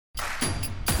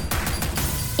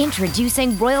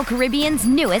Introducing Royal Caribbean's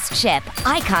newest ship,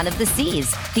 Icon of the Seas,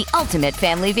 the ultimate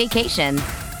family vacation.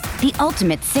 The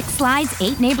ultimate 6 slides,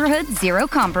 8 neighborhoods, 0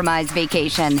 compromise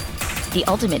vacation. The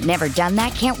ultimate never done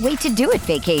that, can't wait to do it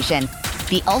vacation.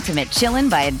 The ultimate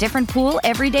chillin' by a different pool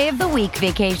every day of the week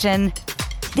vacation.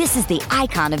 This is the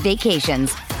Icon of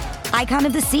Vacations. Icon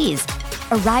of the Seas,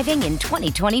 arriving in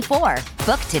 2024.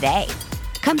 Book today.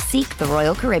 Come seek the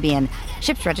Royal Caribbean.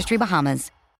 Ships Registry,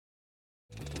 Bahamas.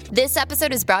 This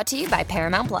episode is brought to you by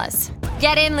Paramount Plus.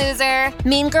 Get in, loser!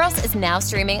 Mean Girls is now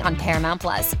streaming on Paramount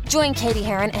Plus. Join Katie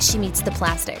Heron as she meets the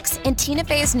plastics in Tina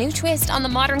Fey's new twist on the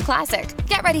modern classic.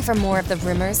 Get ready for more of the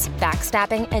rumors,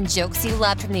 backstabbing, and jokes you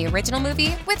loved from the original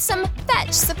movie with some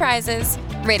fetch surprises.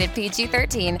 Rated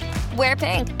PG-13. Wear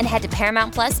pink and head to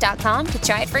ParamountPlus.com to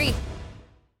try it free.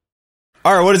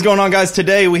 All right, what is going on, guys?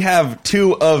 Today we have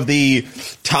 2 of the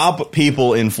top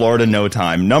people in Florida No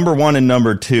Time. Number 1 and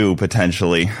number 2,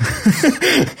 potentially.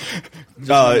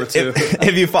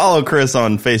 If you follow Chris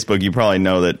on Facebook, you probably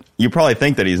know that you probably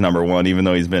think that he's number 1, even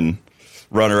though he's been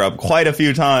runner-up quite a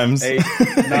few times. 8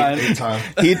 times.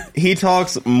 He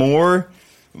talks more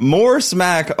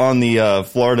smack on the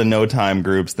Florida No Time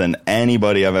groups than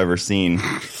anybody I've ever seen.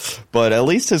 But at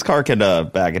least his car can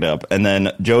back it up. And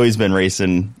then Joey's been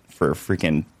racing for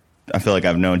freaking, I feel like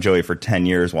I've known Joey for 10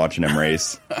 years watching him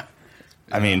race.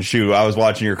 I mean, shoot, I was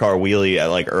watching your car wheelie at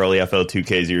like early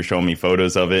FL2Ks. You were showing me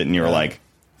photos of it, and you were like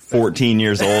 14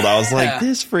 years old. I was like,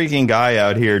 this freaking guy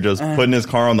out here just putting his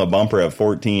car on the bumper at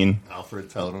 14.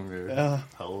 Alfred telling him,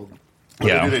 how old?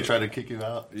 Yeah. Did they try to kick you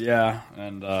out? Yeah,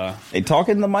 and Hey, talk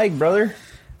in the mic, brother.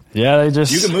 yeah, they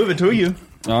just You can move it to you.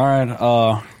 All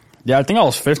right. Yeah, I think I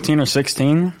was 15 or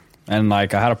 16, and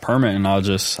like I had a permit, and I was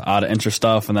just out of interest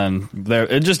stuff, and then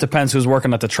it just depends who's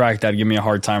working at the track that'd give me a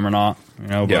hard time or not. You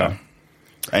know. But, Yeah.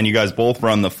 And you guys both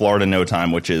run the Florida No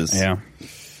Time, which is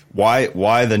why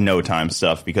the No Time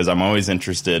stuff? Because I'm always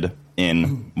interested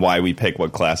in why we pick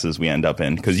what classes we end up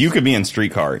in. Because you could be in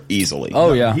streetcar easily.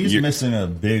 Oh yeah, He's missing a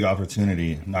big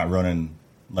opportunity not running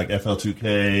like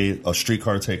FL2K, a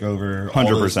streetcar takeover.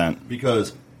 100%.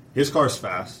 Because his car's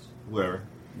fast,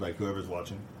 whoever's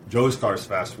watching. Joe's car's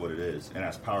fast for what it is. And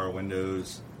has power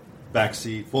windows, back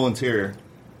seat, full interior.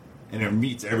 And it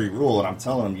meets every rule. And I'm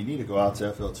telling him, you need to go out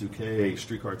to FL2K,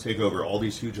 streetcar takeover, all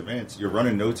these huge events. You're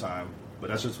running No Time, but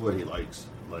that's just what he likes.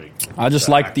 Like I just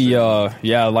like the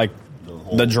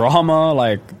the drama.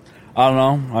 Like I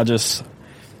don't know.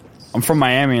 I'm from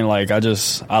Miami, and like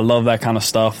I love that kind of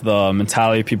stuff. The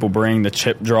mentality people bring, the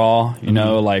chip draw. You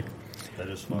know, like that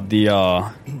is fun.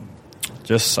 the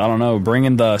just I don't know,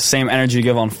 bringing the same energy you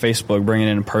give on Facebook, bringing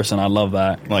it in person. I love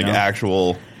that. Like you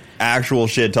know? actual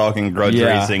shit talking grudge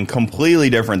racing, completely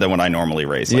different than what I normally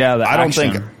race. Like, Yeah, the I don't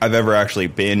action. think I've ever actually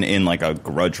been in like a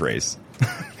grudge race.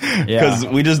 Yeah. Because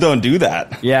we just don't do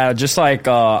that. Yeah, just like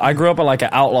I grew up at like an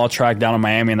outlaw track down in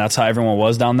Miami, and that's how everyone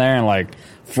was down there. And like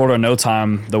Florida No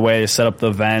Time, the way they set up the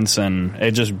events, and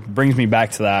it just brings me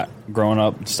back to that growing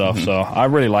up and stuff. So I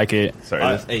really like it. Sorry,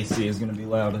 this AC is going to be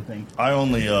loud, I think. I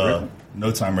only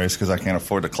No Time race because I can't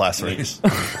afford the class race.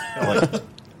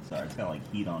 Sorry, it's got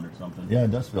like heat on or something. Yeah,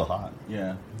 it does feel hot.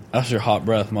 Yeah. That's your hot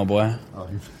breath, my boy. Oh,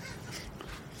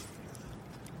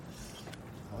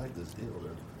 I like this deal,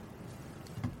 though.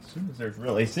 As soon as there's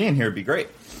real AC in here, it'd be great.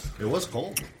 It was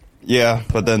cold. Yeah,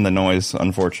 but then the noise,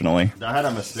 unfortunately. I had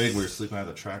a mistake. We were sleeping at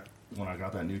the track when I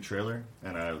got that new trailer,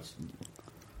 and I was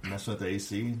messing with the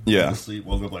AC. Yeah. Went to sleep,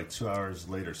 woke up like 2 hours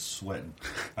later sweating.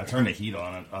 I turned the heat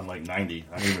on like 90.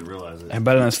 I didn't even realize it. And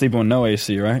better than sleeping with no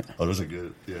AC, right? Oh, those are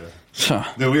good. Yeah.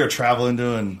 Then we were traveling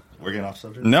doing. We're getting off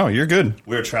subject. No, you're good.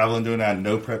 We were traveling doing that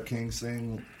No Prep Kings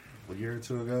thing a year or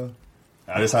two ago.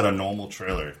 I just had a normal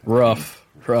trailer. Rough.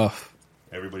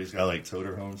 Everybody's got like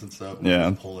toter homes and stuff. Yeah.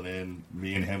 We're pulling in,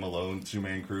 me and him alone,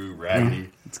 2-man crew, raggedy.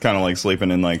 It's kind of like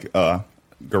sleeping in like a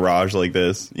garage like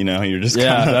this. You know, you're just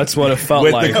That's what it felt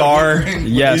with like. the car.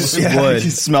 Yes, it would. You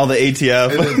smell the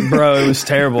ATF. Bro, it was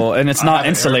terrible. And it's not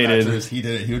insulated. He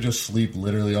did it. He would just sleep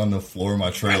literally on the floor of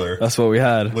my trailer That's what we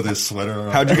had. with his sweater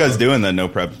on. How'd you guys do in the No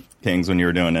Prep Kings when you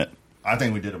were doing it? I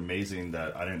think we did amazing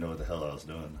that I didn't know what the hell I was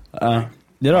doing.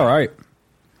 Did all right.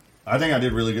 I think I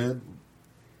did really good.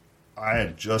 I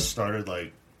had just started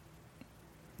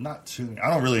not tuning. I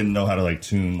don't really know how to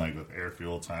tune with air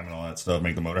fuel time and all that stuff,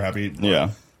 make the motor happy. But Yeah.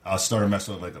 I started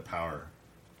messing with the power,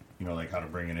 how to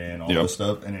bring it in, all those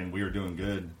stuff, and then we were doing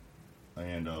good.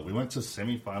 And we went to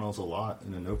semifinals a lot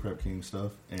in the No Prep King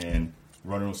stuff and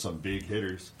running with some big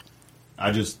hitters.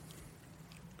 I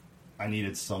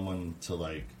needed someone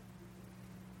to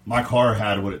my car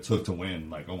had what it took to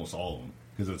win, almost all of them,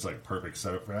 because it's perfect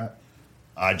setup for that.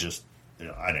 I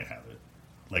didn't have it.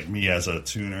 like me as a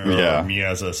tuner or me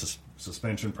as a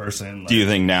suspension person. Like, do you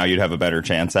think now you'd have a better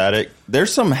chance at it?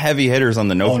 There's some heavy hitters on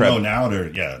the no prep. No, now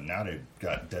they've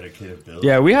got dedicated builds.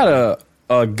 Yeah, we had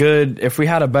a good. If we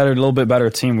had a little bit better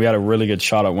team, we had a really good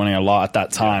shot at winning a lot at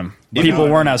that time. Yeah. People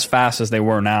weren't as fast as they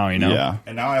were now, you know. Yeah.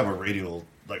 And now I have a radial.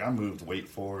 Like, I moved weight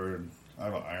forward. I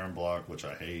have an iron block, which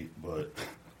I hate, but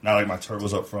now like my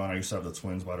turbo's up front. I used to have the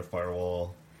twins by the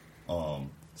firewall.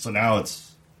 So now it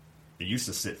used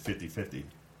to sit 50-50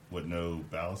 with no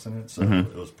ballast in it, so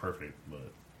it was perfect.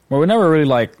 But we never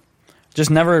really just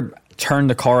never turned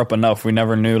the car up enough. We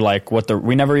never knew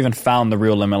we never even found the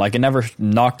real limit. Like, it never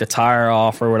knocked the tire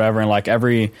off or whatever. And like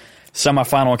every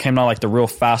semifinal came down, like the real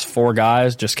fast 4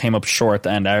 guys just came up short at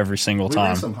the end every single time.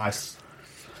 Ran some high,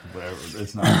 whatever.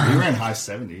 It's not. We ran high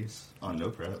 70s on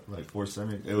no prep, like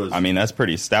 470. It was. I mean, that's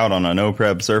pretty stout on a no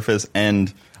prep surface,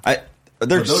 and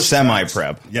they're semi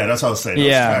prep. Yeah, that's what I was saying.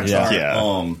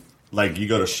 Yeah. Like you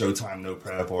go to Showtime no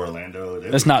prep or Orlando.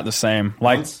 It's not the same.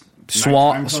 Like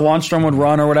Swanstrom would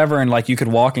run or whatever, and like you could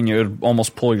walk and you would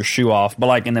almost pull your shoe off. But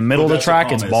like in the middle of the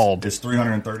track, it's bald. It's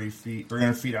 300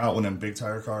 feet out when them big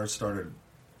tire cars started.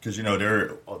 Because, you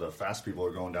know, all the fast people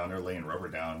are going down, they're laying rubber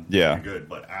down. Yeah. Good.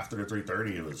 But after the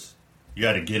 330, you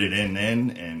got to get it in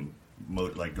then and,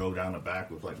 go down the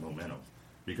back with, momentum.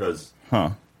 Because.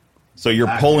 So you're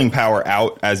pulling power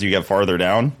out as you get farther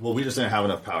down? Well, we just didn't have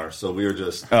enough power, so we were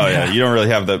just. Oh, yeah. You don't really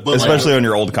have especially on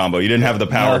your old combo. You didn't have the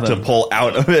power to pull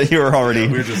out of it. You were already.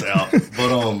 Yeah, we were just out.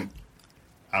 But,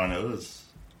 I don't know.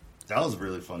 That was a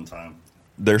really fun time.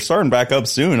 They're starting back up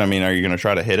soon. I mean, are you going to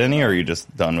try to hit any, or are you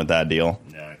just done with that deal?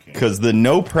 Yeah, I can't. Because the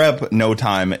no prep, no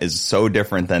time is so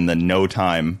different than the no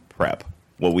time prep,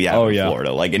 what we have in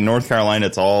Florida. Like, in North Carolina,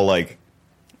 it's all, like,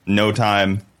 no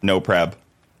time, no prep.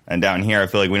 And down here, I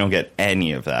feel like we don't get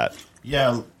any of that.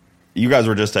 Yeah. You guys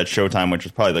were just at Showtime, which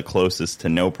is probably the closest to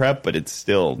no prep, but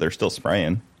they're still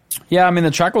spraying. Yeah, I mean,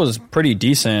 the track was pretty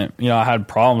decent. You know, I had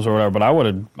problems or whatever, but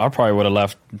I probably would have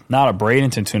left, not a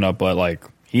Bradenton tune-up, but, like,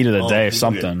 heat of the day,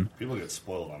 something. People get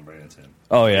spoiled on Bradenton.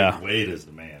 Oh, yeah. Wade is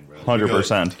the man, bro.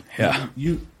 100%. Yeah.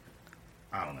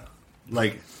 I don't know.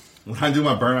 Like, when I do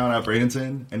my burnout at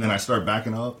Bradenton, and then I start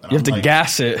backing up. And you have to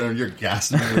gas it. You're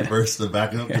gassing in reverse to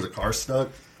back up because the car's stuck.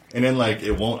 And then, like,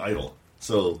 it won't idle.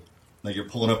 So, like, you're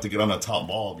pulling up to get on the top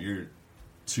bulb. You're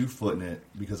 2-footing it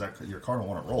because your car don't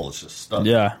want to roll. It's just stuck.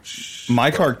 Yeah.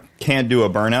 My car can't do a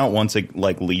burnout once it,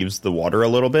 like, leaves the water a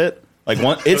little bit. Like,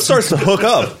 it starts to hook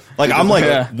up. Like, I'm,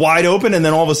 like, wide open, and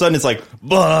then all of a sudden it's like,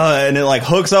 bah, and it, like,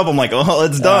 hooks up. I'm like, oh,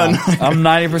 it's done. I'm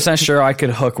 90% sure I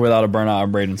could hook without a burnout at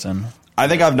Bradenton. I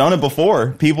think I've done it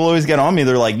before. People always get on me.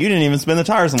 They're like, you didn't even spin the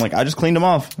tires. I'm like, I just cleaned them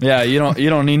off. Yeah, you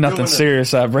don't need nothing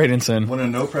serious at Bradenton. When a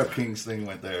No Prep Kings thing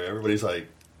went there, everybody's like,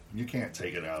 you can't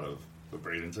take it out of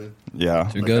Bradenton. Yeah.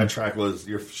 Too good. That track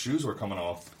your shoes were coming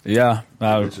off. Yeah.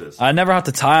 I never have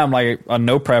to tie them like a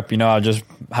no prep. You know, I just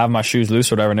have my shoes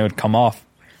loose or whatever, and it would come off.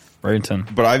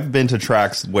 Bradenton. But I've been to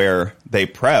tracks where they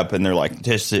prep, and they're like,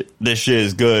 this shit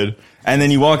is good. And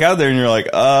then you walk out there and you're like,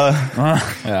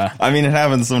 yeah. I mean, it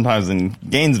happens sometimes in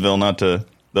Gainesville, not to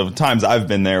the times I've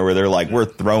been there where they're like, we're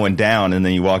throwing down. And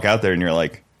then you walk out there and you're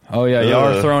like, oh, yeah,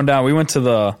 y'all are throwing down. We went to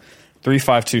the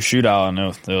 352 shootout and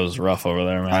it was rough over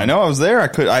there, man. I know, I was there. I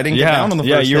didn't get down on the first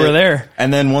Yeah, you hit. were there.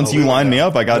 And then once you lined me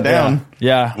up, I got down.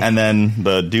 Yeah. And then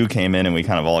the dew came in and we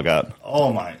kind of all got.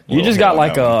 Oh, my. You just got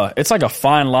like it's like a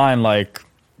fine line, like.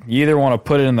 You either want to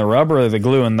put it in the rubber or the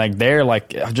glue, and like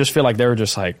I just feel like they were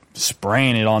just like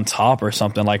spraying it on top or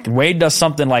something. Like Wade does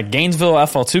something like Gainesville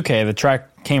FL2K. The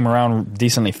track came around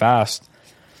decently fast.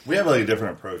 We have like a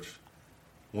different approach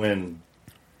when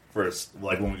we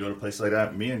go to places like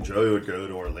that. Me and Joey would go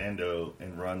to Orlando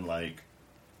and run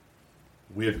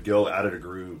we would go out of the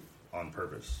groove on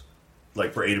purpose,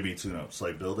 like for A to B tune-ups,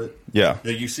 like build it. Yeah.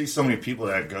 You see so many people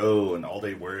that go and all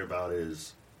they worry about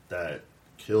is that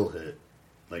kill hit.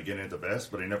 Like getting it the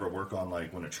best, but they never work on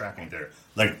when the track ain't there.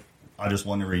 Like I just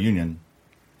won the reunion,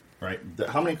 right?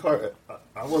 How many cars?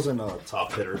 I wasn't a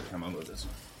top hitter. I'm gonna go this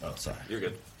one. Oh, sorry, you're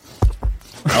good.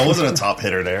 I wasn't a top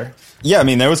hitter there. Yeah, I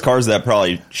mean there was cars that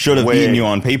probably should have beaten you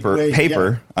on paper.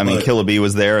 Yeah, I mean, Killa B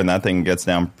was there, and that thing gets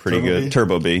down pretty good.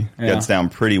 Turbo B gets down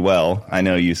pretty well. I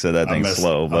know you said that thing's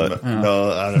slow, but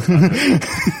no,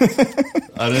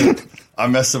 I didn't. I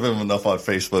messed up him enough on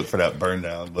Facebook for that burn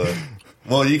down,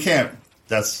 but you can't.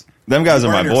 Them guys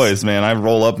are my boys, man. I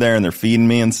roll up there and they're feeding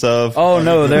me and stuff. Oh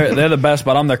no, they're the best,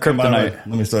 but I'm their kryptonite. Let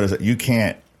me start this.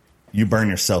 You burn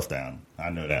yourself down. I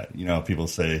know that. You know, people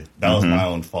say that was my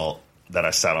own fault that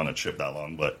I sat on a chip that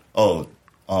long. But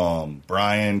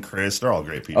Brian, Chris, they're all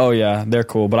great people. Oh yeah, they're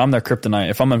cool, but I'm their kryptonite.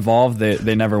 If I'm involved,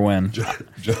 they never win.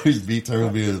 Joey's beat Turbo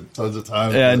tons of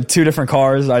times. Yeah, in 2 different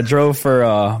cars. I drove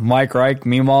for Mike Reich,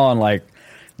 Meemaw, and like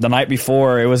the night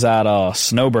before it was at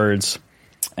Snowbirds,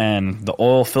 and the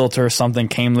oil filter or something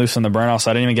came loose in the burnout,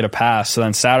 so I didn't even get a pass. So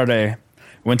then Saturday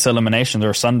went to eliminations,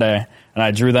 or Sunday, and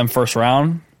I drew them first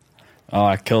round. Oh,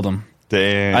 I killed them.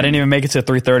 Damn. I didn't even make it to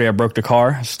 3:30. I broke the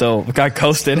car. Still got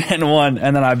coasted and won.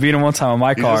 And then I beat him one time on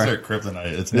my car. He's their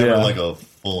kryptonite. It's never like a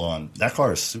full on. That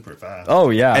car is super fast. Oh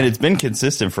yeah, And it's been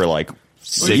consistent for like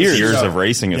 6 years of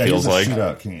racing, it feels he's a like.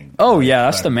 shootout king. oh yeah,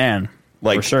 that's the man.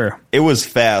 Like, for sure. It was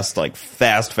fast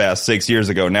 6 years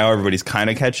ago. Now everybody's kind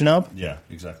of catching up. Yeah,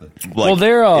 exactly. Like, Well,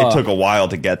 they're, it took a while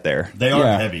to get there. They are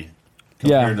Yeah. heavy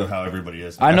compared to how everybody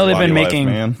is. I know they've been Body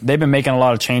life, man. making a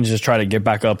lot of changes to try to get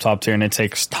back up top tier, and it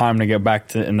takes time to get back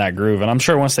to in that groove. And I'm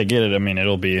sure once they get it, I mean,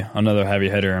 it'll be another heavy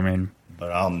hitter. I mean,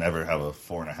 But I'll never have a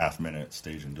 4.5 minute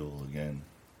stage and duel again.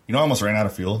 You know, I almost ran out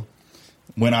of fuel.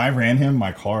 When I ran him,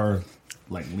 my car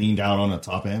like leaned out on the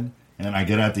top end, and then I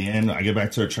get at the end, I get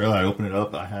back to the trailer, I open it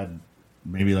up, I had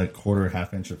maybe like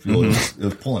half inch of fuel. Mm-hmm. It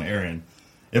was pulling air in.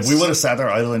 If we would have sat there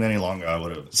idling any longer, I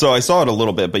would have. So I saw it a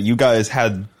little bit, but you guys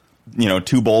had,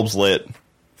 2 bulbs lit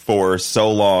for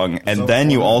so long, and So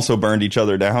then you long. also burned each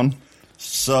other down.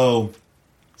 So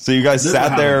You guys this is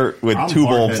sat what there happened. with I'm 2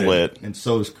 bulbs hard-headed, lit. and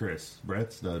so is Chris.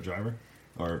 Brett's the driver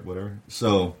or whatever.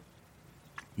 So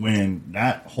when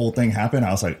that whole thing happened,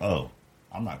 I was like, oh,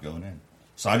 I'm not going in.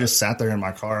 So I just sat there in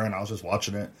my car and I was just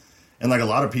watching it. And like a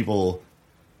lot of people,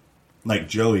 like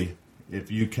Joey,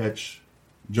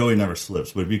 Joey never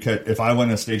slips, but if I went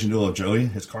in a stage and duel with Joey,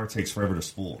 his car takes forever to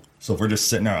spool. So if we're just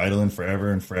sitting there idling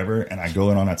forever and forever, and I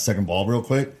go in on that second bulb real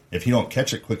quick, if he don't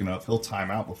catch it quick enough, he'll time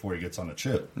out before he gets on the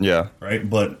chip. Yeah. Right?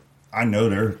 But I know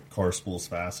their car spools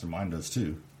fast, and mine does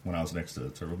too, when I was next to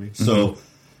Turbo B. So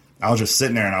I was just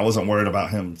sitting there, and I wasn't worried about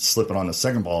him slipping on the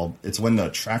second bulb. It's when the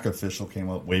track official came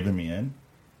up waving me in,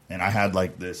 and I had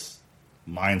like this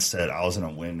mindset. I was in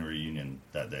a win reunion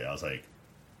that day. I was like,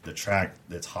 the track,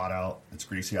 it's hot out, it's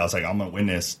greasy. I was like, I'm going to win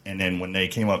this. And then when they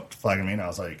came up flagging me in, I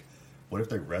was like, what if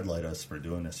they red light us for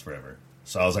doing this forever?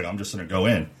 So I was like, I'm just going to go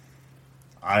in.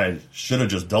 I should have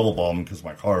just double balled him because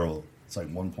my car, it's like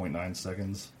 1.9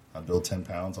 seconds. I build 10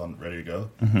 pounds on ready to go.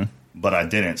 Mm-hmm. But I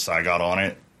didn't, so I got on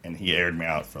it, and he aired me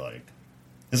out for like,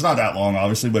 it's not that long,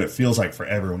 obviously, but it feels like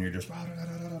forever when you're just...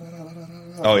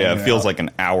 Oh, yeah, it feels like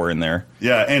an hour in there.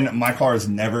 Yeah, and my car is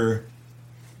never...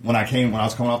 When I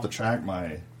was coming off the track,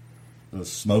 it was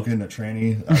smoking, the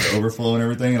tranny, the overflow and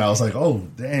everything, and I was like, oh,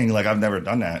 dang, like, I've never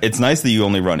done that. It's nice that you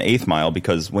only run 1/8 mile,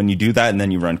 because when you do that and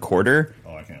then you run quarter,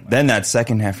 I can't then that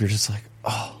second half, you're just like,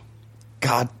 oh,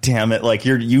 God damn it. Like,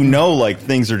 like,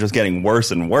 things are just getting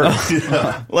worse and worse.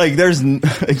 Like,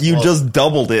 just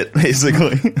doubled it,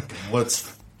 basically.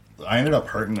 I ended up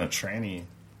hurting the tranny.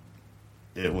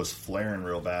 It was flaring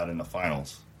real bad in the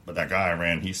finals, but that guy I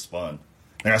ran, he spun.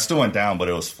 Like, I still went down, but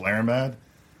it was flaring bad.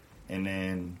 And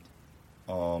then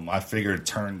I figured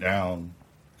turn down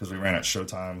because we ran at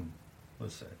Showtime. What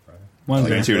was it, Friday?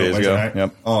 Wednesday. 2 days ago. Night.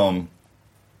 Yep.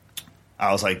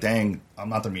 I was like, dang, I'm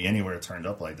not going to be anywhere turned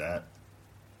up like that,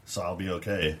 so I'll be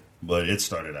okay. But it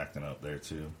started acting up there,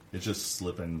 too. It's just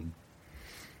slipping,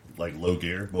 like, low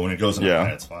gear. But when it goes in the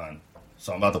line, it's fine.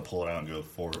 So I'm about to pull it out and go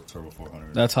Turbo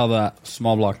 400. That's how that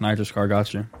small block nitrous car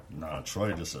got you. Nah,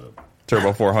 Troy just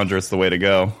Turbo 400 is the way to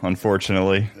go,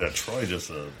 unfortunately. Troy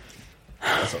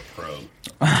that's a pro.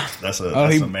 That's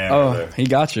a man Oh, right there. he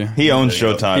got you. He owns There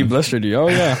you go. Showtime. He blistered you. Oh,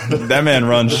 yeah. That man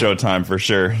runs Showtime for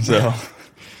sure. So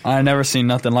I never seen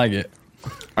nothing like it.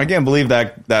 I can't believe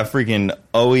that freaking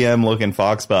OEM looking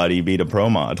Fox body beat a Pro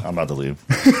Mod. I'm about to leave.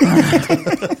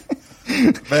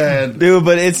 Man. Dude,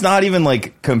 but it's not even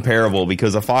like comparable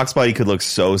because a Fox body could look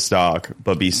so stock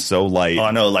but be so light. Oh,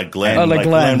 I know, like Glenn. Oh, like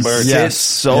Glenn's. Burke. Yeah. It's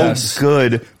so Yes.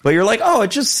 good, but you're like, oh, it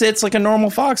just sits like a normal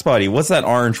Fox body. What's that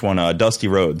orange one? Dusty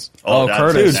Roads. Oh, that's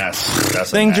Curtis. nasty. That's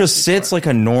a Thing nasty just sits car. like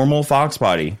a normal Fox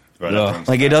body. Right, Yeah. that thing's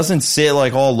Like it nasty. doesn't sit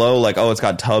like all low, like, oh, it's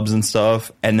got tubs and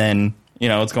stuff, and then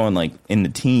it's going like in the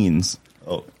teens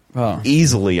Oh,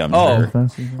 easily. I'm Oh, sure.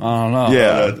 I don't know.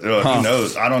 Yeah. Who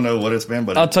knows? I don't know what it's been,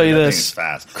 but I'll tell you that this. thing's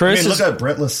fast. Chris look is- at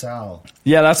Brett LaSalle.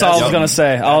 Yeah, that's all I was That's- going to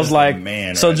say. that I was is like, the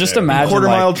man so right just there. imagine. Quarter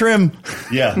like, mile trim.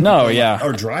 Yeah. No, yeah.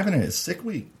 Or driving it is sick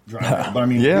week. Driving it. But I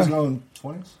mean, Yeah. he's going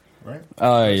 20s, right?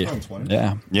 He's going 20s.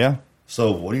 Yeah. Yeah.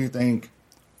 So what do you think?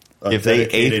 If they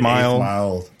dedicated eighth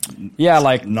mile- Yeah,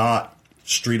 like, not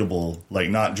streetable, like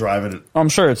not driving it. I'm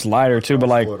sure it's lighter too, but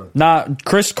like, not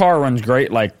Chris' car runs great,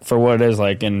 like for what it is,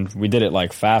 like, and we did it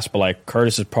like fast, but like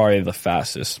Curtis is probably the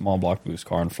fastest small block boost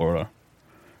car in Florida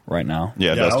right now.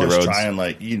 Yeah, Yeah, dusty I was roads. trying,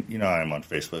 like, you know I'm on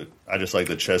Facebook. I just like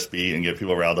the chest beat and get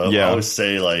people riled up. Yeah. I always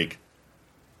say, like,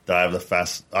 that I have the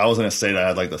fast... I was going to say that I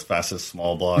had, like, the fastest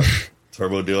small block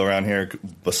turbo deal around here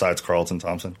besides Carlton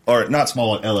Thompson. Or, not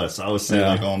small, LS. I would say,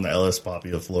 like, I'm the LS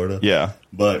Poppy of Florida. Yeah.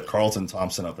 But Carlton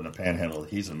Thompson up in the Panhandle,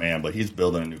 he's a man, but he's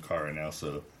building a new car right now,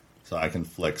 so I can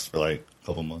flex for, like, a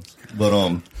couple months.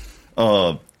 But,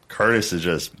 Curtis is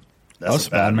just... That's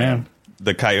a bad man.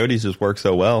 The Coyotes just work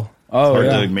so well. Oh, Hard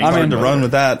yeah. to, hard to run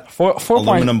with that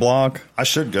aluminum block. I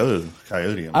should go to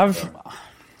Coyote.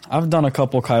 I've done a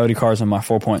couple Coyote cars in my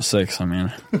 4.6. I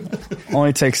mean,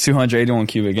 only takes 281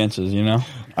 cubic inches, you know?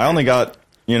 I only got,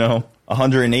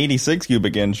 186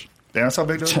 cubic inch. Damn, that's how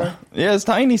big those are? Yeah, it's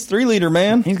tiny. It's 3 liter,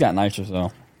 man. He's got nitrous,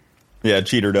 though. Yeah,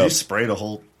 cheatered Do up. you spray the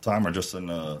whole time or just in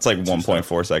It's like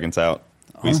 1.4 seconds out.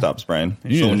 We stopped spraying.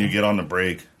 So when you get on the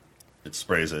brake, it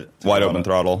sprays it. Wide open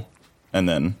throttle. And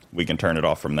then we can turn it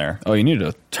off from there. Oh, you need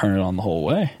to turn it on the whole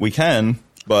way. We can,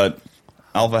 but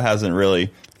Alpha hasn't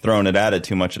really thrown it at it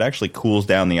too much. It actually cools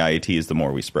down the IATs the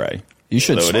more we spray. You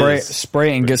should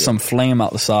spray and get some flame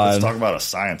out the side. Let's talk about a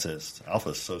scientist.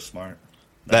 Alpha's so smart.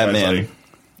 That man. Like,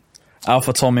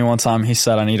 Alpha told me one time, he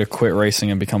said, I need to quit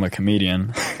racing and become a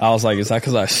comedian. I was like, is that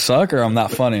because I suck or I'm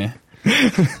not funny?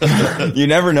 You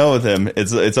never know with him.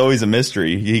 It's always a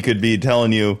mystery. He could be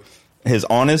telling you his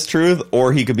honest truth,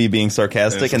 or he could be being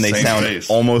sarcastic, and they sound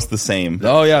almost the same.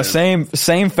 Oh yeah, same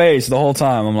face the whole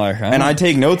time. I'm like, and I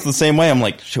take notes the same way. I'm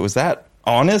like, was that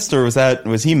honest, or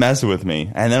was he messing with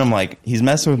me? And then I'm like, he's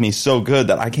messing with me so good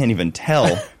that I can't even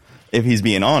tell if he's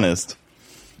being honest.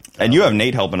 And you have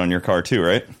Nate helping on your car too,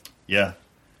 right? Yeah.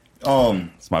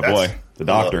 It's my boy, the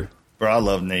doctor. I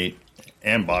love Nate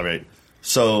and Bobby.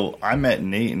 So I met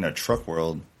Nate in the truck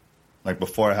world. Like,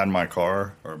 before I had my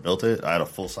car or built it, I had a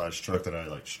full-size truck that I,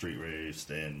 like, street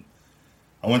raced. And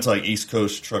I went to, like, East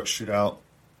Coast truck shootout.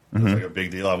 It was, like, a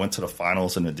big deal. I went to the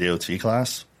finals in the DOT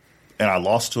class. And I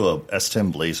lost to a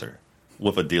S10 Blazer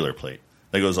with a dealer plate.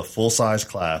 Like, it was a full-size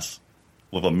class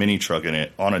with a mini truck in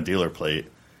it on a dealer plate.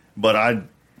 But I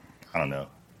don't know.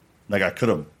 Like, I could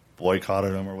have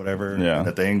boycotted him or whatever,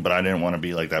 the thing. But I didn't want to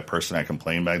be, like, that person that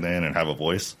complained back then and have a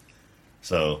voice.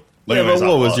 So... Yeah, but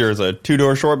what was yours? A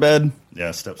 2-door short bed?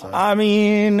 Yeah, step side. I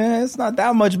mean, it's not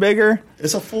that much bigger.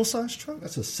 It's a full-size truck.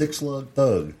 That's a 6-lug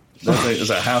Thug. It's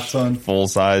a half-ton.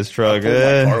 Full-size truck. I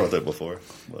pulled my car with it before.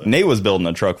 But. Nate was building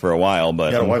a truck for a while,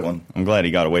 but he had a white one. I'm glad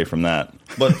he got away from that.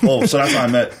 But so that's how I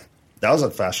met. That was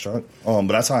a fast truck. But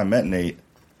that's how I met Nate.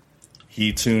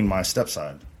 He tuned my step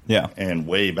side. Yeah. And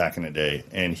way back in the day.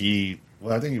 And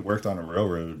I think he worked on a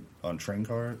railroad, on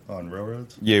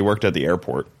railroads. Yeah, he worked at the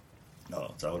airport.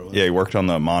 No, is that what it was? Yeah, he worked on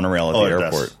the monorail at the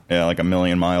airport. Yeah, like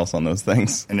 1,000,000 miles on those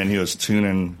things. And then he was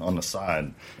tuning on the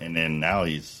side. And then now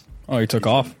he's... Oh, he took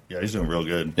off? Yeah, he's doing real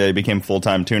good. Yeah, he became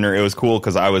full-time tuner. It was cool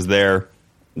because I was there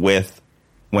when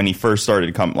he first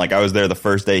started coming. Like, I was there the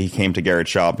first day he came to Garrett's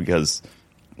shop because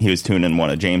he was tuning one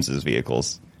of James's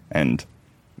vehicles. And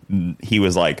he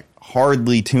was, like,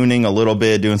 hardly tuning a little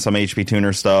bit, doing some HP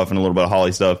tuner stuff and a little bit of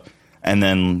Holly stuff. And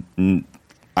then...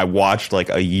 I watched like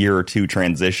a year or two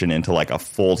transition into like a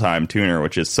full-time tuner,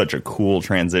 which is such a cool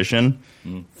transition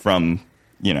from,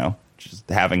 just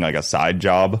having like a side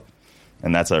job.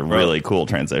 And that's a really cool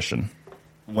transition.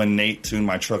 When Nate tuned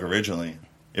my truck originally,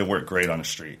 it worked great on the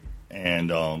street. And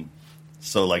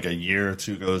so like a year or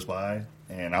two goes by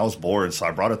and I was bored. So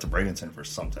I brought it to Bradenton for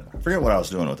something. I forget what I was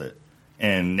doing with it.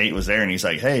 And Nate was there and he's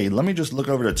like, hey, let me just look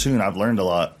over the tune. I've learned a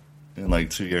lot in like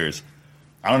 2 years.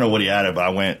 I don't know what he added, but I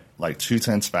went like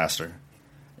 0.2 faster.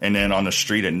 And then on the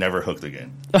street, it never hooked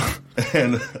again.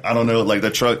 And I don't know, like the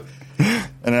truck. And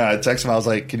then I texted him. I was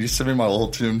like, can you send me my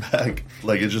old tune back?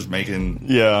 Like, it's just making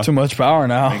too much power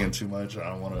now. Making too much. I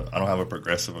don't have a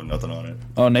progressive or nothing on it.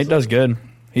 Oh, Nate does good.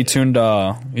 He tuned,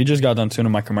 he just got done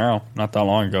tuning my Camaro not that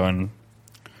long ago. And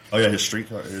oh, yeah, his street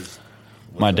car is.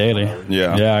 My daily.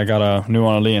 Yeah. Yeah, I got a new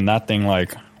one of Lee, and that thing,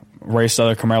 like, raced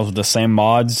other Camaros with the same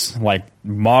mods, like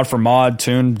mod for mod,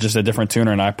 tuned just a different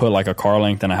tuner, and I put like a car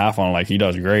length and a half on it. Like, he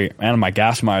does great. And my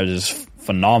gas mileage is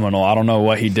phenomenal. I don't know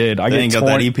what he did. I ain't got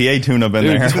that EPA tune up in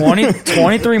there.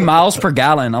 23 miles per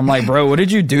gallon. I'm like, bro, what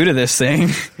did you do to this thing?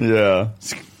 Yeah.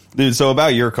 Dude, so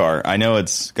about your car, I know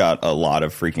it's got a lot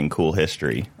of freaking cool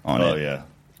history on it. Oh, yeah.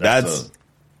 That's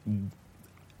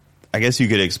I guess you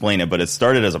could explain it, but it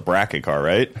started as a bracket car,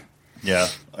 right? Yeah.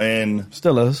 And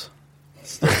still is.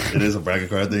 It is a bracket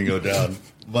car. It didn't go down.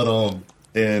 But,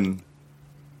 and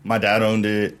my dad owned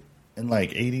it in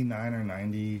like 89 or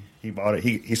 90. He bought it.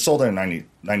 He sold it in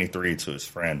 93 to his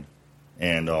friend.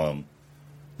 And,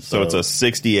 so it's a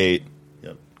 68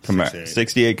 yep.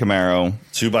 68 Camaro.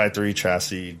 2x3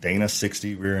 chassis, Dana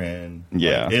 60 rear end.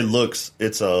 Yeah. Like,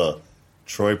 it's a,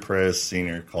 Troy Perez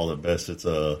Sr. called it best. It's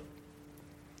a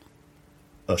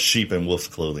sheep in wolf's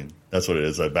clothing. That's what it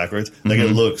is, like backwards. Like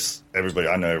it looks, I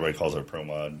know everybody calls it a pro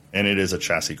mod, and it is a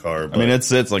chassis car. But, I mean, it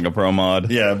sits like a pro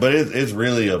mod. Yeah, but it's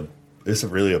really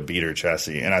a beater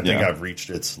chassis, and I think I've reached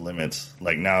its limits.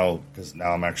 Like now, because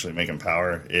now I'm actually making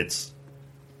power. It's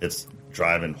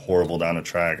driving horrible down the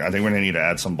track. I think we're gonna need to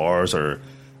add some bars, or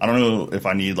I don't know if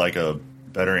I need like a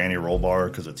better anti-roll bar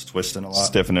because it's twisting a lot.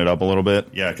 Stiffen it up a little bit.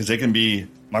 Yeah, because it can be.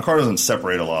 My car doesn't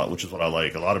separate a lot, which is what I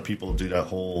like. A lot of people do that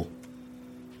whole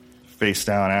face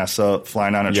down, ass up,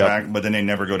 flying down a track, but then they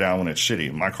never go down when it's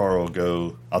shitty. My car will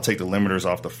go. I'll take the limiters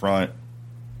off the front,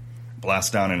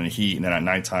 blast down in the heat, and then at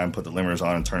nighttime put the limiters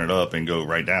on and turn it up and go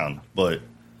right down. But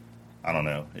I don't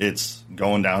know. It's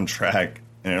going down track,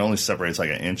 and it only separates like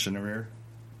an inch in the rear,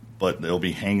 but they'll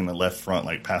be hanging the left front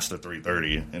like past the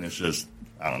 330, and it's just,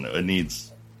 I don't know.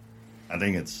 I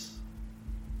think it's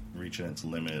reaching its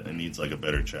limit. It needs like a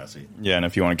better chassis. Yeah, and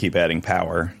if you want to keep adding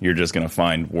power, you're just going to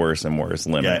find worse and worse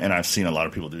limit. Yeah, and I've seen a lot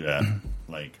of people do that.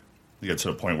 Like, you get to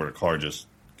the point where the car just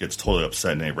gets totally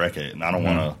upset and they wreck it, and I don't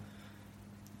want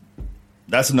to.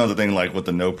 That's another thing, like with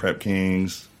the no prep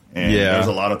kings. And there's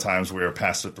a lot of times where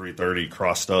past the 330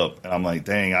 crossed up, and I'm like,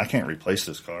 dang, I can't replace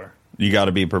this car. You got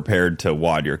to be prepared to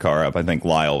wad your car up. I think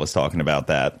Lyle was talking about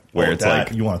that, where it's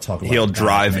like you want to talk about he'll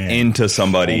drive into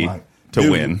somebody to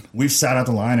win. We've sat at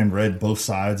the line and read both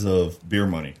sides of beer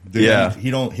money. Dude, he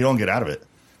don't get out of it,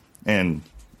 and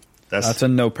that's a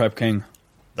no prep king.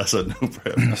 That's a no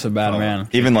prep. That's a bad man.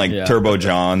 Even like Turbo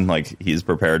John, like he's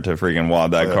prepared to freaking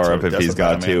wad that car up if he's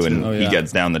got to, and he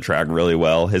gets down the track really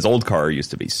well. His old car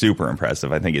used to be super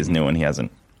impressive. I think his new one he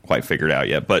hasn't quite figured out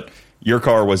yet. But your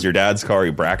car was your dad's car.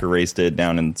 You bracket raced it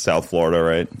down in South Florida,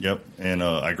 right? Yep. And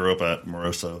I grew up at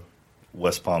Moroso,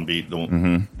 West Palm Beach. What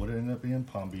did it end up being?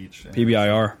 Palm Beach.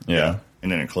 PBIR. Yeah.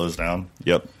 And then it closed down.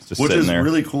 Yep. Just which is there.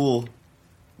 really cool.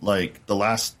 Like the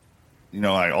last,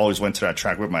 I always went to that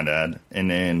track with my dad. And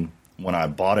then when I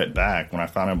bought it back, when I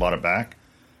found out I bought it back,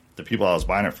 the people I was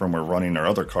buying it from were running their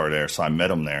other car there. So I met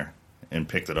them there and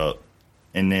picked it up.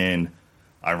 And then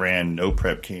I ran No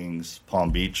Prep Kings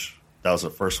Palm Beach. That was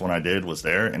the first one I did, was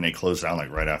there, and they closed down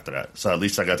like right after that. So at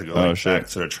least I got to go back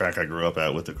to the track I grew up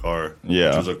at with the car, which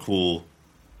was a cool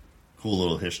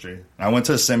little history. And I went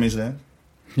to the semis then,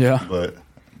 but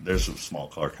there's a small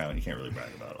car count. You can't really brag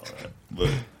about all that.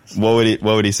 But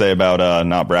what would he say about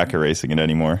not bracket racing it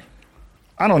anymore?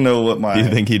 I don't know what Do you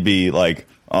think he'd be like,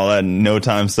 all that no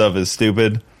time stuff is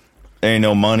stupid? There ain't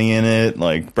no money in it.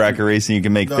 Like bracket racing, you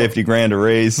can make $50,000 a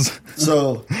race.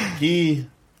 So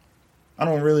I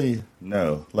don't really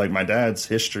know. Like, my dad's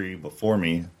history before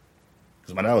me,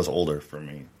 because my dad was older for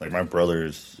me. Like, I'm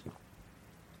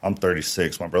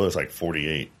 36. My brother's, like,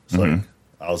 48. So, like,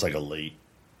 I was, like, a late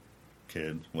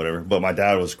kid, whatever. But my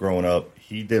dad was growing up.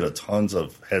 He did a tons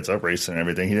of heads-up racing and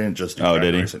everything. He didn't just do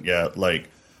racing. Yeah, like,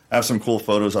 I have some cool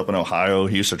photos up in Ohio.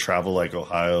 He used to travel, like,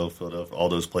 Ohio, Philadelphia, all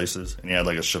those places. And he had,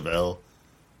 like, a Chevelle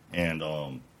and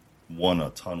won a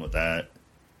ton with that.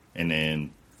 And then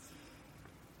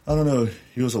I don't know.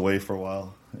 He was away for a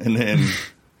while, and then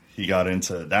he got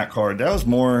into that car. That was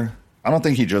more. I don't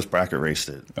think he just bracket raced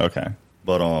it. Okay,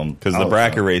 but because the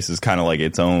bracket race is kind of like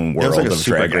its own world of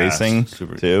drag racing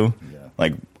too. Yeah.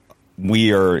 Like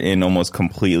we are in almost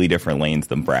completely different lanes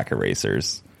than bracket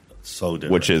racers. So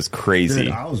different, which is crazy.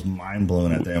 Dude, I was mind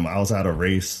blown at them. I was at a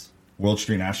race, World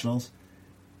Street Nationals,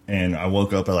 and I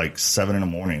woke up at like 7 in the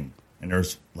morning, and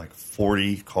there's like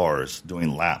 40 cars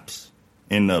doing laps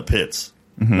in the pits.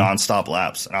 Nonstop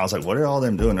laps, and I was like, "What are all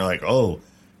them doing?" They're like, "Oh,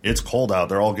 it's cold out.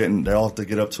 They all have to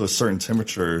get up to a certain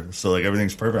temperature, so like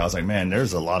everything's perfect." I was like, "Man,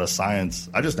 there's a lot of science."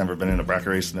 I just never been in a bracket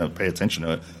race and pay attention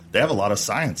to it. They have a lot of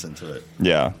science into it.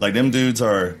 Yeah, like them dudes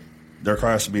their car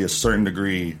has to be a certain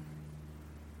degree,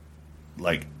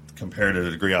 like compared to the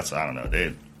degree outside. I don't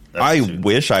know. I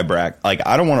wish I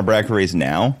I don't want to bracket race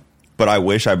now, but I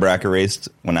wish I bracket raced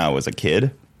when I was a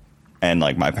kid. And,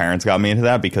 like, my parents got me into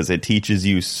that because it teaches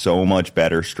you so much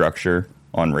better structure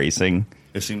on racing.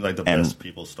 It seems like the best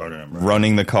people started in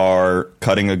running the car,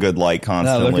 cutting a good light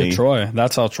constantly. Yeah, look at Troy.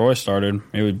 That's how Troy started.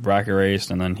 He would bracket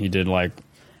raced, and then he did, like,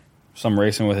 some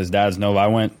racing with his dad's Nova. I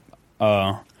went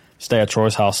stay at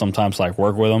Troy's house sometimes, like,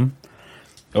 work with him.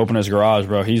 Open his garage,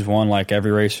 bro. He's won, like, every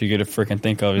race you could freaking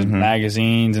think of. His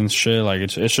magazines and shit. Like,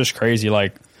 it's just crazy.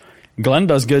 Like, Glenn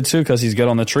does good too because he's good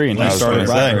on the tree, and he started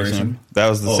bracket racing. That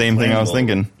was the same thing I was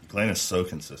thinking. Glenn is so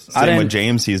consistent. Same with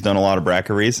James, he's done a lot of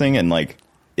bracket racing, and like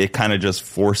it kind of just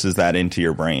forces that into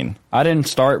your brain. I didn't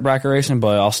start bracket racing,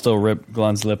 but I'll still rip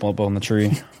Glenn's lip up on the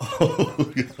tree.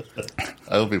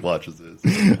 I hope he watches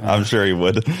this. I'm sure he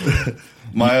would.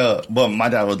 My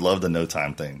dad would love the no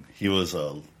time thing. He was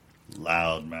a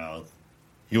loud mouth.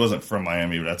 He wasn't from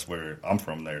Miami, but that's where I'm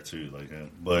from there too. Like,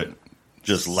 but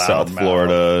just loud South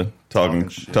Florida, talking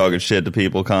shit to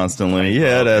people constantly.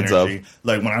 Yeah, that's up.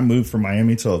 Like when I moved from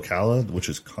Miami to Ocala, which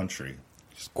is country,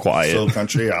 just quiet, so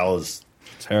country. I was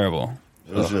terrible.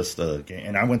 It was just a game,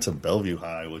 and I went to Bellevue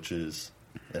High, which is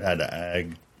it had the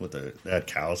ag with they had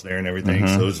cows there and everything,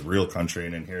 so it was real country.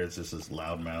 And then here it's just this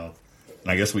loud mouth, and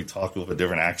I guess we talk with a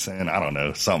different accent. I don't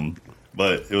know, something.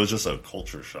 But it was just a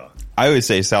culture shock. I always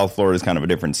say South Florida is kind of a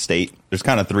different state. There's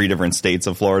kind of 3 different states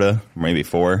of Florida, maybe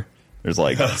 4. There's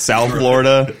like South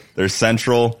Florida, there's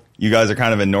Central. You guys are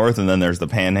kind of in North, and then there's the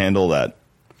Panhandle that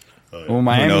Well,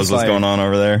 who knows what's going on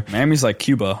over there. Miami's like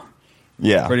Cuba.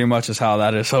 Yeah. Pretty much is how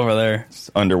that is over there. It's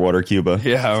underwater Cuba.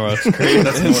 Yeah, well, it's crazy.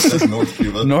 That's North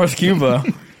Cuba. North Cuba.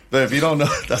 But if you don't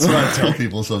know, that's what I tell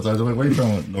people sometimes. I'm like, where are you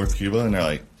from? North Cuba? And they're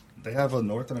like, they have a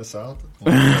North and a South?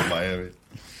 Miami.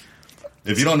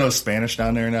 If you don't know Spanish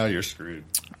down there now, you're screwed.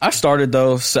 I started,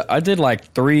 though. I did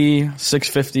like 3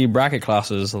 650 bracket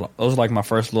classes. Those were like my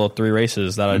first little 3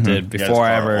 races that I did before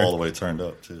I ever. All the way turned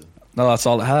up, too. No, that's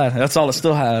all it had. That's all it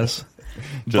still has.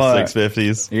 Just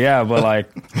 650s. Yeah, but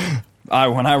like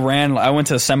when I ran, I went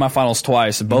to the semifinals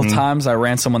twice. Both times I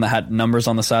ran someone that had numbers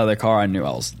on the side of their car. I knew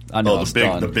I was done.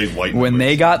 The big white when numbers.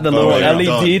 they got the little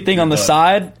LED thing on the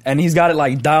side and he's got it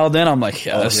like dialed in, I'm like,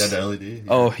 yes. Oh, he had the LED?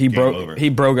 Oh, he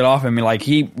broke it off at me. Like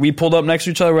we pulled up next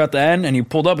to each other at the end, and he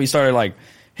pulled up. He started like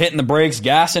hitting the brakes,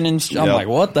 gassing, and I'm like,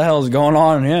 what the hell is going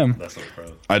on in him? That's so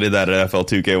pro. I did that at FL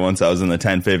 2K once. I was in the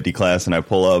 1050 class, and I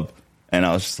pull up, and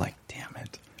I was just like, damn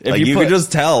it. If Like you could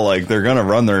just tell, like they're gonna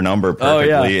run their number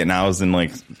perfectly, Oh, yeah. and I was in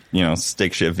like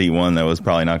stick shift V1 that was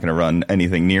probably not gonna run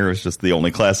anything near. It was just the only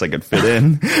class I could fit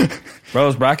in. Bro,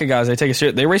 those bracket guys, they take a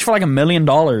shit. They race for like $1 million.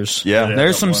 Yeah.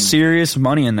 There's some serious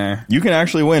money in there. You can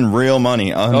actually win real money,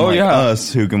 unlike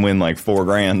us who can win like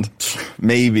 $4,000,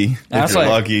 maybe That's if you're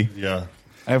like- lucky. Yeah.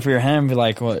 And for your hand, be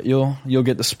like, what? You'll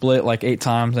get the split like 8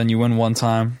 times, and you win 1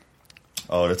 time.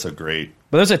 Oh, that's a great.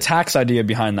 But there's a tax idea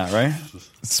behind that, right?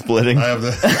 Splitting. I have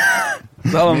the.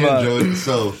 Tell Me them and Joey,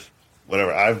 so,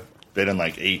 whatever. I've been in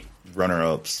like 8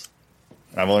 runner-ups.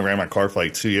 I've only ran my car for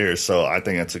like 2 years, so I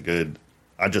think that's a good.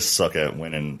 I just suck at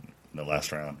winning the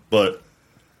last round. But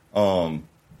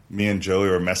me and Joey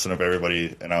were messing up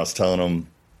everybody, and I was telling them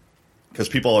because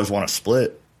people always want to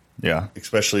split. Yeah.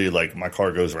 Especially like my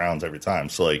car goes rounds every time,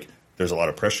 so like there's a lot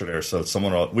of pressure there. So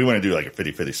we want to do like a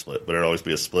 50-50 split, but it'd always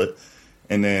be a split,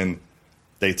 and then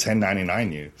they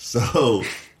 1099 you. So.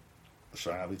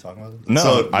 Should I be talking about it?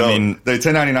 No, I mean they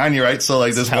 1099 you, right? So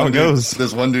like this how one it goes.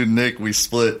 This one dude Nick, we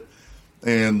split,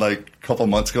 and like a couple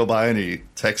months go by, and he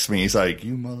texts me. He's like,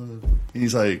 "You mother,"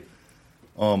 he's like,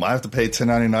 I have to pay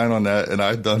 1099 on that," and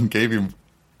I gave him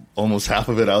almost half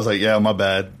of it. I was like, "Yeah, my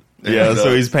bad." And, yeah,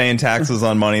 so he's paying taxes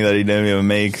on money that he didn't even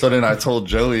make. So then I told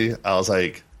Joey, I was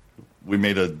like, we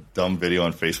made a dumb video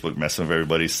on Facebook messing with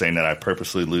everybody saying that I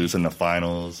purposely lose in the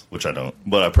finals, which I don't,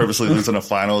 but I purposely lose in the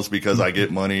finals because I get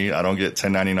money, I don't get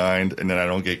 1099, and then I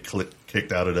don't get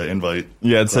kicked out of the invite.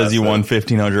 Yeah, it says you won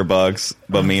 $1,500,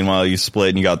 but meanwhile you split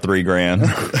and you got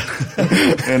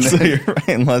 $3,000. And So you're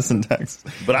paying less in tax.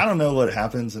 But I don't know what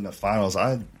happens in the finals.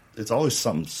 It's always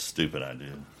something stupid I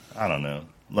do. I don't know.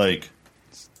 Like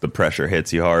The pressure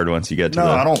hits you hard once you get to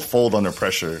I don't fold under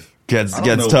pressure. Gets I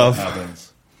don't know tough. What happens.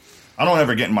 I don't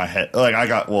ever get in my head. Like I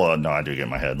do get in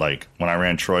my head. Like when I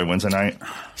ran Troy Wednesday night.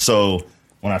 So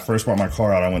when I first brought my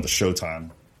car out, I went to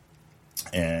Showtime,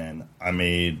 and I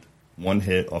made 1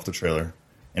 hit off the trailer,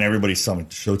 and everybody's telling me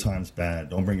Showtime's bad.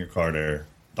 Don't bring your car there.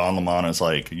 Don Lamana's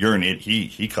like, you're an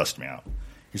idiot. He cussed me out.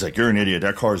 He's like, you're an idiot.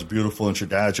 That car is beautiful. It's your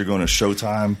dad's. You're going to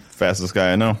Showtime. Fastest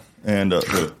guy I know. And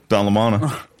Don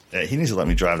Lamana. yeah, he needs to let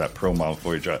me drive that Pro Model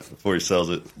before he sells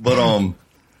it. But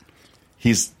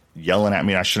he's yelling at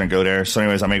me I shouldn't go there. So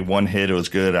anyways, I make 1 hit. It was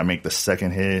good. I make the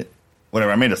 2nd hit.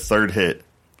 Whatever. I made a 3rd hit.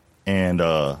 And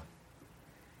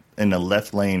in the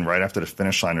left lane right after the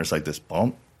finish line, there's like this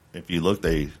bump. If you look,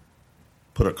 they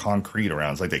put a concrete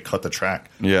around. It's like they cut the track.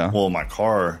 Yeah. Well, my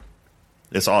car,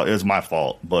 it was my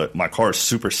fault, but my car is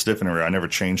super stiff in the rear. I never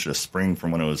changed the spring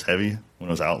from when it was heavy, when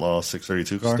it was Outlaw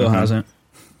 632 car. Still hasn't.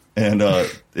 And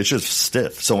it's just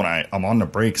stiff. So when I'm on the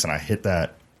brakes and I hit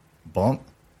that bump,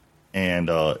 and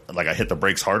like I hit the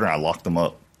brakes harder and I locked them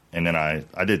up. And then I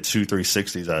did 2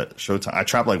 360s at Showtime. I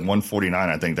trapped like 149,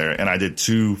 I think, there. And I did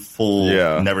 2 full,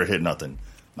 never hit nothing.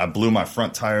 I blew my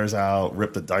front tires out,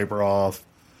 ripped the diaper off.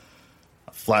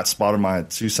 flat spotted my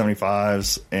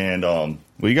 275s, and well,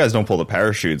 you guys don't pull the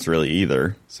parachutes really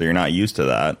either, so you're not used to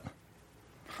that.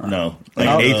 no, Like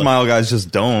 8th mile guys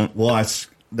just don't. Well,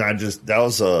 that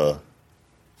was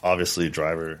obviously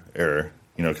driver error,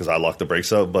 because I locked the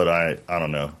brakes up, but I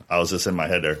don't know. I was just in my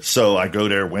head there. So I go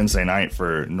there Wednesday night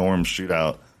for Norm's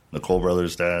shootout, Nicole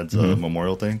Brothers' dad's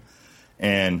memorial thing,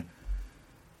 and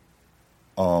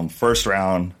first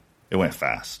round it went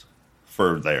fast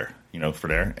for there,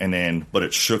 and then but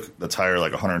it shook the tire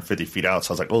like 150 feet out.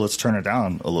 So I was like, oh, let's turn it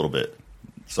down a little bit.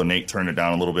 So Nate turned it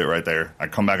down a little bit right there. I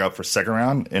come back up for second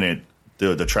round, and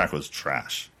the track was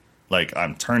trash. Like,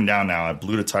 I'm turned down now. I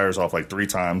blew the tires off like 3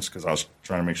 times because I was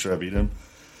trying to make sure I beat him.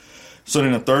 So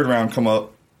then the third round come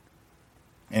up,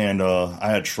 and I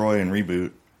had Troy in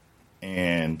reboot,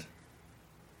 and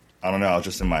I don't know, I was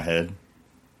just in my head,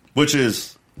 which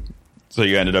is... So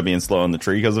you ended up being slow in the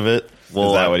tree because of it?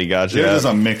 Well, is that what he got you? It was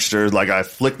a mixture. Like, I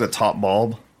flicked the top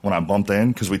bulb when I bumped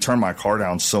in because we turned my car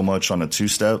down so much on the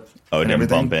 2-step. Oh, it didn't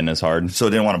bump in as hard? So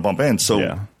it didn't want to bump in.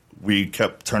 So we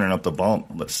kept turning up the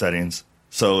bump settings.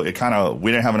 So it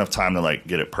we didn't have enough time to like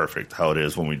get it perfect how it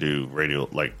is when we do radial,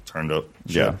 like turned up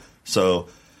shit. Yeah. So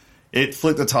it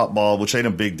flicked the top bulb, which ain't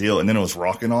a big deal. And then it was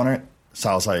rocking on it. So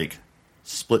I was like,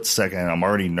 split second. I'm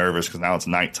already nervous because now it's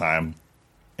nighttime.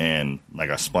 And like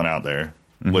I spun out there,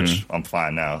 which I'm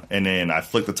fine now. And then I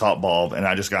flicked the top bulb and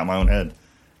I just got in my own head.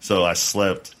 So I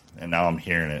slept and now I'm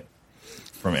hearing it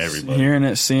from everybody. Hearing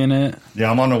it, seeing it.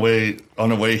 Yeah, I'm on the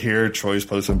way here. Troy's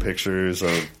posting pictures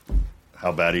of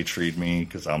how bad he treated me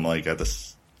because I'm like at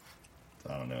this.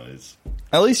 I don't know.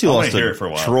 At least you lost to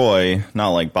Troy, not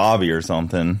like Bobby or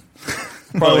something.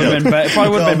 Probably would have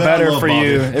been better for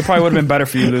you. It probably would have been better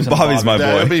for you losing. Bobby's my boy.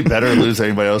 It would be better to lose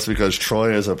anybody else because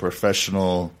Troy is a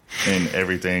professional in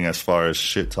everything as far as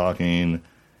shit talking.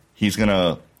 He was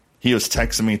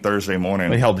texting me Thursday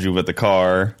morning. He helped you with the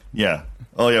car. Yeah.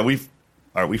 Oh yeah. We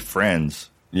friends.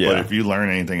 Yeah. But if you learn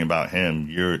anything about him,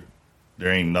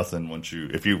 there ain't nothing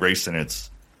if you racing,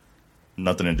 it's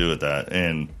nothing to do with that.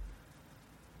 And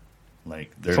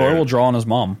like, Troy will draw on his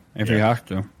mom if he has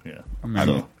to. Yeah. I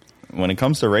mean, when it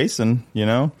comes to racing,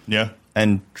 Yeah.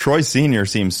 And Troy Sr.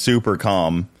 seems super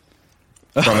calm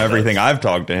from everything I've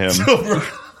talked to him.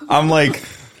 I'm like,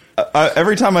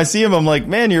 every time I see him, I'm like,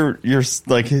 man, you're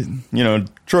like,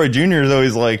 Troy Jr. is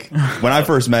always like, when I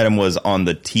first met him was on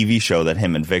the TV show that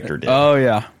him and Victor did. Oh,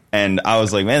 yeah. And I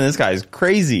was like, man, this guy's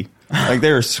crazy. Like,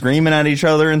 they were screaming at each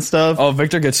other and stuff. Oh,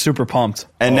 Victor gets super pumped.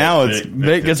 And now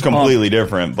Vic gets completely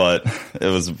different, but it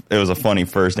was a funny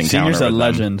first encounter. Senior's a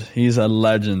legend. He's a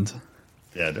legend.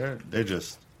 Yeah, they're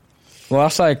just... Well,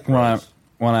 that's like when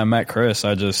I met Chris,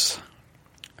 I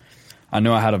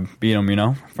knew I had to beat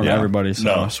him, from everybody, so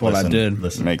that's what I did.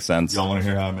 Listen, makes sense. Y'all want to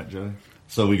hear how I met Joey?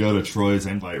 So we go to Troy's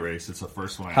invite race. It's the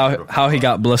first one. How he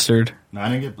got blistered. No,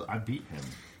 I beat him.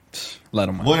 Let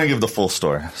him. We're gonna give the full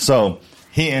story. So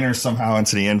he enters somehow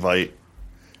into the invite,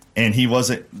 and he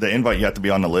wasn't the invite. You have to be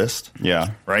on the list.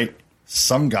 Yeah, right.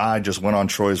 Some guy just went on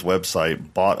Troy's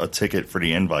website, bought a ticket for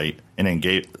the invite, and then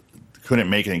couldn't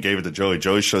make it and gave it to Joey.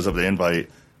 Joey shows up at the invite,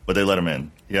 but they let him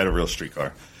in. He had a real street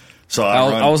car. So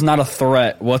I was not a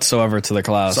threat whatsoever to the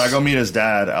class. So I go meet his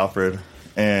dad, Alfred,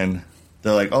 and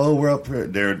they're like, "Oh, we're up here."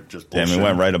 They're just bullshit. Damn, he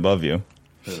went right above you.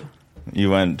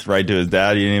 You went right to his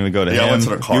dad. You didn't even go to him. I went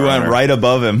to the car. You went right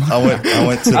above him. I went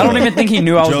to. I don't even think he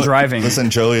knew I was driving. Listen,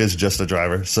 Joey is just a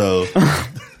driver, so I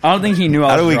don't think he knew I was driving.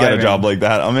 How do we get a job like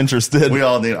that? I'm interested. We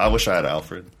all need. I wish I had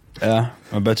Alfred. Yeah,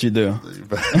 I bet you do.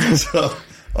 So,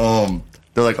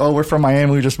 they're like, "Oh, we're from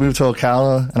Miami. We just moved to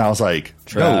Ocala," and I was like,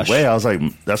 Trash. "No way!" I was like,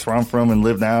 "That's where I'm from and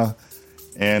live now,"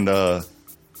 and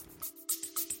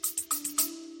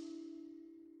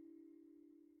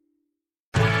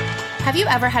Have you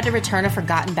ever had to return a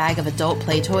forgotten bag of adult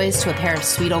play toys to a pair of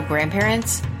sweet old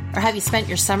grandparents? Or have you spent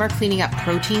your summer cleaning up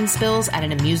protein spills at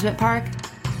an amusement park?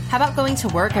 How about going to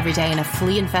work every day in a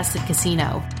flea-infested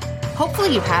casino?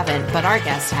 Hopefully you haven't, but our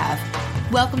guests have.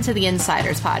 Welcome to the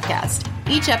Insiders Podcast.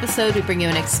 Each episode, we bring you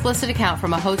an explicit account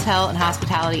from a hotel and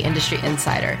hospitality industry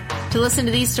insider. To listen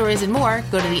to these stories and more,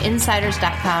 go to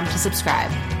theinsiders.com to subscribe.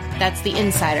 That's The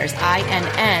Insiders,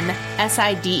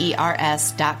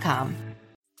 INNSIDERS.com.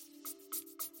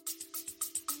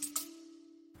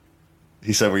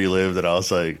 He said where you lived, and I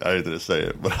was like, I didn't say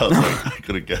it, but I was like, I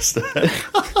could have guessed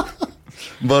that.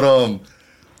 But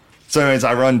so anyways,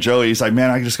 I run Joey. He's like, man,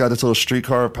 I just got this little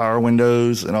streetcar, power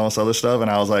windows, and all this other stuff.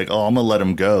 And I was like, oh, I'm gonna let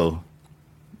him go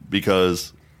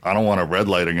because I don't want a red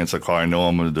light against a car I know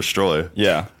I'm gonna destroy.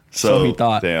 Yeah. So he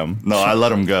thought. Damn. No, I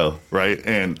let him go, right?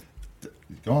 And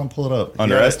Go on, pull it up.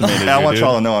 Underestimated. I you, want dude.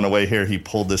 y'all to know on the way here, he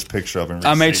pulled this picture up. And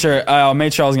I made sure I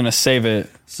was gonna save it.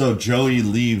 So Joey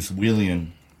leaves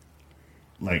wheeling,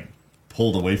 like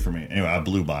pulled away from me. Anyway, I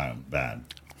blew by him bad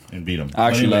and beat him. I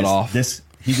actually let off.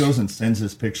 He goes and sends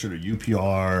his picture to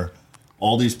UPR,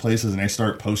 all these places, and they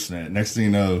start posting it. Next thing you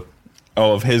know,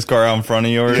 of his car out in front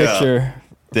of yours. Yeah. Picture.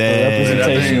 Dang.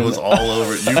 that thing was all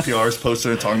over. UPR's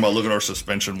posting it, talking about look at our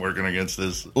suspension working against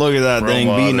this. Look at that Pro thing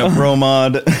mod. beating a pro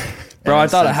mod. Bro, I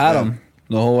thought I since had then- him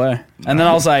the whole way. And then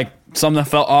I was like, something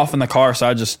fell off in the car, so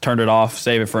I just turned it off,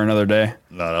 save it for another day.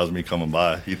 No, that was me coming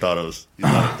by. He thought it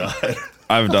died.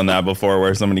 I've done that before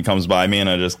where somebody comes by me and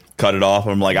I just cut it off.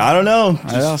 I'm like, I don't know.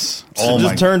 Yes.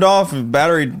 Just turned off.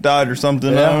 Battery died or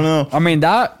something. I don't know. I mean,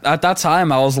 that at that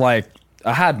time, I was like,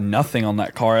 I had nothing on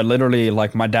that car. I literally,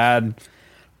 like, my dad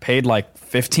paid like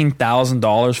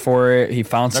 $15,000 for it. He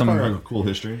found That some. car had a cool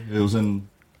history. It was in.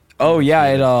 Oh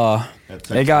yeah,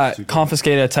 Texas it got 2K.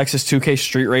 confiscated at Texas 2K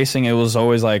Street Racing. It was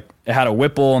always like it had a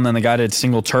Whipple, and then the guy did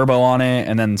single turbo on it,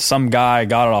 and then some guy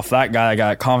got it off that guy. I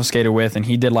got it confiscated with, and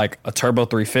he did like a turbo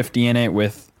 350 in it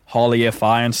with Holley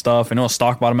EFI and stuff, and it was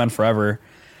stock bottom end forever.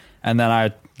 And then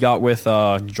I got with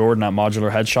Jordan at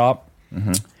Modular Head Shop,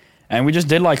 and we just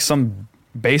did like some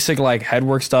basic like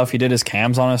headwork stuff. He did his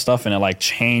cams on his stuff, and it like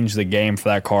changed the game for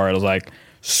that car. It was like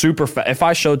super if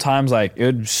I showed times, like it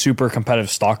would super competitive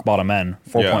stock bottom end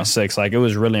 4.6. Like it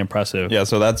was really impressive. Yeah,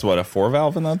 so that's what, a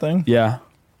 4-valve in that thing? Yeah.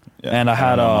 And I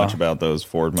had don't know much about those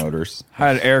Ford motors. I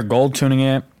had Eric Gold tuning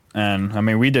it, and I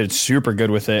mean we did super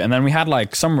good with it. And then we had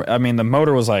like the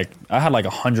motor was like, I had like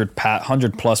 100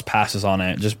 plus passes on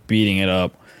it, just beating it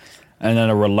up. And then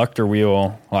a reluctor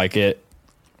wheel, like it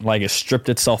stripped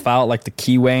itself out, like the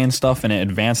keyway and stuff, and it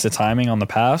advanced the timing on the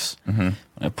pass. And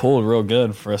it pulled real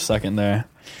good for a second there.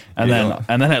 And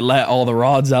then it let all the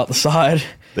rods out the side.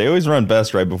 They always run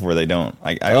best right before they don't.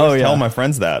 I always tell my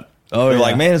friends that. They're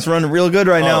like, man, it's running real good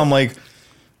right now. I'm like,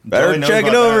 better Joey check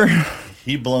knows it about over. that.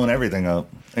 He blown everything up,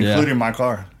 including my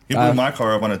car. He blew my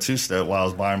car up on a 2-step while I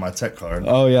was buying my tech card.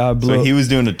 Oh yeah, I blew. So he was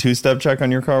doing a 2-step check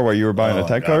on your car while you were buying a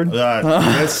tech card?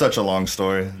 It's such a long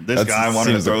story. This guy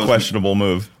wanted to seems throw a questionable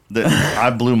move.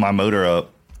 I blew my motor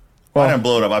up. I didn't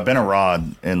blow it up. I've been a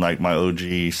rod in like my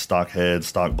OG stock head,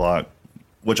 stock block,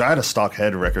 which I had a stock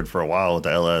head record for a while with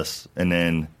the LS, and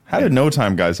then How did no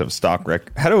time guys have stock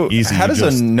record? How does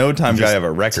a no time guy have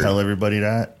a record? Tell everybody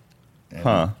that.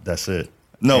 And that's it.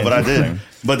 No, but I did.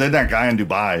 But then that guy in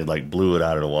Dubai like blew it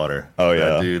out of the water. Oh yeah,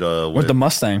 that dude with the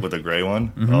Mustang, with the gray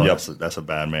one. Oh, that's a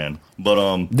bad man. But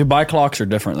Dubai clocks are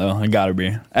different though. It got to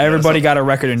be. Everybody got a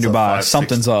record in Dubai.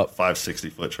 Something's up. 560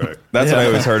 foot track. That's what I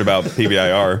always heard about the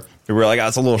PBIR. We were like,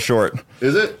 it's a little short.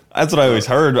 Is it? That's what I always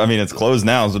heard. I mean, it's closed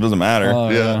now, so it doesn't matter. Oh,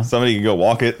 yeah. Somebody could go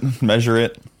walk it, measure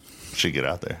it. Should get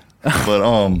out there.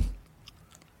 But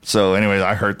so anyways,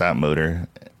 I hurt that motor.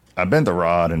 I bent the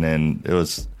rod, and then it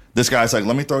was this guy's like,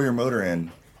 let me throw your motor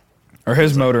in. Or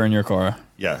his motor in your car.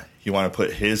 Yeah, he wanted to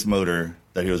put his motor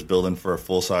that he was building for a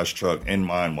full size truck in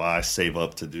mine while I save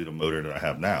up to do the motor that I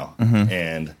have now.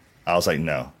 And I was like,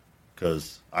 no,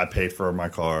 because I pay for my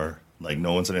car. Like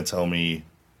no one's gonna tell me.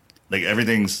 Like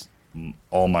everything's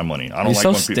all my money. I don't You're like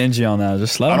so when stingy on that.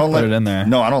 Just let him put it in there.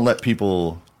 No, I don't let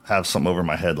people have something over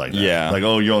my head like that. Yeah. Like,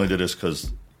 oh, you only did this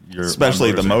because you're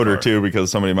Especially the motor, too,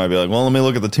 because somebody might be like, well, let me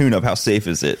look at the tune-up. How safe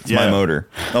is it? It's my motor.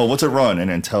 Oh, what's it run? And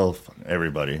then tell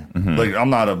everybody. Like, I'm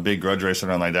not a big grudge racer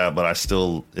or anything like that, but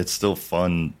it's still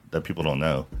fun that people don't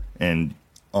know. And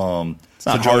it's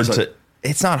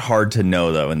not hard to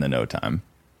know, though, in the no time.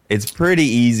 It's pretty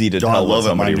easy to tell what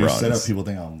somebody runs. Setup, people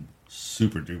think I'm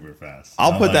super duper fast.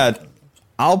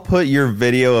 I'll put your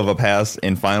video of a pass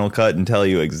in Final Cut and tell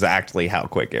you exactly how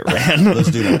quick it ran. Let's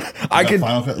do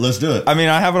that. Let's do it. I mean,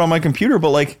 I have it on my computer,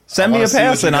 but like, send me a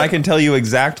pass and I can tell you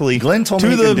exactly. Glenn told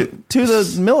me to the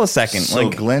millisecond. So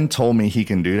Glenn told me he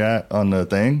can do that on the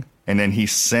thing, and then he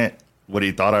sent what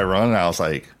he thought I run, and I was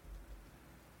like,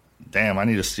 "Damn, I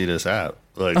need to see this app.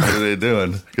 Like, what are they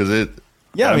doing?" Because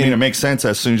I mean, it makes sense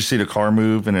as soon as you see the car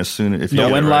move, and as soon as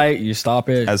you wind light, you stop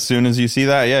it. As soon as you see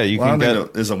that, you can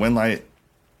get. Is a wind light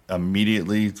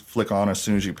immediately flick on as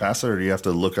soon as you pass it, or do you have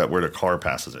to look at where the car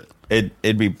passes it?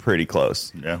 It'd be pretty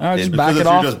close. Yeah, just back it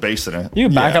off. You're just basing it. You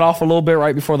can back it off a little bit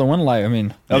right before the wind light. I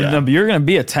mean, you're going to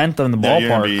be a tenth in the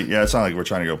ballpark. It's not like we're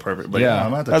trying to go perfect, but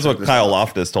that's what Kyle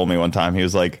Loftus told me one time. He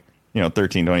was like,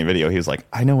 1320 video. He was like,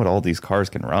 I know what all these cars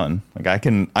can run. Like I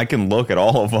can look at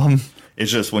all of them.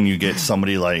 It's just when you get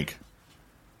somebody like,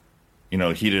 heat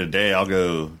of the day, I'll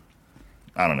go.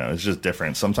 I don't know. It's just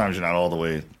different. Sometimes you're not all the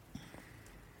way.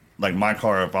 Like my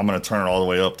car, if I'm going to turn it all the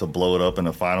way up to blow it up in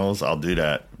the finals, I'll do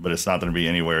that. But it's not going to be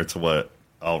anywhere to what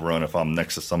I'll run if I'm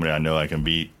next to somebody I know I can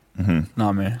beat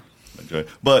Not me. Enjoy.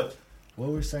 But what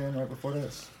were we saying right before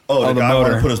this? Oh, the the guy wanted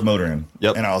motor. to put his motor in.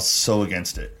 Yep. And I was so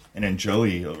against it. And then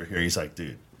Joey over here, he's like,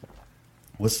 dude,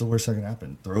 what's the worst that can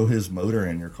happen? Throw his motor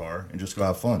in your car and just go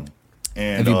have fun.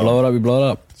 And If you blow it up, you blow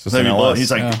it up. It's just an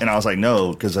he's LS. like, Yeah. and I was like,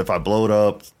 no, because if I blow it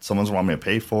up, someone's want me to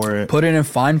pay for it. Put it in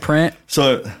fine print.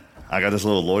 So I got this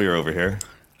little lawyer over here.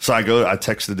 So I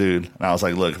text the dude, and I was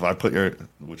like, look, if I put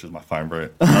which is my fine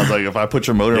print, I was like, if I put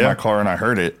your motor in my car and I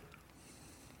hurt it,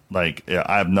 like, yeah,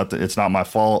 I have nothing, it's not my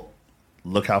fault.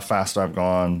 Look how fast I've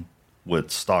gone with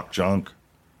stock junk.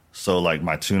 So, like,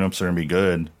 my tune-ups are going to be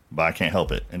good, but I can't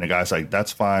help it. And the guy's like,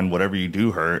 that's fine. Whatever you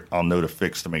do hurt, I'll know to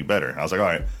fix to make better. I was like, all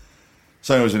right.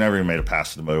 So anyways, we never even made it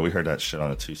past the motor. We heard that shit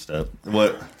on a two-step.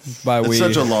 It's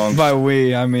such a long... By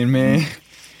we, I mean me.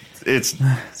 It's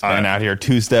I'm out here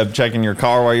two-step checking your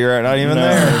car while you're not even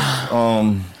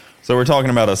there. So we're talking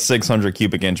about a 600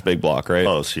 cubic inch big block, right?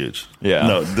 Oh, it's huge. Yeah.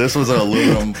 No, this was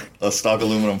a stock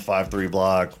aluminum 5.3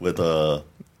 block with a...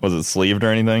 Was it sleeved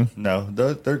or anything? No,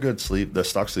 they're good sleeve. The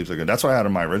stock sleeves are good. That's what I had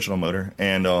in my original motor.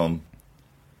 And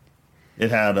it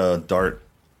had a Dart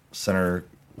center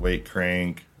weight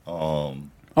crank, Oh,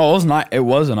 it was nice. It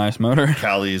was a nice motor.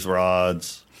 Cali's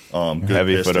rods, good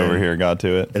Heavy piston. foot over here got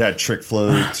to it. It had trick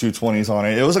flow 220s on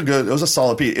it. It was a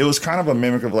solid piece. It was kind of a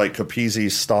mimic of like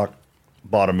Capizzi's stock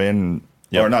bottom end,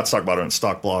 Yep. or not stock bottom end,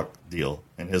 stock block deal.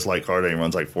 And his light car that he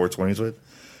runs like 420s with.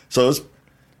 So it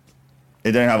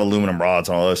didn't have aluminum rods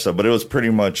and all that stuff, but it was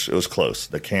close.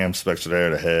 The cam specs were there,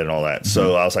 the head and all that.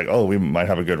 So I was like, oh, we might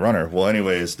have a good runner. Well,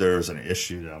 anyways, there was an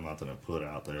issue that I'm not going to put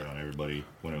out there on everybody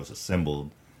when it was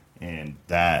assembled, and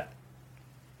that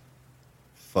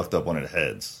fucked up one of the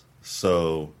heads.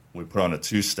 So we put on a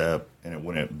two-step, and it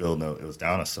wouldn't build it was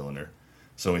down a cylinder.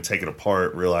 So we take it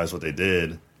apart, realize what they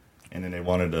did, and then they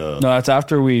wanted to... No, that's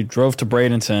after we drove to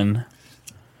Bradenton.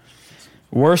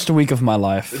 Worst week of my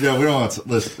life. Yeah, we don't want to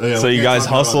listen. Yeah, So you guys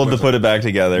hustled to put it back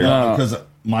together. No. Because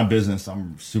my business,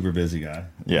 I'm a super busy guy.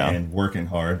 Yeah. And working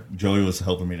hard. Joey was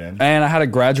helping me then. And I had to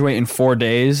graduate in 4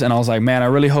 days, and I was like, man, I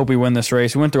really hope we win this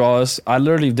race. We went through all this. I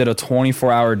literally did a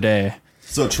 24-hour day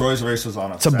So Troy's race was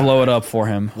on a to Saturday. blow it up for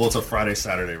him. Well, it's a Friday,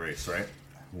 Saturday race, right?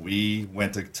 We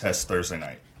went to test Thursday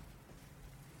night.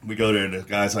 We go there, and the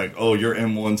guy's like, oh, your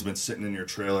M1's been sitting in your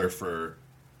trailer for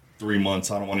 3 months.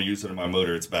 I don't want to use it in my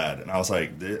motor. It's bad. And I was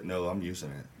like, no, I'm using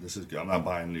it. This is good. I'm not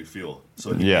buying new fuel.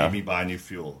 So he made me buy new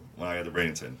fuel when I got to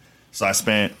Bradenton. So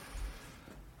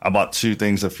I bought 2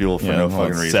 things of fuel for no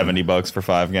fucking reason. $70 for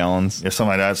 5 gallons. Yeah, something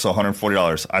like that. So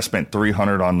 $140. I spent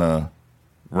 $300 on the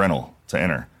rental to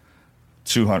enter.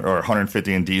 200 or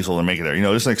 150 in diesel to make it there. You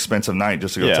know, this is an expensive night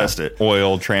just to go test it.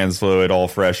 Oil, trans fluid, all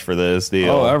fresh for this deal.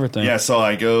 Oh, everything. Yeah, so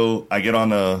I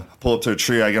pull up to a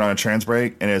tree, I get on a trans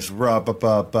brake, and it's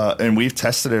and we've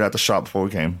tested it at the shop before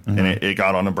we came, and it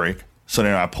got on the brake. So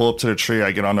then I pull up to the tree,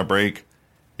 I get on the brake,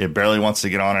 it barely wants to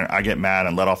get on it. I get mad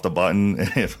and let off the button,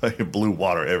 and it blew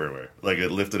water everywhere. Like, it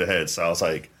lifted the head. So I was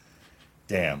like,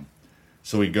 damn.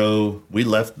 So we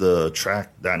left the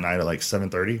track that night at like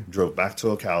 7:30, drove back to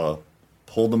Ocala,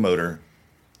 pulled the motor,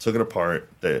 took it apart.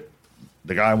 The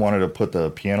guy wanted to put the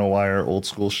piano wire, old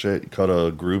school shit, cut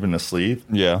a groove in the sleeve.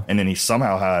 Yeah. And then he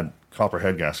somehow had copper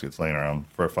head gaskets laying around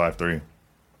for a 5.3.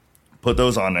 Put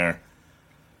those on there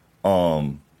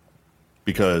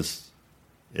because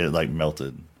it like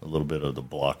melted a little bit of the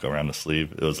block around the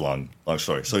sleeve. It was a long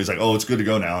story. So he's like, oh, it's good to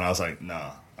go now. And I was like,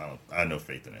 nah, I had no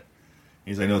faith in it.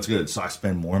 He's like, no, it's good. So I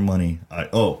spend more money.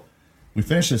 We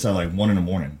finished this at like 1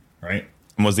 a.m, right?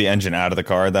 And was the engine out of the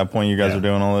car at that point? You guys were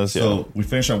doing all this? So we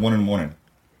finished at 1 a.m.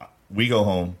 We go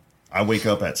home. I wake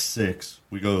up at 6.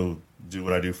 We go do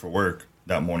what I do for work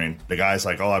that morning. The guy's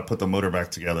like, oh, I put the motor back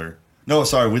together. No,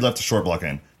 sorry, we left the short block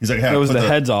in. He's like, hey, It was the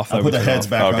heads off. I put the heads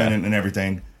back Okay. on and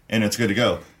everything, and it's good to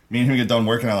go. Me and him get done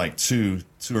working at like 2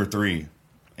 or 3,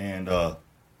 and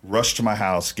rush to my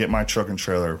house, get my truck and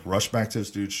trailer, rush back to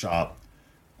this dude's shop,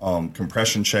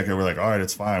 compression check it. We're like, all right,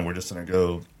 it's fine. We're just going to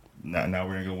go. Now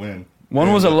we're going to go win.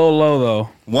 One was a little low, though.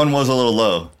 One was a little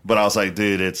low, but I was like,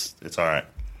 dude, it's all right.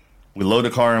 We load the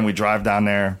car and we drive down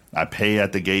there. I pay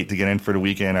at the gate to get in for the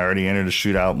weekend. I already entered a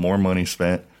shootout, more money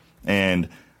spent. And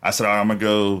I said, all right, I'm going to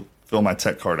go fill my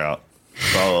tech card out.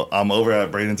 So I'm over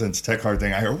at Bradenton's tech card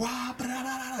thing. I hear, wah,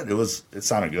 it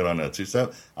sounded good on that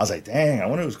two-step. I was like, dang, I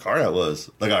wonder whose car that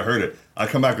was. Like, I heard it. I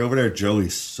come back over there.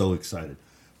 Joey's so excited.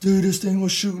 Dude, this thing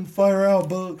was shooting fire out,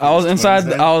 bug. I was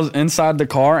inside the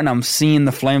car, and I'm seeing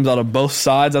the flames out of both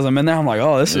sides as I'm in there. I'm like,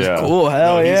 oh, this is cool.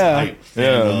 Hell he's yeah. hype.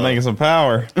 Yeah, And, making some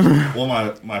power. well,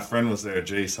 my friend was there,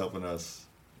 Jace, helping us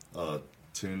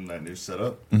tune that new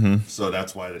setup. Mm-hmm. So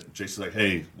that's why Jace is like,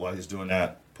 hey, while he's doing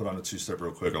that, put on a two-step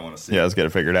real quick. I want to see Yeah, it. let's get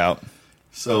it figured out.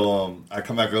 So I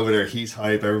come back over there. He's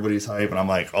hype. Everybody's hype. And I'm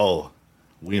like, oh,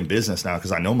 we in business now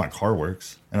because I know my car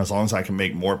works. And as long as I can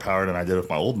make more power than I did with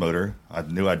my old motor, I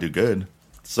knew I'd do good.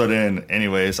 So then,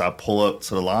 anyways, I pull up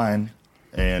to the line,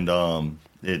 and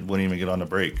it wouldn't even get on the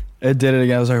brake. It did it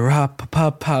again. I was like, rah, pa,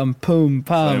 pa, pam, poom,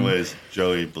 pam. So anyways,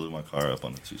 Joey blew my car up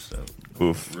on the 2-step.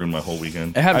 Oof. Ruined my whole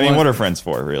weekend. I mean, what are friends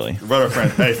for, really? What are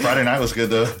friends? Hey, Friday night was good,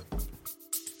 though.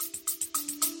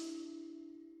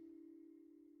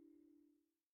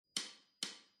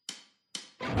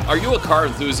 Are you a car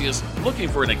enthusiast looking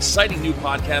for an exciting new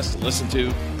podcast to listen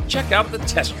to? Check out the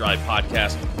Test Drive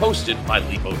podcast, hosted by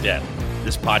Lee Bogetti.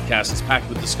 This podcast is packed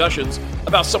with discussions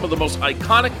about some of the most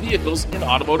iconic vehicles in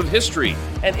automotive history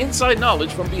and inside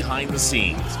knowledge from behind the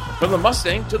scenes. From the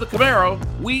Mustang to the Camaro,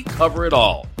 we cover it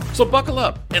all. So buckle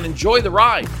up and enjoy the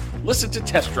ride. Listen to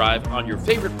Test Drive on your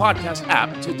favorite podcast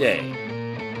app today.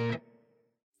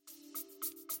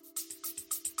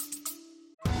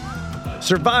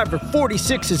 Survivor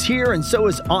 46 is here, and so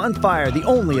is On Fire, the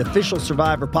only official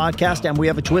Survivor podcast, and we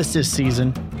have a twist this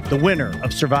season. The winner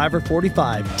of Survivor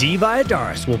 45, Dee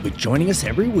Valladares, will be joining us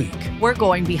every week. We're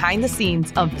going behind the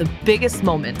scenes of the biggest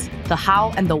moments, the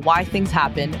how and the why things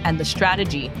happen, and the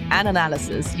strategy and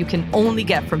analysis you can only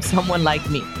get from someone like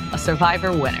me, a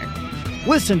Survivor winner.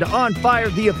 Listen to On Fire,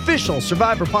 the official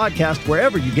Survivor podcast,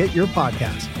 wherever you get your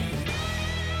podcasts.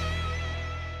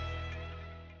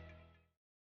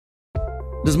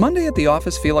 Does Monday at the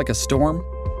office feel like a storm?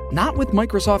 Not with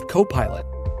Microsoft Copilot.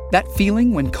 That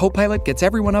feeling when Copilot gets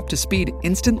everyone up to speed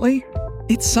instantly?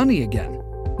 It's sunny again.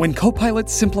 When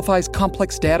Copilot simplifies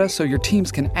complex data so your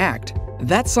teams can act,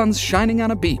 that sun's shining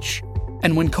on a beach.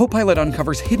 And when Copilot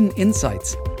uncovers hidden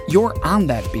insights, you're on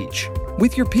that beach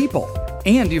with your people,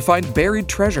 and you find buried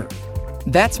treasure.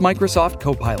 That's Microsoft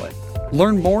Copilot.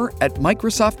 Learn more at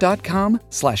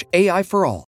Microsoft.com/AI for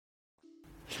all.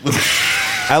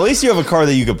 At least you have a car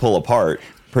that you could pull apart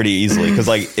pretty easily. Because,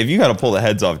 like, if you got to pull the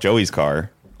heads off Joey's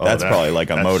car, that's probably like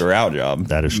a motor out job.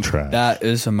 That is trash. That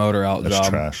is a motor out job. That's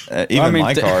trash. Even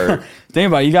my car. Think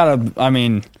about it. You gotta. I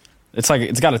mean, it's like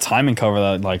it's got a timing cover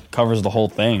that like covers the whole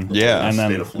thing. Yeah, and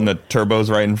then the turbo's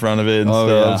right in front of it and stuff.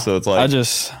 Yeah. So it's like you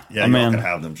can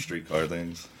have them street car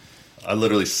things. I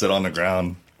literally sit on the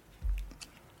ground.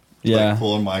 Yeah, like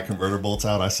pulling my converter bolts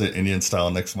out. I sit Indian style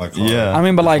next to my car. Yeah, I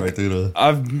mean, but like right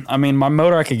I mean, my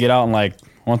motor I could get out and like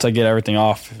once I get everything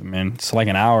off. I mean, it's like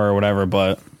an hour or whatever,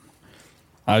 but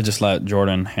I just let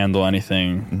Jordan handle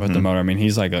anything with the motor. I mean,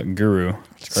 he's like a guru.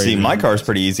 It's crazy. See, my car's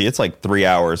pretty easy. It's like 3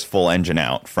 hours full engine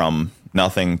out from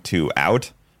nothing to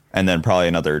out, and then probably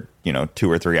another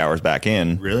 2 or 3 hours back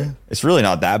in. Really? It's really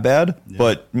not that bad,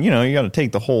 but you got to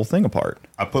take the whole thing apart.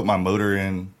 I put my motor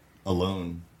in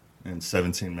alone in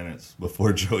 17 minutes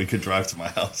before Joey could drive to my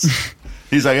house.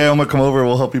 He's like, hey, I'm going to come over.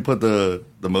 We'll help you put the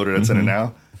motor that's in it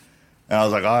now. And I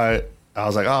was like, all right. I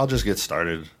was like, I'll just get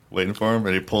started waiting for him.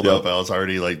 And he pulled up. I was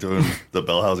already like doing the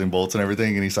bell housing bolts and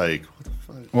everything. And he's like, what the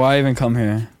fuck? Why even come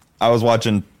here? I was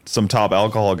watching some top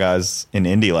alcohol guys in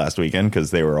Indy last weekend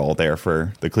because they were all there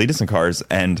for the Cletuson cars.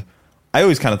 And I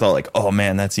always kind of thought like, oh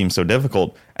man, that seems so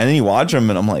difficult. And then you watch them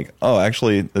and I'm like, oh,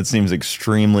 actually, that seems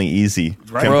extremely easy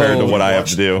compared to what I have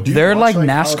to do. They're like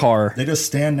NASCAR. They just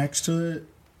stand next to it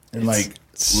and like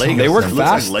Legos. They work It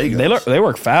fast. looks like Legos. They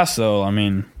work fast though. I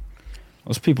mean,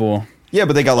 those people. Yeah,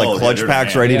 but they got like clutch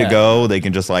packs ready to go. They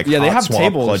can just like they have swap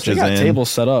tables. clutches They got in. tables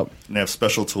set up. And they have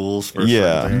special tools for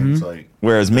Yeah. certain things. Like,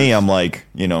 Whereas me, I'm like,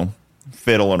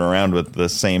 fiddling around with the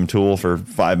same tool for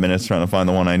 5 minutes trying to find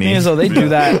the one I need. So they do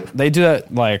that. They do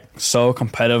that like so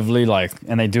competitively, like,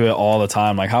 and they do it all the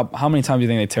time. Like, how many times do you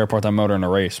think they tear apart that motor in a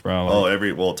race, bro?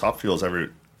 Like, Top Fuel's every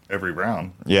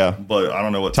round. Yeah, but I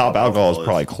don't know what Top Alcohol is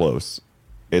probably close.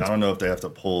 I don't know if they have to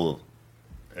pull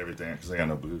everything because they got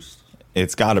no boost.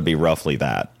 It's got to be roughly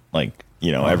that, like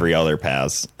every other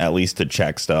pass, at least to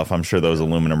check stuff. I'm sure those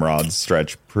aluminum rods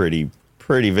stretch pretty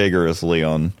vigorously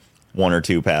on 1 or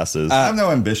 2 passes. I have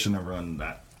no ambition to run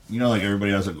that. Like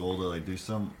everybody has a goal to like do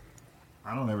some.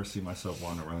 I don't ever see myself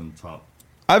wanting to run top.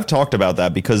 I've talked about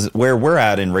that because where we're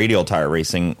at in radial tire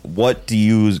racing, what do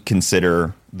you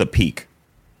consider the peak?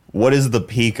 What is the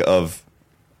peak of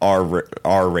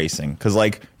our racing? Because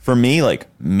like for me, like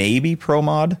maybe Pro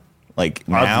Mod. Like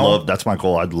now, that's my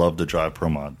goal. I'd love to drive Pro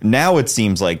Mod. Now it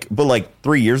seems like, but like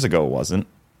 3 years ago it wasn't.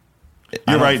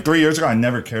 You're right. 3 years ago, I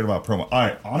never cared about Pro Mod. All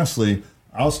right, honestly,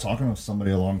 I was talking with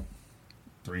somebody along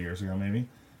 3 years ago, maybe,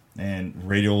 and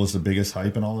radial was the biggest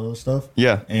hype and all of those stuff.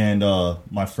 Yeah. And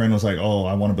my friend was like, "Oh,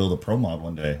 I want to build a Pro Mod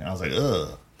one day." And I was like,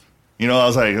 "Ugh," I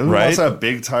was like, "Who wants that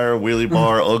big tire, wheelie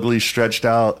bar, ugly, stretched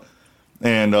out?"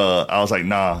 And I was like,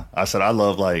 "Nah." I said, "I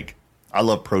love like I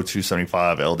love Pro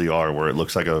 275 LDR where it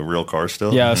looks like a real car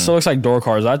still. Yeah, it still looks like door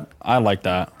cars. I like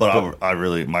that. But I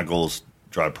really, my goal is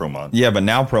drive Pro Mod. Yeah, but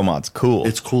now Pro Mod's cool.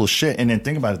 It's cool as shit. And then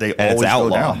think about it, they and always it's outlaw.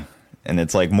 go down. And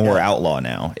it's like more outlaw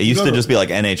now. It used to just be like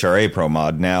NHRA Pro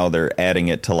Mod. Now they're adding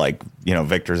it to like,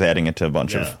 Victor's adding it to a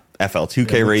bunch of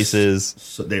FL2K races.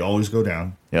 So they always go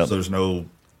down. Yep. So there's no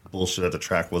bullshit at the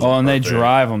track. Wasn't and they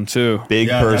drive them too. Big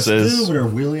purses. They're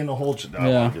wheeling the whole shit down.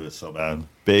 I want to do it so bad.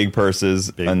 Big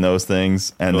purses and those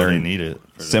things. And they need it.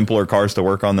 Simpler cars to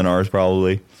work on than ours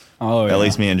probably. Oh, yeah. At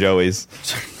least me and Joey's.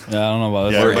 Yeah, I don't know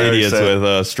about that. We're idiots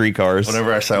with street cars.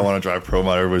 Whenever I say I want to drive Pro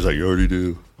Mod, everybody's like, you already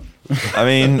do. I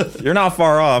mean, you're not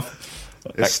far off.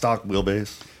 It's stock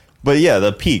wheelbase. But yeah,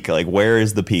 the peak, like where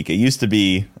is the peak? It used to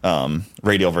be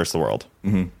Radial versus the World.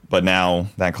 Mm-hmm. But now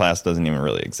that class doesn't even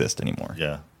really exist anymore.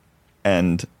 Yeah.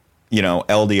 And,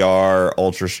 LDR,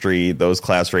 Ultra Street, those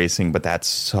class racing, but that's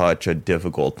such a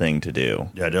difficult thing to do.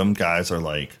 Yeah, them guys are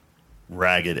like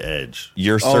ragged edge.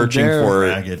 You're searching for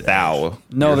ragged thou. edge.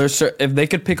 No, if they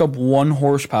could pick up 1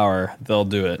 horsepower, they'll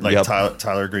do it. Like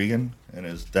Tyler Gregan and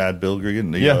his dad, Bill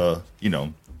Gregan.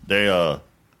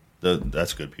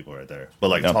 That's good people right there. But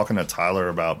like talking to Tyler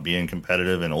about being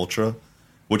competitive in Ultra,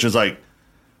 which is like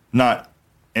not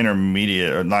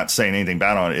intermediate or not saying anything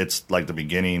bad on it. It's like the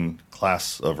beginning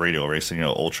class of radial racing,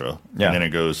 Ultra. Yeah. And then it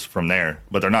goes from there.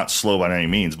 But they're not slow by any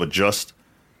means, but just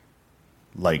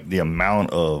like the amount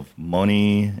of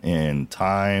money and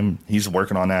time, he's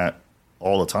working on that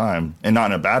all the time. And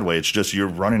not in a bad way. It's just you're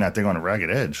running that thing on a ragged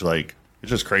edge. Like, it's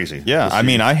just crazy. Yeah, I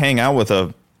mean, I hang out with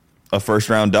a first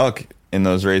round duck in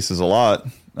those races a lot.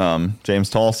 James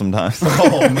Tall sometimes.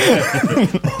 Oh, man.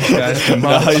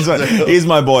 He's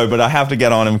my boy, but I have to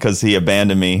get on him because he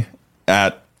abandoned me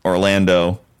at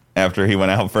Orlando after he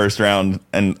went out first round,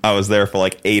 and I was there for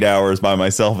like 8 hours by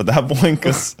myself at that point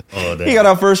because he got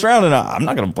out first round, and I'm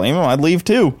not going to blame him. I'd leave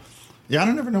too. Yeah, I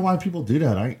don't ever know why people do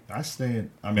that. I stay.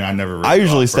 I mean, I never. Really I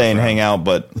usually stay and hang out,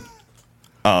 but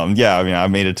I mean, I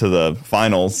made it to the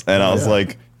finals, and I was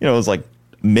like, it was like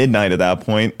midnight at that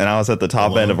point, and I was at the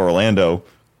top end of Orlando,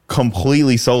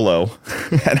 completely solo,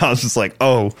 and I was just like,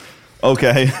 oh,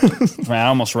 okay. Man, I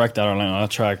almost wrecked that Orlando. That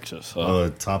track just.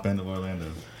 Top end of Orlando.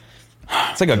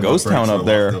 It's like a ghost town up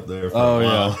there.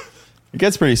 Yeah. It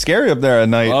gets pretty scary up there at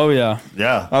night. Oh yeah.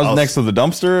 Yeah. I was next to the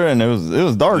dumpster, and it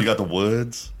was dark. You got the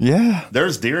woods. Yeah.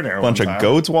 There's deer there. Bunch of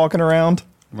goats walking around.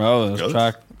 Bro, this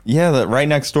track. Yeah, right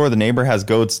next door, the neighbor has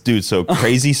goats, dude. So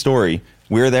crazy story.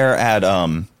 We were there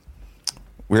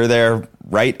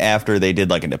right after they did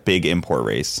like a big import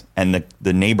race, and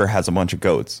the neighbor has a bunch of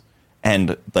goats,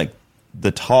 and like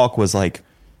the talk was like,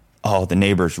 oh, the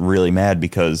neighbor's really mad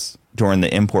because during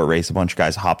the import race, a bunch of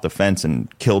guys hopped the fence and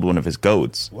killed one of his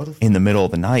goats in the middle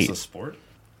of the night. It's a sport.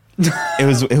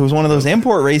 It was one of those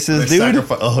import races, dude.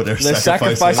 They're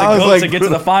sacrificing goats to get to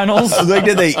the finals. I was like,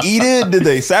 did they eat it? Did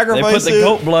they sacrifice it? They put the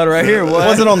goat blood right here. What?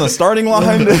 Was it on the starting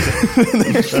line?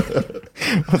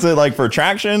 Was it like for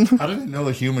traction? I didn't know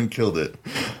a human killed it.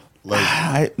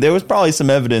 Like there was probably some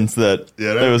evidence that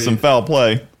there was some foul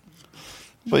play.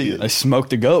 But they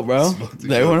smoked a goat, bro.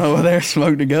 They went over there,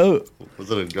 smoked a goat.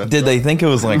 Was it a gun? Did they think it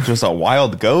was like just a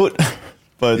wild goat?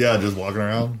 But yeah, just walking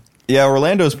around. Yeah,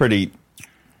 Orlando's pretty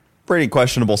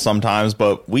questionable sometimes,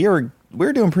 but we were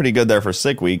doing pretty good there for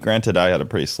Sick Week. Granted, I had a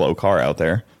pretty slow car out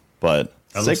there, but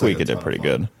Sick Week it did pretty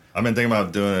good. I've been thinking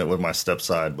about doing it with my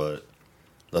stepside, but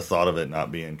the thought of it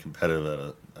not being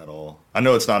competitive at all. I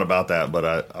know it's not about that, but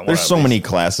I want. There's so many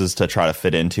classes to try to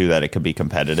fit into that it could be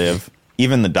competitive.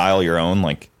 Even the dial your own,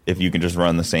 like if you can just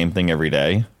run the same thing every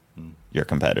day, you're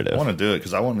competitive. I want to do it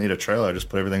because I won't need a trailer. I just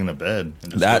put everything in the bed.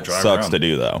 And just that drive sucks around. To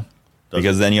do though.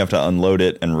 Because then you have to unload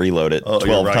it and reload it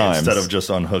 12 times. Instead of just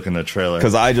unhooking the trailer.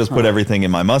 Because I just put everything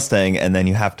in my Mustang, and then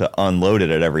you have to unload it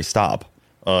at every stop.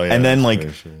 Oh, yeah. And then, like,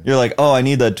 you're like, oh, I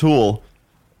need that tool.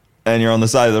 And you're on the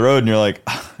side of the road, and you're like,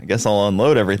 I guess I'll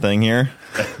unload everything here.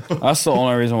 That's the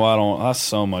only reason why I don't. That's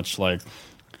so much, like...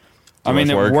 I mean,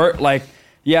 it work, like...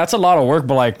 Yeah, it's a lot of work,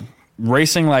 but, like,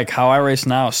 racing, like, how I race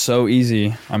now is so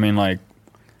easy. I mean, like,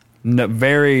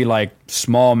 very, like,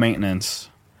 small maintenance.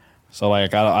 So,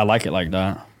 like, I like it like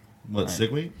that. What,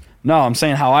 Sick Week? No, I'm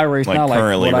saying how I race now. Like,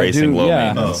 currently what racing I do, low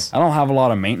maintenance. I don't have a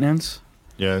lot of maintenance.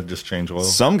 Yeah, just change oil.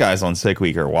 Some guys on Sick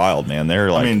Week are wild, man.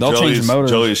 They're like, they'll change motors.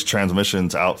 Joey's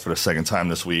transmission's out for the second time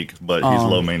this week, but he's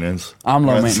low maintenance. I'm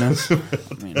low maintenance.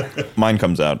 Mine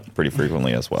comes out pretty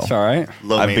frequently as well. It's all right.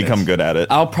 I've become good at it.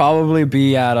 I'll probably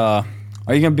be at... Are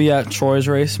you going to be at Troy's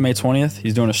race May 20th?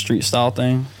 He's doing a street style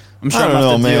thing. I'm sure I'm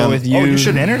going to deal with you. Oh, you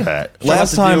should enter that.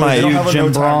 Last time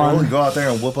Jim Braun. Go out there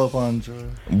and whoop up on Joey.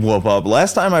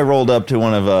 Last time I rolled up to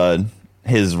one of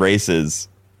his races,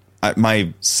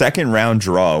 my second round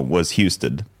draw was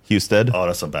Houston. Oh,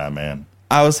 that's a bad man.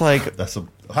 I was like,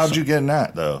 how'd you get in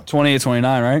that though? 28-29,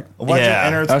 right? Why'd you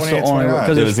enter that's the only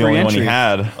because it was the only one he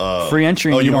had. Free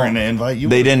entry. Oh, you weren't in the invite.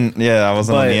 They didn't. Yeah, I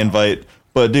wasn't on the invite.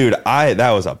 But dude,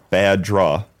 that was a bad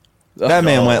draw. That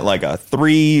man went like a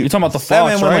 3. You're talking about the Fox, That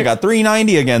man went right? like a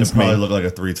 390 against me. Probably looked like a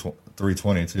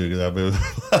 320 too. Dude,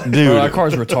 that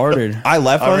car's retarded. I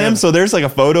left on him, so there's like a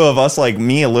photo of us, like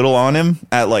me a little on him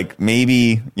at like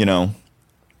maybe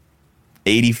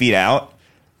 80 feet out.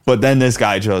 But then this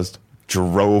guy just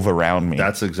drove around me.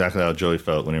 That's exactly how Joey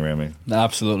felt when he ran me.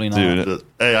 Absolutely not. Dude.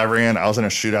 I was in a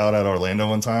shootout at Orlando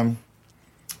one time,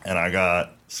 and I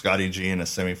got Scotty G in the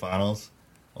semifinals.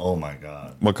 Oh my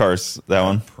god! What car's that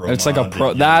one? It's like a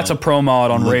pro. That's a pro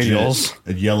mod on radials.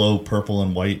 A yellow, purple,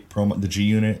 and white pro. The G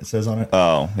unit, it says on it.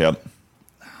 Oh, yep.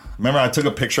 Remember, I took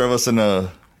a picture of us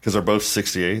because they're both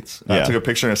 68s. Yeah. I took a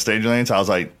picture in a stage lane. So I was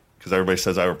like, because everybody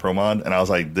says I have a pro mod, and I was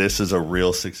like, this is a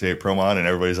real 68 pro mod, and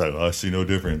everybody's like, oh, I see no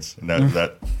difference, and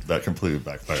that completely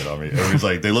backfired on me. Everybody's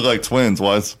like, they look like twins.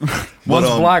 One's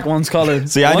black, one's colored.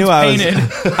 See, one's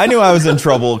I knew I was in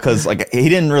trouble because like he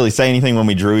didn't really say anything when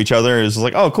we drew each other. It was just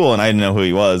like, oh, cool, and I didn't know who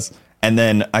he was. And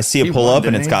then I see it pull up,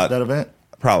 and it's got that event.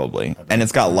 Probably. And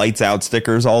it's got lights out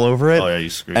stickers all over it. Oh, yeah, you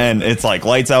screwed. And it's like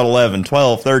lights out 11,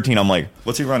 12, 13. I'm like,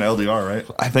 what's he run? LDR, right?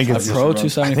 I think it's a Pro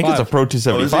 275. I think it's a Pro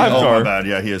 275 Oh, car. my bad.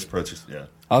 Yeah, he is Pro 275. Yeah.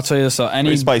 I'll tell you this.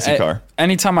 Pretty spicy car.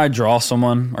 Anytime I draw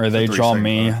someone or they draw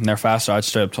me car. and they're faster, I'd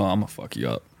straight up tell them, I'm going to fuck you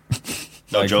up.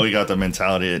 No, Joey got the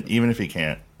mentality that even if he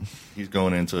can't, he's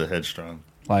going into it headstrong.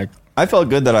 Like, I felt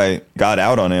good that I got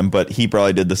out on him, but he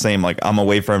probably did the same. Like, I'm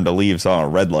away for him to leave, so on a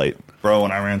red light. Bro,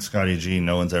 when I ran Scotty G,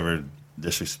 no one's ever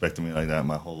disrespected me like that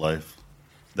my whole life.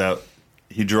 That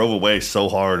he drove away so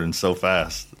hard and so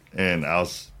fast, and I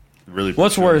was really.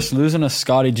 What's worse, losing a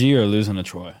Scotty G or losing a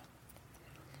Troy?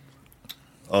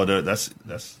 Oh, that's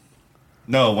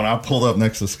no. When I pulled up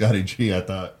next to Scotty G,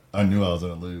 I knew I was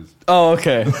gonna lose. Oh,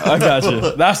 okay, I got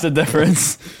you. That's the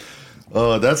difference.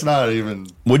 Oh, that's not even.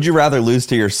 Would you rather lose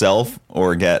to yourself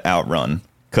or get outrun?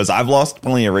 Because I've lost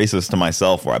plenty of races to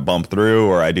myself where I bump through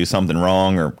or I do something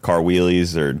wrong or car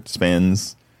wheelies or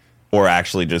spins or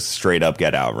actually just straight up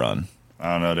get outrun.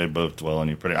 I don't know. They both dwell on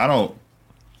you pretty.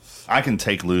 I can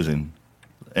take losing,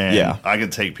 and I can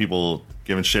take people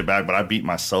giving shit back, but I beat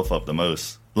myself up the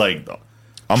most. Like,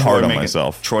 I'm hard on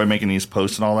myself. Troy making these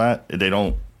posts and all that, it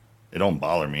don't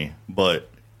bother me, but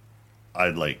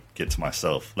I like get to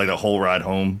myself. Like the whole ride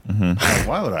home, I'm like,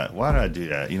 why did I do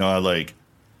that? I like.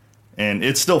 And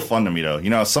it's still fun to me,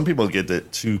 though. Some people get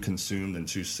that too consumed and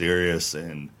too serious,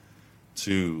 and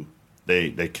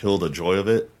they kill the joy of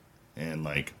it. And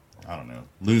like, I don't know,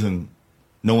 losing.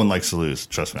 No one likes to lose.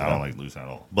 Trust me, I don't like losing at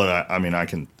all. But I mean, I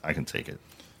can take it.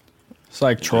 It's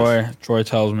like Troy. Troy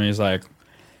tells me, he's like,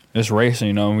 this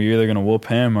racing, we're either gonna whoop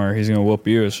him or he's gonna whoop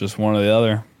you. It's just one or the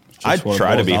other. I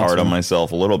try to be hard on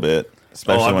myself a little bit,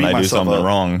 especially when I do something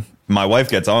wrong. My wife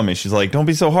gets on me. She's like, "Don't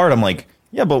be so hard." I'm like,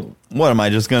 yeah, but what, am I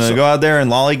just going to go out there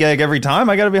and lollygag every time?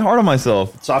 I got to be hard on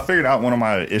myself. So I figured out one of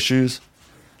my issues.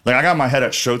 Like, I got my head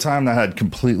at Showtime that had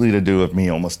completely to do with me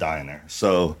almost dying there.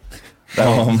 So,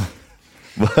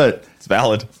 but it's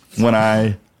valid. When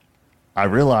I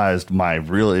realized my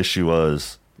real issue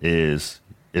is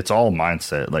it's all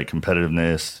mindset, like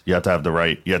competitiveness. You have to have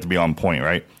you have to be on point,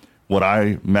 right? What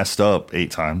I messed up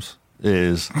 8 times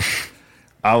is...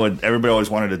 everybody always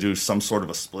wanted to do some sort of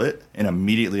a split, and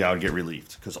immediately I would get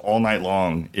relieved because all night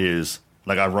long is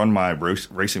like I run my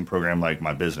racing program like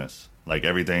my business. Like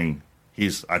everything,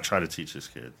 I try to teach this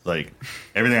kid. Like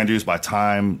everything I do is by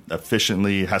time,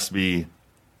 efficiently, has to be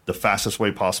the fastest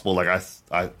way possible. Like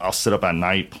I'll sit up at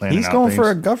night planning. He's going for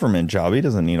a government job. He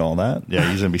doesn't need all that. Yeah,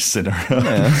 he's gonna be sitting around.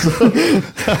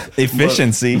 Yeah.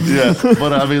 Efficiency.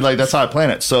 But I mean, like that's how I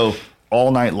plan it. So all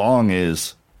night long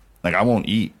is. Like, I won't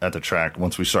eat at the track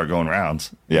once we start going rounds.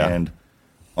 Yeah. And,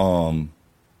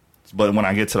 but when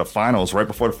I get to the finals, right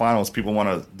before the finals, people want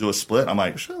to do a split. I'm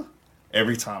like, sure.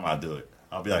 Every time I do it,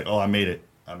 I'll be like, oh, I made it.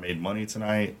 I made money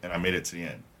tonight, and I made it to the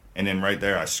end. And then right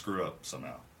there, I screw up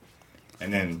somehow.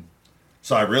 And then,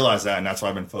 so I realized that, and that's what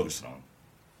I've been focusing on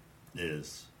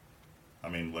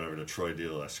whatever the Troy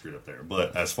deal, I screwed up there.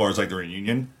 But as far as, like, the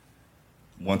reunion,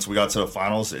 once we got to the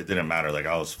finals, it didn't matter. Like,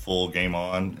 I was full game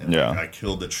on, and like, I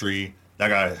killed the tree. That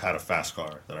guy had a fast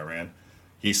car that I ran.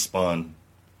 He spun,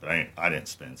 but I didn't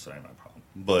spin, so that ain't my problem.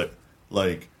 But,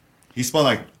 like, he spun,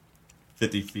 like,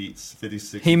 50 feet,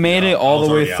 56 He made it all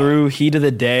the way through, heat of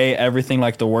the day, everything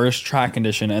like the worst track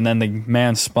condition, and then the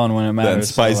man spun when it mattered. Then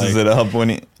spices it up when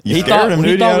he thought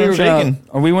we were gonna,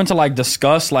 or we went to like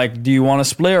discuss, like, do you want to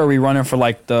split or are we running for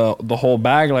like the whole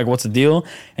bag? Like, what's the deal?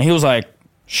 And he was like,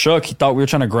 shook. He thought we were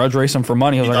trying to grudge race him for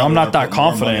money. He was like, I'm not that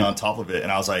confident. Money on top of it,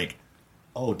 and I was like,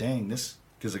 oh dang, this,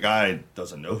 because the guy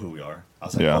doesn't know who we are. I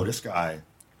was like, oh, this guy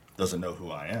doesn't know who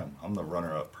I am. I'm the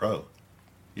runner-up pro.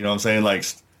 You know what I'm saying? Like,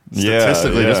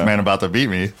 statistically, this man about to beat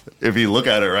me. If you look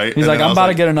at it, right? He's like, I'm about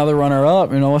to get another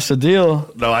runner-up. You know, what's the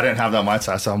deal? No, I didn't have that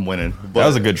mindset. I said I'm winning. But that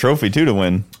was a good trophy, too, to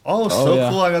win. Oh, so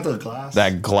cool. I got the glass.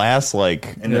 That glass,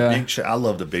 like... And the big check. I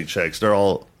love the big checks. They're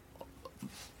all...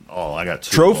 Oh, I got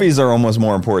 2. Trophies are almost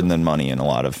more important than money in a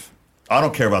lot of... I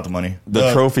don't care about the money.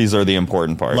 The trophies are the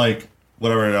important part. Like,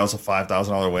 whatever, that was a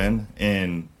 $5,000 win.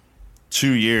 In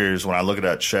 2 years, when I look at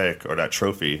that check or that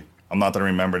trophy... I'm not going to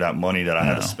remember that money that I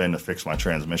had to spend to fix my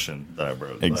transmission that I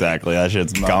broke. Exactly. That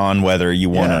shit's gone whether you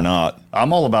won or not.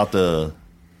 I'm all about the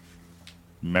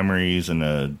memories and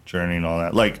the journey and all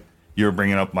that. Like, you were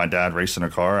bringing up my dad racing a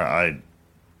car. I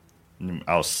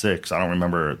was 6. I don't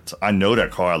remember. I know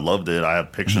that car. I loved it. I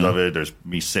have pictures of it. There's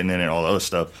me sitting in it, all the other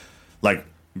stuff. Like,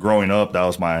 growing up, that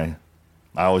was I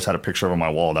always had a picture of it on my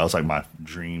wall. That was like my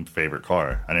dream favorite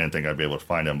car. I didn't think I'd be able to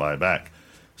find it and buy it back.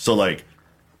 So, like,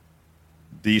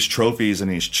 these trophies and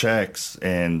these checks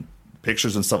and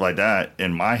pictures and stuff like that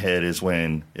in my head is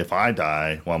when, if I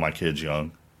die while my kid's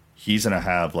young, he's going to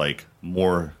have like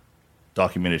more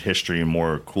documented history and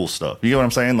more cool stuff. You get what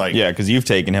I'm saying? Like, yeah, because you've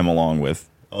taken him along with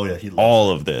all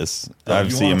of this.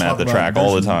 I've seen him at the track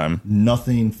all the time.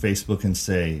 Nothing Facebook can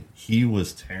say. He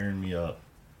was tearing me up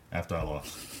after I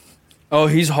lost. Oh,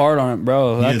 he's hard on it,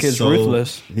 bro. That kid's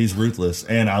ruthless. He's ruthless.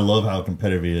 And I love how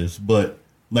competitive he is. But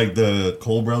like the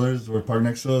Cole brothers were parked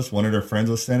next to us. One of their friends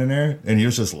was standing there, and he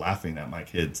was just laughing at my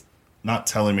kids, not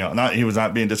telling me. He was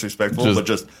not being disrespectful, but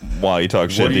just while he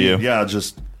talked shit to you. Yeah,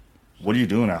 just what are you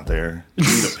doing out there? You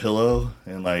need a pillow,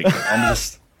 and like I'm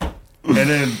just. And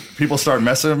then people start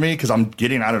messing with me because I'm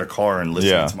getting out of the car and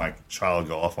listening to my child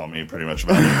go off on me, pretty much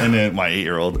about it. And then my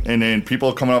 8-year-old, and then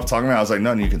people coming up talking to me. I was like,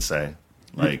 nothing you can say.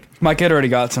 Like, my kid already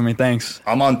got to me. Thanks.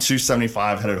 I'm on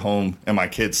 275 headed home, and my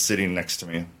kid's sitting next to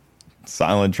me.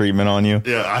 Silent treatment on you.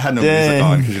 Yeah, I had no music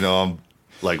on because I'm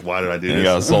like, why did I do this? You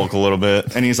gotta sulk a little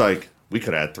bit. And he's like, we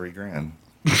could add $3,000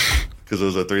 because it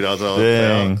was a $3,000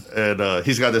 payout. And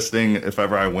he's got this thing. If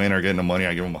ever I win or get into money,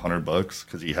 I give him $100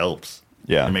 because he helps.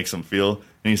 Yeah, it makes him feel.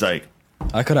 And he's like,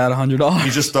 I could add $100.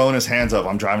 He's just throwing his hands up.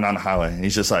 I'm driving down the highway, and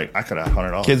he's just like, I could add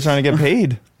 $100. Kid's trying to get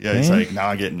paid. Yeah, he's like, now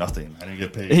I get nothing. I didn't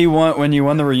get paid. When you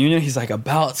won the reunion, he's like,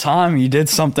 about time you did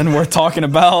something worth talking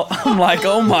about. I'm like,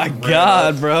 oh my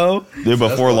God, bro. Dude,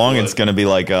 before long, it's going to be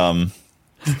like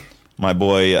my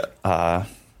boy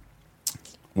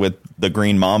with the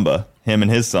Green Mamba, him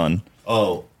and his son.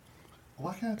 Oh.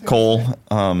 Why can't I think Cole,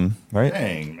 right?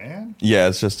 Dang, man. Yeah,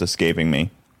 it's just escaping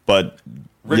me. But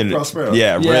Rick Prospero.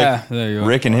 Yeah, Rick, there you go.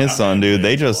 Rick and his son, dude,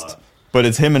 they just... But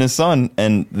it's him and his son,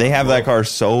 and they have that car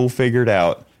so figured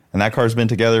out. And that car's been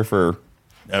together for...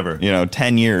 Ever.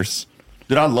 10 years.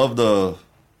 Dude, I love the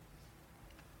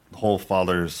whole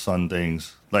father-son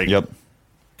things. Like, yep.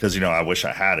 Because, I wish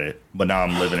I had it, but now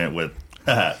I'm living it with...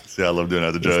 See, I love doing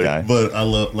that to This Joey. guy. But I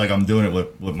love... Like, I'm doing it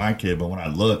with my kid, but when I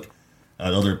look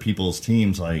at other people's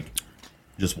teams, like,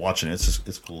 just watching it,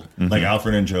 it's cool. Mm-hmm. Like,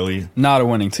 Alfred and Joey. Not a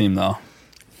winning team, though.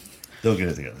 They'll get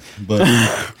it together.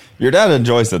 But your dad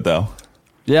enjoys it, though.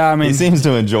 Yeah, I mean... He seems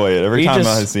to enjoy it every time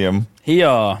I see him. He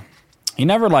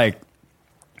never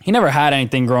had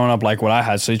anything growing up like what I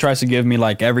had, so he tries to give me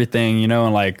like everything,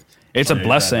 and like it's a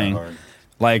blessing.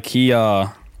 Like he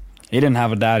didn't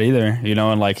have a dad either,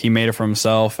 and like he made it for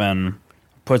himself and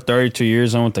put 32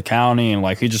 years in with the county, and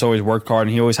like he just always worked hard,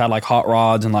 and he always had like hot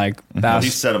rods and like he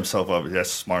set himself up. That's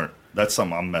smart. That's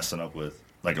something I'm messing up with.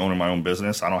 Like owning my own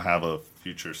business, I don't have a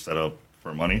future set up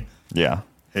for money. Yeah.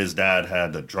 His dad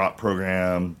had the drop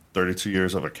program, 32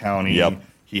 years of accounting. Yep.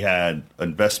 He had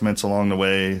investments along the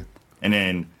way, and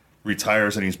then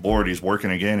retires and he's bored. He's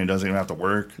working again and doesn't even have to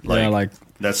work.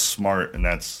 That's smart, and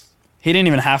that's... He didn't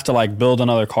even have to like build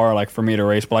another car like for me to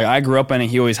race, but like I grew up in it.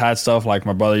 He always had stuff like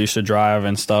my brother used to drive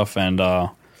and stuff, and like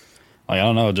I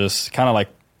don't know, just kind of like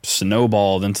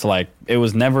snowballed into like it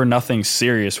was never nothing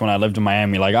serious when I lived in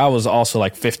Miami. Like I was also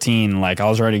like 15, like I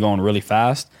was already going really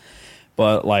fast,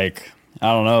 but like I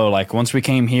don't know, like once we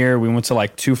came here, we went to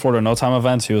like 2 Florida No Time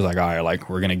events. He was like, all right, like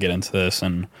we're gonna get into this.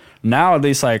 And now at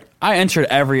least like I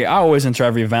always enter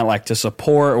every event like to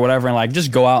support or whatever, and like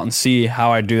just go out and see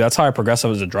how I do. That's how I progress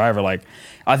as a driver. Like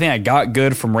I think I got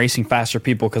good from racing faster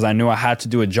people because I knew I had to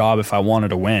do a job if I wanted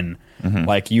to win. Mm-hmm.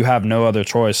 Like you have no other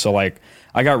choice. So like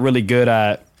I got really good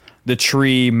at the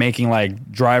tree making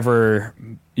like driver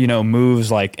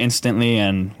moves like instantly,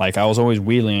 and like I was always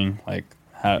wheeling, like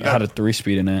had a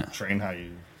 3-speed in it. Train how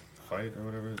you fight or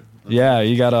whatever. Yeah,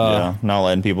 you gotta not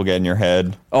letting people get in your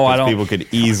head. Oh, I don't. People could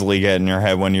easily get in your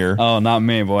head when you're. Oh, not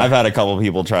me, boy. I've had a couple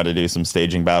people try to do some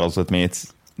staging battles with me.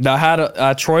 I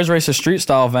had Troy's Race a street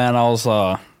style event. I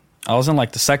was in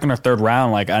like the second or third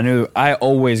round. Like I knew I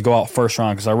always go out first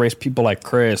round because I race people like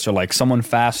Chris or like someone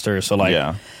faster. So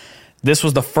like, this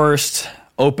was the first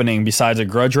opening besides a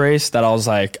grudge race that I was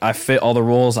like, I fit all the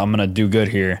rules. I'm gonna do good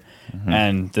here.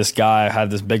 And this guy had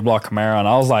this big block Camaro, and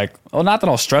I was like, well, not that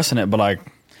I was stressing it, but like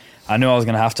I knew I was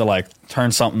gonna have to like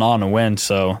turn something on to win.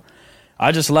 So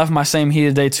I just left my same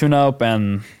heated day tune up,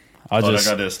 and I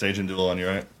got a staging duel on you,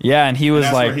 right? Yeah, and he was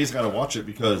that's like, where he's got to watch it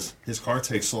because his car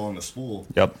takes so long to spool.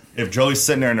 Yep. If Joey's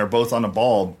sitting there and they're both on the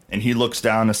bulb, and he looks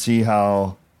down to see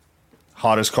how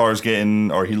hot his car's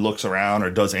getting, or he looks around or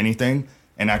does anything,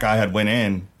 and that guy had went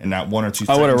in, and that 1 or 2 seconds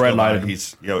I would have red go by, lighted.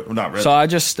 He's not red. So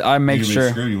I make sure.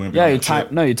 You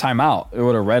time out. It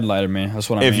would have red lighted me. That's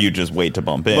what I mean. If you just wait to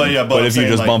bump in. But if you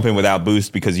just bump in without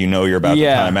boost because you know you're about to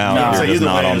time out, you're just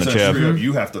not on the chip.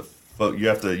 You have to.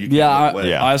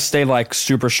 I stayed like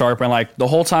super sharp, and like the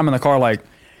whole time in the car, like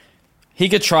he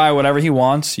could try whatever he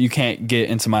wants. You can't get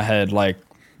into my head. Like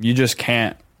you just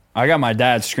can't. I got my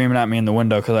dad screaming at me in the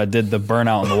window because I did the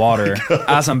burnout in the water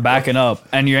as I'm backing up,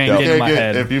 and you ain't getting in my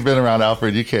head. If you've been around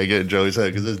Alfred, you can't get in Joey's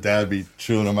head because his dad be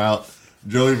chewing him out.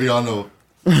 Joey be on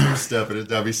the step, and his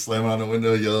dad be slamming on the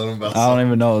window, yelling about I don't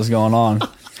even know what's going on.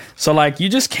 So like you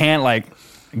just can't like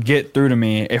get through to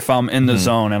me if I'm in the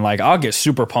zone, and like I'll get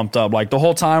super pumped up. Like the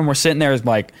whole time we're sitting there is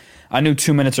like I knew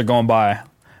 2 minutes are going by.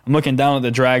 I'm looking down at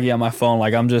the draggy on my phone,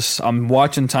 like I'm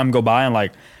watching time go by, and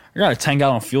like I got a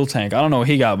 10-gallon fuel tank. I don't know what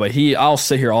he got, but I'll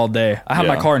sit here all day. I had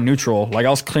my car in neutral. Like, I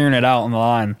was clearing it out on the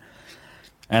line.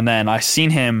 And then I seen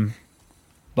him,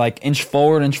 like, inch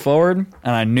forward, and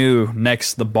I knew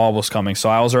next the ball was coming. So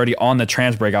I was already on the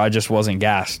trans brake. I just wasn't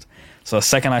gassed. So the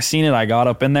second I seen it, I got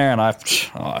up in there, and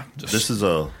This is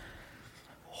a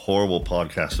horrible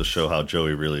podcast to show how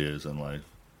Joey really is in life.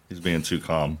 He's being too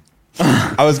calm.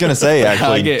 I was going to say,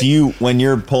 actually, when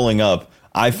you're pulling up,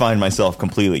 I find myself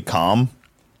completely calm.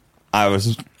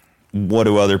 What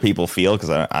do other people feel? Because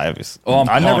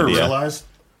I never realized.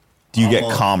 Do you get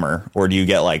calmer, or do you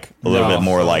get like a little bit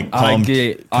more like pumped?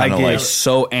 I get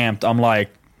so amped. I'm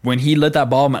like, when he lit that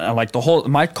bulb, like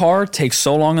my car takes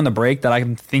so long on the brake that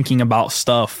I'm thinking about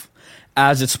stuff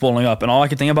as it's spooling up, and all I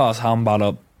can think about is how I'm about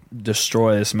to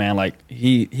destroy this man. Like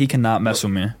he cannot mess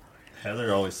with me.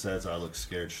 Heather always says I look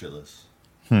scared shitless.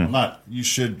 I'm not. You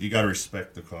got to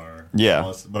respect the car. Yeah,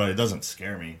 but it doesn't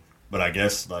scare me. But I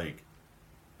guess like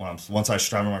once I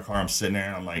strap in my car, I'm sitting there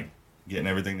and I'm like getting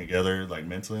everything together, like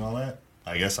mentally and all that.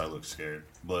 I guess I look scared,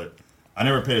 but I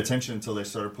never paid attention until they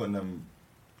started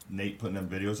Nate putting them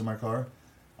videos in my car.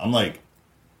 I'm like,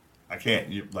 I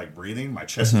can't like breathing. My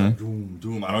chest is like doom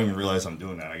doom. I don't even realize I'm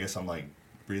doing that. I guess I'm like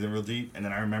breathing real deep. And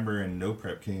then I remember in No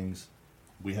Prep Kings,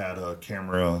 we had a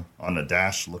camera on the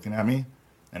dash looking at me,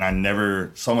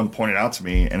 and someone pointed out to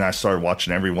me, and I started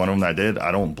watching every one of them I did.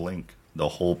 I don't blink the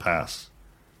whole pass.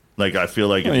 Like I feel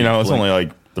like it's only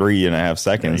like 3.5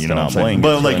 seconds to not blink.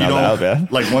 But like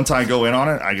like once I go in on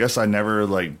it, I guess I never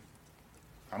like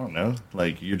I don't know.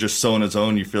 Like you're just so in a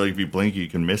zone, you feel like if you blink, you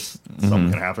can miss.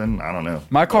 Something can happen. I don't know.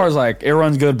 My car is like it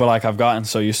runs good, but like I've gotten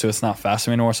so used to it's not fast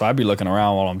anymore. So I'd be looking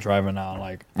around while I'm driving now.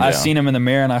 Like I seen him in the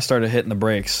mirror and I started hitting the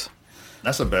brakes.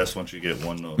 That's the best once you get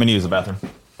one. I'm gonna use the bathroom.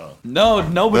 No,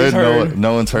 nobody's heard.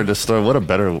 No one's heard this story. What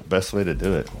a best way to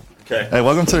do it. Okay. Hey,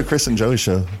 welcome to the Chris and Joey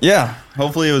show. Yeah.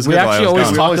 Hopefully it was good. We actually always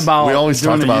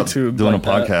talked about doing a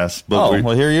podcast. But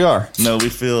well, here you are. No, we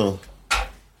feel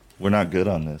we're not good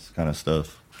on this kind of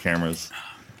stuff. Cameras.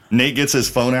 Nate gets his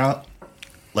phone out,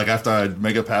 like after I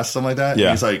make a pass, something like that.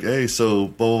 Yeah. He's like, hey, so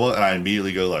blah, blah, blah. And I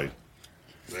immediately go like,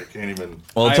 I can't even.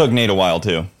 Well, it took Nate a while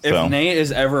too. If Nate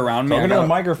is ever around me, talking to a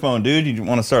microphone, dude. You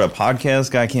want to start a podcast?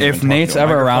 Guy can't. If Nate's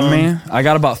ever around me, I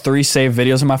got about 3 saved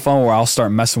videos on my phone where I'll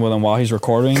start messing with him while he's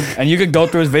recording. And you could go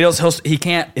through his videos.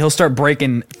 He'll start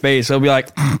breaking face. He'll be like,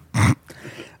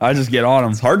 I just get on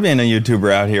him. It's hard being a YouTuber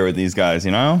out here with these guys,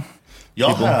 you know.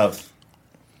 Y'all have.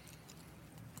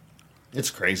 It's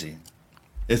crazy.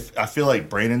 I feel like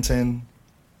Bradenton,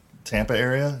 Tampa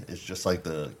area is just like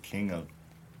the king of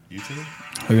YouTube.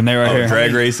 Look at Nate right here.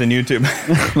 Drag race and YouTube.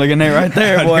 Look at Nate right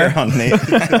there, boy. On Nate.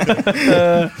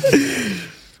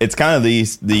 It's kind of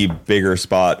the bigger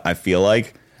spot, I feel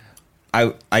like.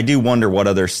 I do wonder what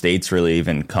other states really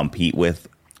even compete with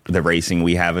the racing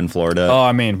we have in Florida. Oh,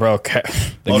 I mean, bro,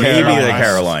 maybe the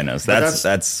Carolinas.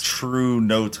 That's true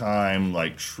no time,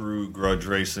 like true grudge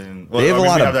racing. Well, they have a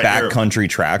lot of backcountry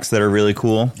tracks that are really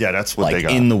cool. Yeah, that's what they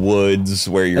got. In the woods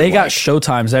where you're. They got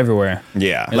showtimes everywhere.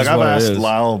 Yeah, like I've asked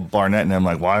Lyle Barnett and them,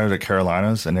 like, why are the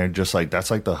Carolinas? And they're just like,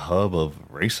 that's like the hub of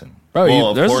racing.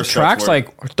 Bro, there's tracks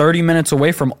like 30 minutes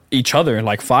away from each other,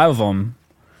 like 5 of them.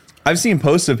 I've seen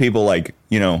posts of people like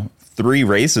 3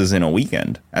 races in a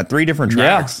weekend at 3 different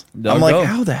tracks. Yeah, I'm like,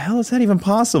 how the hell is that even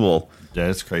possible? Yeah,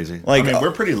 it's crazy. Like, I mean,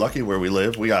 we're pretty lucky where we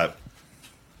live. We got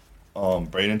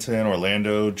Bradenton,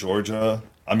 Orlando, Georgia.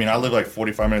 I mean, I live like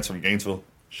 45 minutes from Gainesville.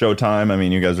 Showtime. I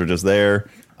mean, you guys were just there.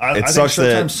 I sucks think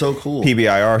Showtime's so cool.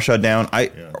 PBIR shut down.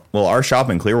 Well, our shop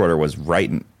in Clearwater was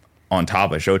right on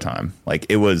top of Showtime. Like,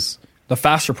 it was the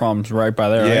faster problems right by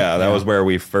there. Yeah, right? that was where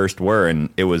we first were, and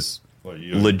it was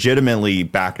legitimately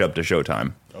backed up to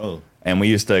Showtime. Oh. And we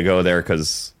used to go there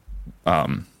because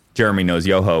Jeremy knows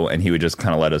Yoho, and he would just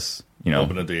kind of let us,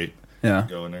 open the gate. Yeah.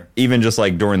 Go in there. Even just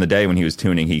like during the day when he was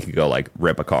tuning, he could go like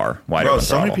rip a car wide open.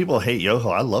 So many people hate Yoho.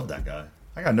 I love that guy.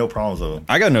 I got no problems with him.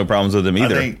 I got no problems with him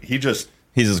either. I think he's just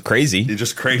crazy. He's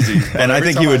just crazy. And I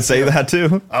think he would say that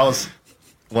too.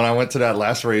 When I went to that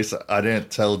last race, I didn't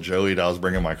tell Joey that I was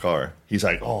bringing my car. He's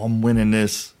like, "Oh, I'm winning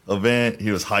this event." He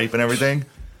was hype and everything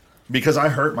because I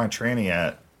hurt my tranny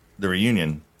at the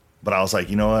reunion. But I was like,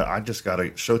 you know what? I just got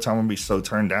to Showtime will be so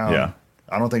turned down. Yeah.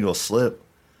 I don't think it'll slip.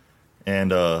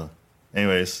 And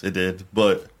anyways, it did.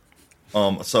 But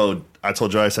so I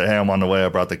told Joey, I said, hey, I'm on the way. I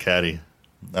brought the caddy.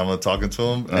 I'm talking to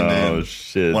him. And then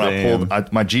shit. When I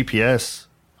pulled my GPS,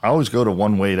 I always go to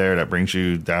one way there that brings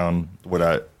you down where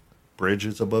that bridge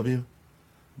is above you.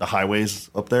 The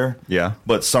highways up there. Yeah.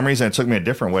 But some reason it took me a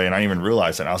different way and I didn't even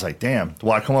realize it. And I was like, damn.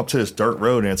 Well, I come up to this dirt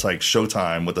road and it's like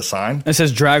Showtime with the sign. It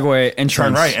says Dragway entrance.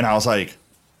 Turn right. And I was like,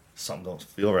 something don't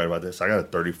feel right about this. I got a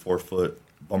 34-foot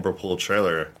bumper pull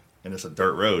trailer and it's a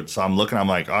dirt road. So I'm looking, I'm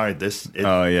like, all right, this you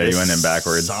went in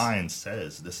backwards. Sign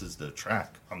says this is the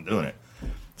track. I'm doing it.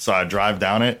 So I drive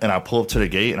down it and I pull up to the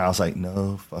gate and I was like,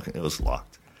 no, fucking, it was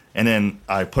locked. And then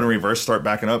I put in reverse, start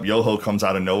backing up. Yoho comes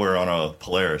out of nowhere on a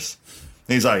Polaris.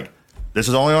 And he's like, this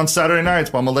is only on Saturday nights,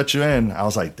 but I'm going to let you in. I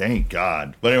was like, thank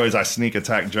God. But anyways, I sneak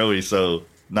attacked Joey. So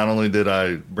not only did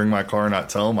I bring my car and not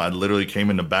tell him, I literally came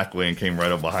in the back way and came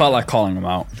right up behind him. Felt like calling him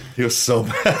out. He was so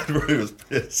mad, bro. He was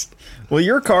pissed. Well,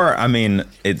 your car, I mean,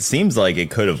 it seems like it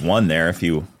could have won there if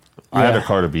you... I had a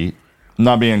car to beat.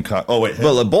 Not being... oh, wait.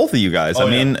 But both of you guys, I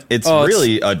mean, it's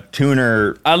really a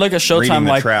tuner... I look at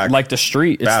Showtime like the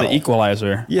street. It's battle. the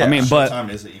equalizer. Yeah. I mean, Showtime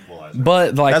is the equalizer.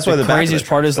 But like that's why the craziest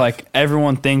part is like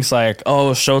everyone thinks like,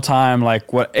 oh, Showtime,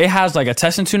 like what it has like a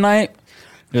test and tune night.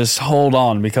 Just hold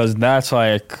on because that's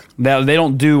like they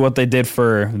don't do what they did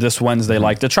for this Wednesday.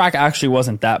 Like the track actually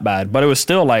wasn't that bad, but it was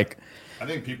still like. I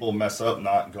think people mess up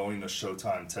not going to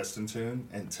Showtime test and tune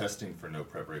and testing for no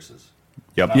prep races.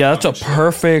 Yep. Yeah, that's a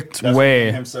perfect way.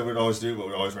 What him said we'd always do, but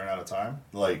we always ran out of time.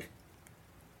 Like,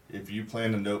 if you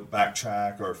plan to no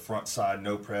backtrack or front side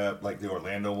no prep, like the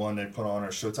Orlando one they put on or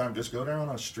Showtime, just go there on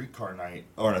a streetcar night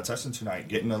or on a test and tune night,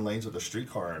 get in the lanes with a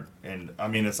streetcar. And I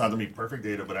mean, it's not gonna be perfect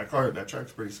data, but that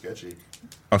track's pretty sketchy.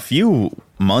 A few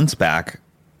months back,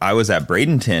 I was at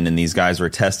Bradenton and these guys were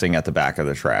testing at the back of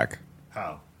the track.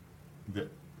 How?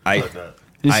 I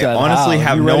honestly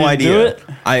have no idea.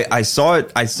 I saw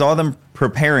it. I saw them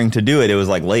preparing to do it. It was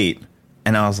like late.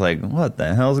 And I was like, what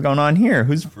the hell is going on here?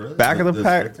 Who's back of the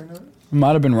pack? It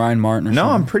might have been Ryan Martin or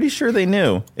something. I'm pretty sure they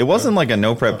knew. It wasn't like a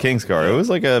no prep Kings car. It was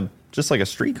like just like a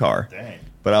street car. Dang.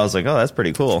 But I was like, oh, that's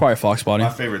pretty cool. It's probably Fox Body. My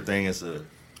favorite thing is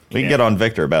we can get on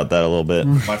Victor about that a little bit.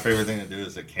 My favorite thing to do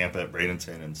is to camp at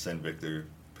Bradenton and send Victor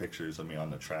pictures of me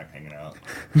on the track hanging out.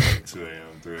 2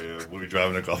 a.m., 3 a.m. We'll be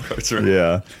driving the golf carts around.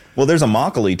 Yeah. Well, there's a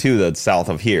Immokalee, too, that's south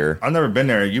of here. I've never been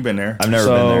there. You've been there. I've never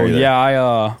been there either.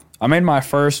 Yeah, I made my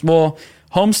first... Well,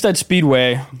 Homestead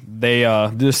Speedway, they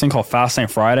do this thing called Fast Lane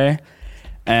Friday,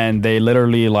 and they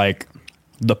literally, like,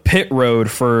 the pit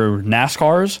road for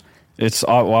NASCARs, it's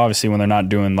obviously when they're not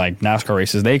doing, like, NASCAR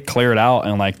races, they clear it out,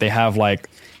 and, like, they have, like,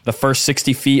 the first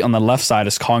 60 feet on the left side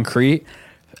is concrete,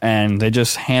 and they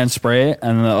just hand spray it,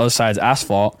 and the other side's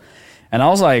asphalt. And I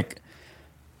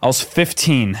was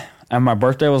 15, and my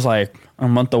birthday was, like, a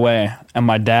month away, and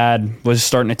my dad was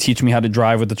starting to teach me how to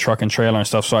drive with the truck and trailer and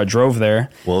stuff, so I drove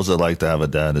there. What was it like to have a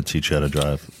dad to teach you how to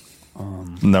drive?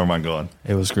 Never mind, go on.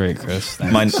 It was great, Chris.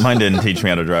 Mine didn't teach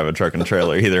me how to drive a truck and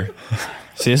trailer either.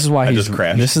 See, this is why I just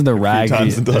crashed. This is the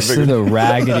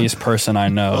raggediest person I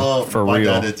know, for my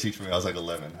real. My dad did teach me. I was like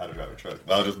 11 how to drive a truck.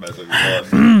 But I'll just mess with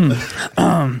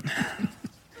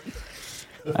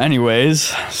you.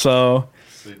 Anyways, so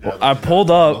I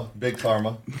pulled up. Big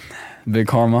karma. Big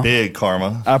Karma. Big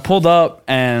Karma. I pulled up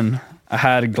and I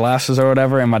had glasses or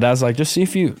whatever, and my dad's like, just see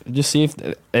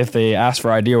if they ask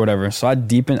for ID or whatever. So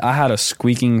I had a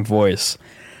squeaking voice,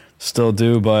 still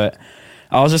do, but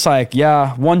I was just like,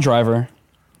 yeah, one driver,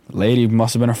 lady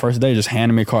must have been her first day, just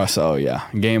handed me a car. So yeah,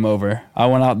 game over. I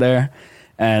went out there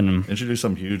and did you do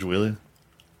some huge wheelie?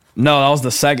 No, that was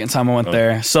the second time I went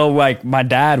there. So like my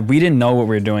dad, we didn't know what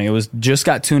we were doing. It was just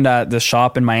got tuned at the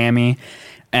shop in Miami,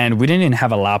 and we didn't even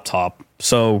have a laptop.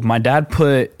 So my dad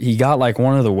he got like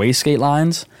one of the wastegate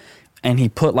lines, and he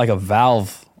put like a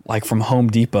valve like from Home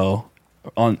Depot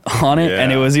on it,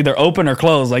 and it was either open or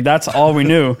closed. Like that's all we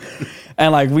knew.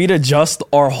 And like we'd adjust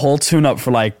our whole tune up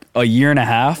for like a year and a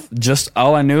half. Just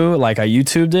all I knew, like I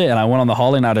YouTubed it and I went on the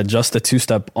Holly and I'd adjust the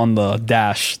 2-step on the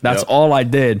dash. That's all I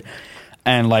did.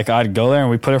 And like I'd go there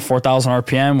and we put it 4,000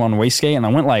 RPM on wastegate, and I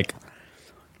went like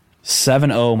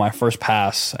 7.0 my first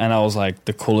pass, and I was like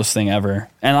the coolest thing ever.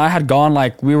 And I had gone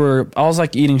I was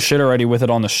like eating shit already with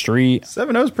it on the street.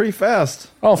 7.0 is pretty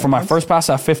fast. Oh, for my first pass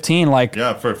at 15, like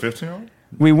yeah, for a 15-year-old.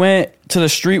 We went to the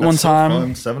street one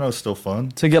time. 7.0 is still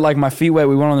fun. To get like my feet wet,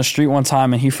 we went on the street one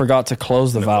time, and he forgot to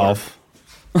close the valve.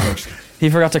 He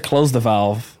forgot to close the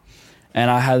valve. And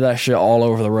I had that shit all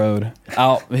over the road.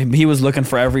 He was looking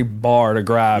for every bar to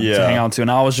grab to hang on to,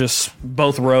 and I was just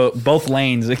both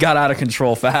lanes. It got out of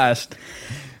control fast.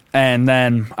 And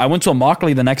then I went to a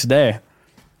Mockley the next day,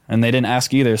 and they didn't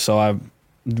ask either. So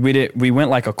we went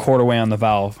like a quarter way on the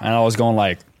valve, and I was going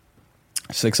like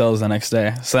 6.0s the next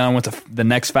day. So then I went to the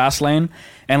next fast lane,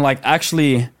 and like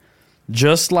actually,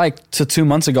 just like to 2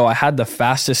 months ago, I had the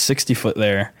fastest 60-foot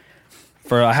there.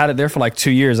 I had it there for like 2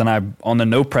 years, and on the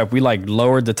no prep, we like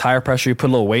lowered the tire pressure, we put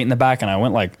a little weight in the back, and I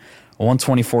went like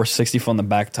 124 60 on the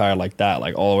back tire like that,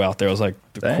 like all the way out there. It was like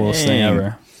the coolest thing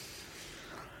ever.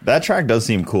 That track does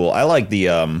seem cool. I like the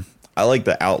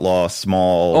outlaw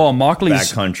small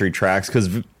backcountry tracks, because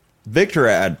Victor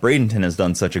at Bradenton has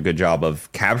done such a good job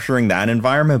of capturing that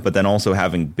environment, but then also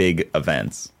having big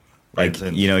events. Like,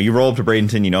 you roll up to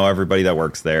Bradenton, you know everybody that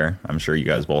works there. I'm sure you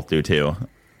guys both do too.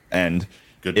 And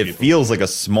it feels like a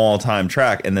small time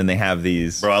track, and then they have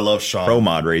these I love Sean. Pro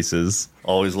Mod races.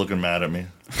 Always looking mad at me.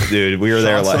 Dude, we were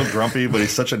there so grumpy, but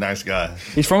he's such a nice guy.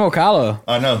 He's from Ocala.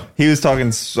 I know. He was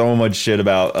talking so much shit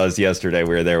about us yesterday.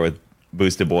 We were there with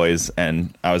Boosted Boys,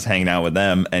 and I was hanging out with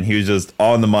them, and he was just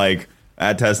on the mic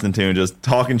at Test and Tune just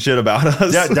talking shit about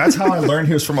us. Yeah, that's how I learned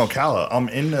he was from Ocala. I'm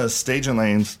in the staging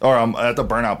lanes, or I'm at the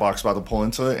burnout box about to pull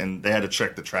into it, and they had to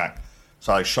check the track.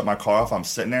 So I shut my car off. I'm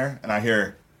sitting there, and I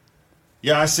hear,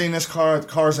 yeah, I seen this car at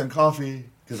Cars and Coffee,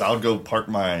 because I would go park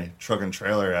my truck and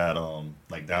trailer at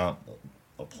like down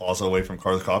a plaza away from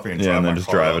Cars and Coffee, and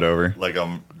drive it over like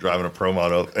I'm driving a Pro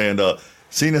Mod up, and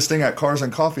seen this thing at Cars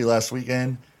and Coffee last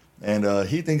weekend, and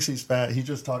he thinks he's fat. He's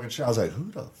just talking shit. I was like,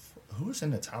 who is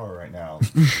in the tower right now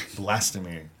blasting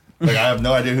me? Like, I have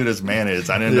no idea who this man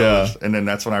is. I didn't know. And then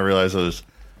that's when I realized it was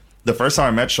the first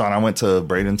time I met Sean. I went to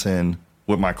Bradenton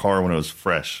with my car when it was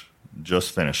fresh,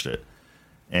 just finished it.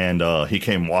 And he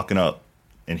came walking up,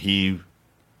 and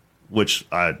which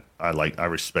I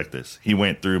respect this. He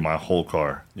went through my whole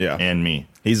car and me.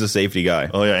 He's a safety guy.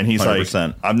 Oh, yeah. And he's 100%.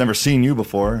 like, I've never seen you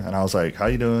before. And I was like, how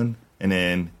you doing? And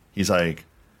then he's like,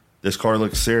 this car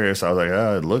looks serious. I was like,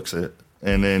 it looks it.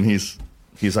 And then he's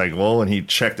like, well, and he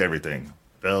checked everything.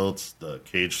 Belts, the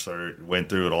cage cert, went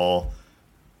through it all,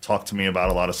 talked to me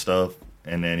about a lot of stuff.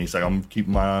 And then he's like, I'm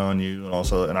keeping my eye on you.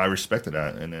 And I respected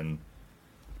that. And then,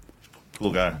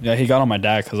 cool guy. Yeah, he got on my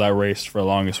dad because I raced for the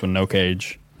longest with no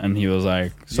cage. And he was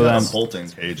like, so that's bolting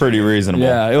cage. Pretty reasonable.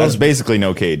 Yeah, it was basically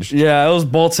no cage. Yeah, it was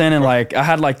bolts in, and like I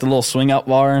had like the little swing out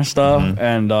bar and stuff. Mm-hmm.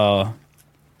 And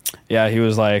yeah, he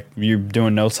was like, you're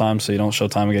doing no time, so you don't show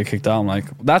time to get kicked out. I'm like,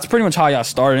 that's pretty much how I got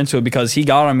started into it, because he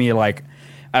got on me like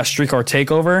at Streetcar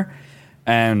Takeover.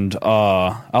 And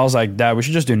I was like, Dad, we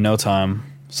should just do no time.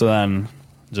 So then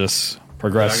just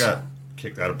progress. Yeah, I got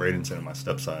kicked out of Bradenton and my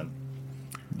stepson.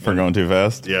 For going too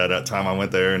fast? Yeah, that time I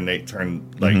went there and Nate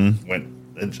turned, went,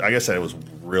 I guess it was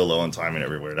real low on timing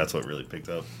everywhere. That's what really picked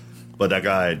up. But that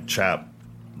guy, Chap,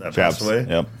 that passed away.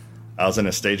 Yep. I was in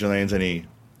the staging lanes, and he,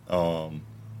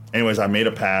 anyways, I made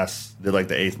a pass, did like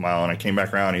the 8th mile, and I came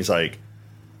back around. He's like,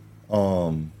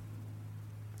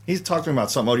 he's talking to me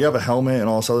about something. Oh, do you have a helmet and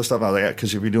all this other stuff? And I was like, yeah,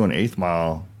 because if you're doing 8th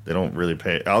mile, they don't really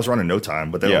pay. I was running no time,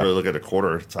 but they don't really look at the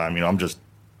quarter time. I'm just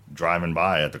driving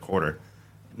by at the quarter,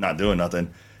 not doing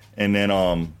nothing. And then,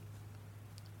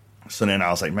 so then I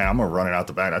was like, man, I'm gonna run it out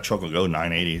the back. That truck will go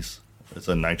 980s. It's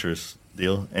a nitrous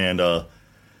deal, and so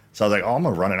I was like, oh, I'm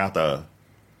gonna run it out the.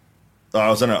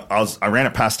 I ran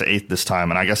it past the 8th this time,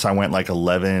 and I guess I went like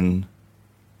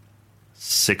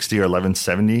 1160 or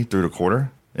 1170 through the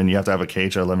quarter. and you have to have a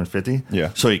cage at 1150.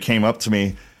 Yeah. So he came up to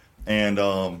me, and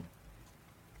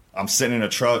I'm sitting in a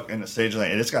truck in the stage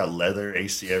lane, and it's got leather,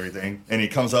 AC, everything. And he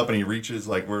comes up and he reaches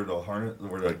like where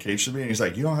the cage should be, and he's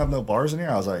like, "You don't have no bars in here?"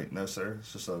 I was like, "No, sir.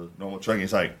 It's just a normal truck." And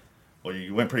he's like, "Well,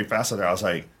 you went pretty fast out there." I was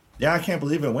like, "Yeah, I can't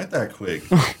believe it went that quick."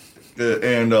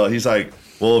 And he's like,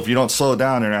 "Well, if you don't slow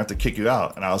down, they're gonna have to kick you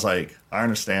out." And I was like, "I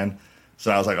understand."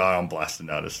 So I was like, "Oh, I'm blasting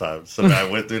out this time." So then I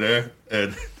went through there,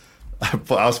 and I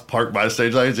was parked by the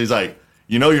stage lanes. He's like,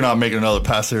 "You know, you're not making another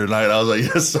pass here tonight." I was like,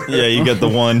 "Yes, sir." Yeah, you get the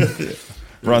one.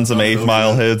 Run some 8th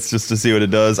mile hits just to see what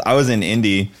it does. I was in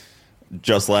Indy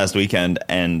just last weekend,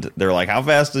 and they're like, "How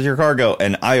fast does your car go?"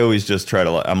 And I always just try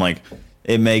to. I'm like,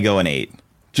 "It may go an 8."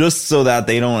 Just so that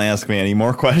they don't ask me any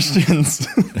more questions,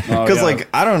 because like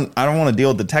I don't want to deal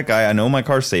with the tech guy. I know my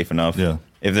car's safe enough. Yeah.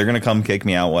 If they're gonna come kick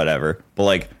me out, whatever. But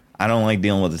like I don't like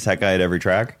dealing with the tech guy at every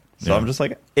track. So I'm just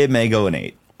like, it may go an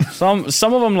 8. Some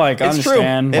of them like I It's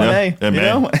understand. true. Like, It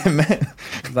may. It may.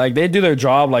 like they do their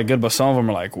job like good, but some of them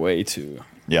are like way too.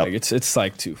 Yeah. Like it's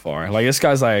like too far. Like this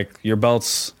guy's like, your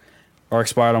belts are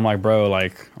expired. I'm like, bro,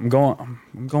 like I'm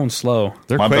going slow.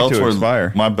 They're my quick belts to were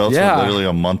expire. My belts Yeah. were literally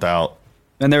a month out.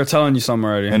 And they were telling you something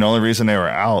already. And the only reason they were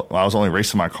out, I was only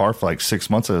racing my car for like 6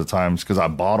 months at a time, because I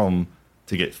bought them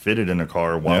to get fitted in the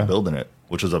car while building it,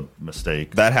 which is a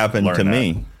mistake. That happened to Learned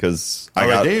me because I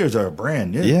got these are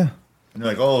brand new. Yeah. And they're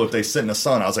like, "Oh, if they sit in the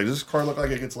sun," I was like, "Does this car look like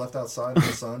it gets left outside in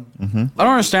the sun?" I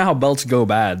don't understand how belts go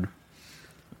bad.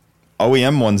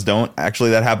 OEM ones don't. Actually,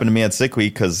 that happened to me at Sick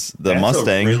Week because the That's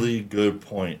Mustang. a really good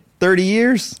point. 30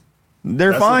 years.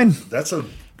 They're That's fine. That's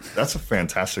a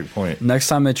fantastic point. Next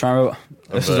time they try,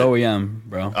 this is bet. OEM,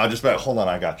 bro. I just bet. Hold on,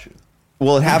 I got you.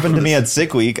 Well, it happened to me at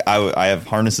Sick Week. I have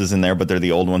harnesses in there, but they're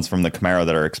the old ones from the Camaro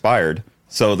that are expired.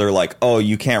 So they're like, "Oh,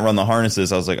 you can't run the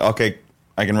harnesses." I was like, "Okay,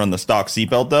 I can run the stock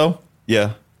seatbelt though."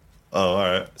 Yeah. Oh, all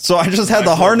right. So I just had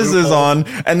the harnesses on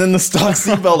and then the stock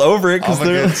seatbelt over it because I'm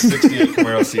gonna they're get 68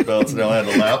 Camaro seatbelts and they'll have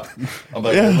the lap. I'm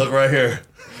like, "Look right here."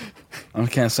 I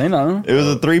can't say nothing. It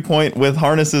was a 3-point with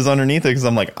harnesses underneath it because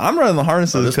I'm like, I'm running the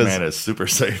harnesses This because man is super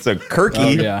safe. it's a Kirky.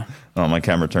 Oh, yeah. Oh, my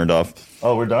camera turned off.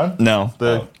 Oh, we're done? No,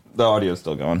 the audio's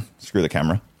still going. Screw the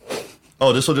camera.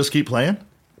 Oh, this will just keep playing?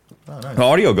 Oh, nice. The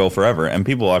audio go forever, and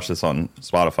people watch this on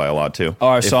Spotify a lot too.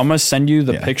 All right, so I'm gonna send you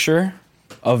the picture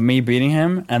of me beating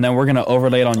him, and then we're gonna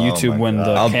overlay it on YouTube when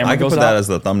the camera I can goes put out. that as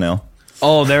the thumbnail.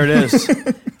 Oh, there it is.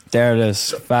 There it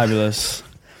is. Fabulous.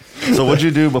 So what'd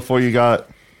you do before you got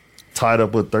tied up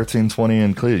with 1320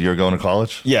 and Cletus? You were going to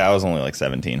college? Yeah, I was only like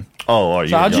 17. Oh,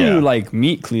 So how'd you like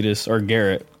meet Cletus or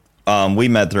Garrett? We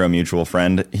met through a mutual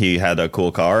friend. He had a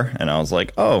cool car, and I was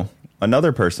like, "Oh,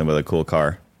 another person with a cool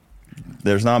car."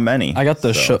 There's not many. I got the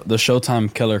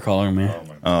Showtime killer calling me.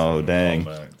 Oh, dang.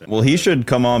 Well, he should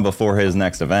come on before his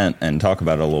next event and talk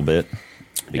about it a little bit.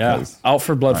 Yeah, Out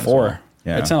for Blood 4. well.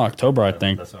 Yeah. It's in October, I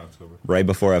think. That's in October. Right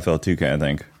before FL2K, I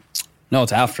think. No,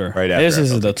 it's after. Right after This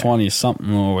is the FL2K.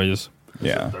 20-something always.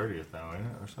 Yeah. 30th now, ain't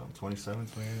it? Or something? 27th,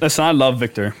 28th? Listen, I love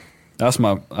Victor. That's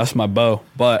my beau.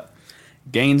 But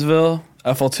Gainesville,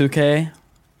 FL2K,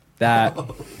 that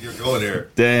You're going there.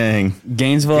 Dang.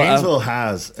 Gainesville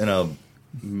has an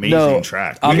amazing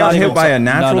track. We got hit by a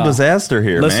natural disaster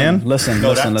here, man. Listen.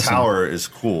 That tower is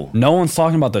cool. No one's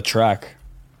talking about the track.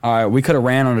 All right, we could have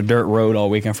ran on a dirt road all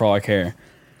weekend for all I care.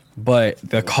 But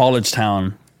the college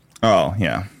town, Oh,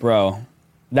 yeah. bro,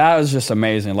 that was just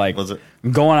amazing. Like Was it?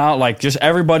 going out, like just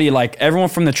everybody, like everyone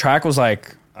from the track was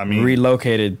like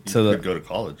relocated to You the. could go to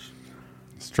college.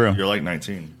 It's true. You're like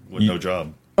 19 with no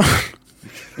job.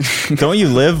 Don't you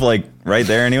live like right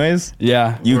there anyways?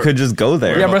 Yeah. You could just go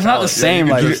there. Yeah, but it's not the same.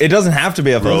 you could Like just- It doesn't have to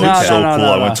be a Bro, FL2K. it's so no, cool.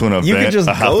 no, I no. went to an event You could just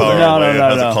a half go hour there. away No,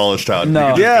 as no. a college town. No.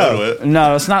 You could just go to it.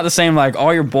 No, it's not the same. Like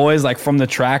all your boys, like from the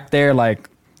track there, like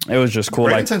it was just cool.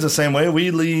 Like Bradenton's the same way. We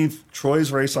leave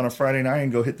Troy's race on a Friday night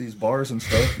and go hit these bars and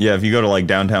stuff. Yeah, if you go to like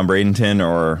downtown Bradenton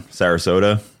or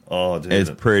Sarasota, Oh, dude. it's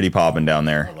pretty popping down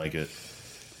I there. like it.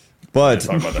 But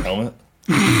Talk about the helmet.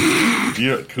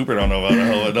 Cooper don't know about the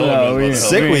helmet. No, No, one knows about the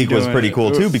Sick helmet. Week was pretty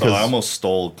cool too because I almost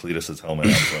stole Cletus's helmet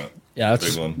out front. yeah,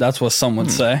 Big one. that's what some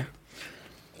would say.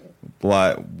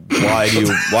 why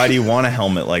do you want a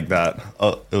helmet like that?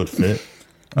 Oh, it would fit.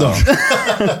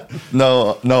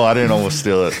 No, I didn't almost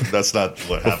steal it. That's not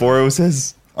what happened. Before it was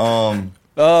his? Oh,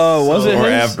 was it or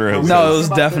his? after it was No, his? it was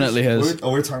definitely his. We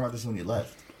were talking about this when you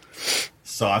left.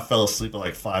 So I fell asleep at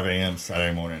like 5 a.m.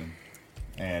 Saturday morning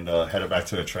and headed back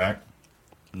to the track.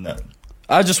 No,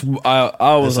 I was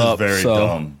this up. is very so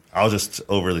dumb. I was just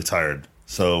overly tired.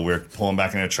 So we're pulling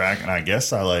back in the track, and I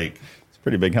guess I like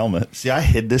Pretty big helmet. See, I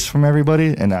hid this from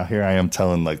everybody, and now here I am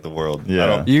telling like the world.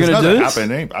 Yeah. You gonna do this?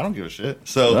 Happened. I don't give a shit.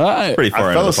 So Right. Pretty far I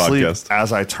into fell the asleep podcast.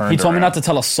 as I turned. He told me around. not to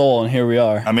tell a soul, and here we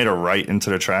are. I made a right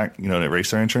into the track, the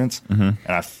racer entrance, and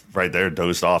I right there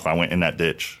dozed off. I went in that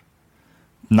ditch.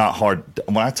 Not hard.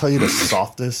 When I tell you the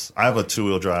softest, I have a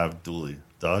 2-wheel drive dually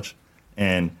Dodge,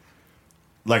 and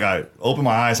like I opened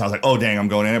my eyes, and I was like, "Oh dang, I'm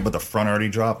going in it," but the front already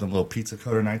dropped. A little pizza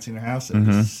cutter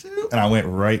 19.5, and I went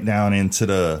right down into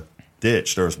the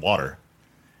ditch. There was water,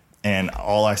 and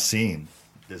all I seen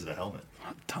is the helmet.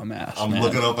 Dumbass. I'm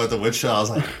looking up at the windshield. I was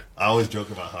like, I always joke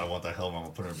about how I want that helmet. I'm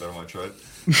gonna put it in the bed of my truck.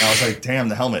 And I was like, damn,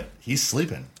 the helmet. He's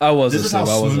sleeping. I wasn't. This is how I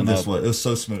smooth wasn't this up. was. It was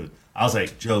so smooth. I was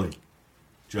like, Joey,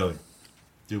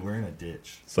 dude, we're in a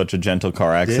ditch. Such a gentle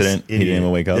car accident. He didn't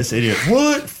even wake up. This idiot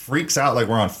freaks out like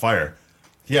we're on fire.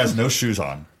 He has no shoes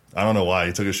on. I don't know why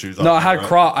he took his shoes off. No, I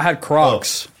had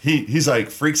Crocs. He's like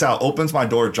freaks out, opens my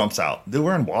door, jumps out. Dude,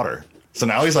 we're in water. So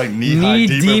now he's like knee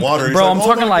deep in water. He's bro. like, I'm oh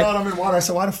talking my like God, I'm in water. I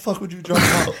said, why the fuck would you jump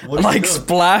out? What are you like doing?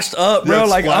 splashed up, bro. Yeah,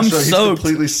 Like I'm splashed up. He's soaked.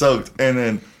 completely soaked. And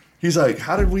then he's like,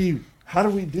 how did we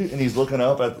do? And he's looking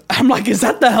up at I'm like, is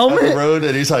that the the helmet? road,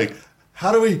 and he's like,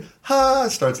 how do we?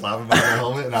 Starts laughing about the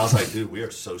helmet, and I was like, dude, we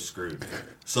are so screwed.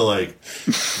 So like,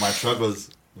 my truck was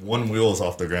one wheel was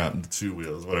off the ground, 2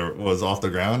 wheels, whatever, was off the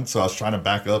ground. So I was trying to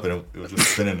back up, and it was just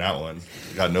spinning that one.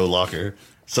 Got no locker.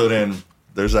 So then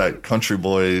there's that country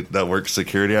boy that works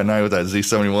security at night with that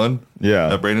Z71.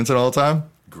 Yeah. At Bradenton all the time.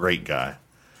 Great guy.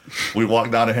 We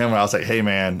walked down to him, and I was like, hey,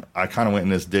 man, I kind of went in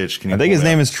this ditch. Can you I think his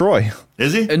name is Troy.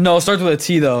 Is he? No, it starts with a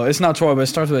T though. It's not Troy, but it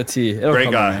starts with a T. It'll Great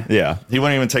come to guy. me. Yeah. He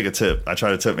wouldn't even take a tip. I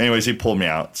tried to tip. Anyways, he pulled me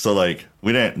out. So, like,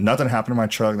 nothing happened to my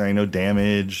truck. There ain't no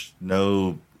damage.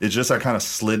 It's just I kind of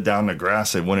slid down the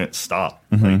grass. It wouldn't stop.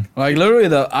 Like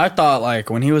literally, I thought like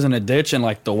when he was in a ditch and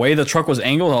like the way the truck was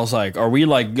angled, I was like, are we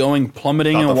like going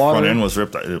plummeting Thought in the water? front end was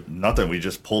ripped. Nothing. We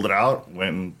just pulled it out,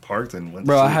 went and parked, and went.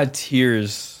 Bro, to I sleep. had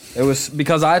tears. It was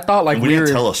because I thought like And we didn't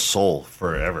tell a soul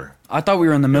forever. I thought we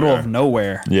were in the middle of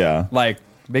nowhere. Yeah. Like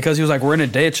because he was like, we're in a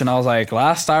ditch, and I was like,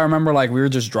 last I remember, like we were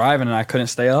just driving and I couldn't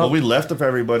stay up. Well, we left with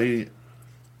everybody.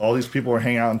 All these people were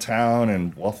hanging out in town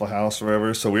and Waffle House or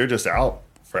whatever. So we were just out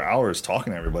for hours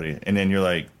talking to everybody. And then you're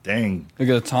like, dang. Look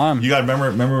at the time. You got to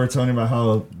remember we were telling you about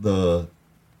how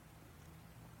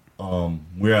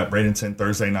we were at Bradenton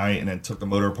Thursday night and then took the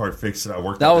motor apart, fixed it. I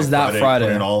worked That was that Friday.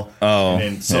 put it all. Oh, And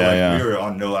then, so yeah. we were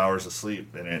on no hours of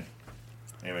sleep. And then,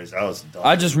 anyways, that was dumb.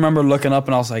 I just remember looking up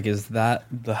and I was like, is that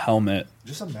the helmet?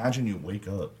 Just imagine you wake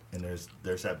up and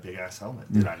there's that big ass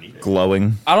helmet. Did I need it?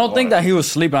 Glowing. I don't think that he was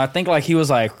sleeping. I think like he was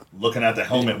like Looking at the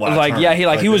helmet while I like turned,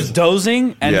 yeah, he was this.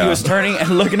 dozing and Yeah. he was turning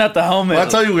and looking at the helmet. Well, I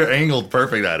tell you, we were angled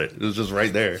perfect at it. It was just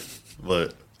right there.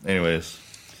 But anyways,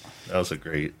 that was a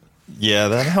great. Yeah,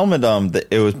 that helmet.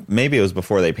 It was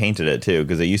before they painted it too,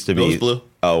 because it used to be It was blue.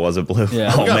 Oh, was it blue?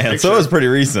 Yeah. Oh We got a man, so picture. it was pretty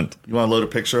recent. You want to load a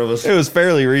picture of us? It was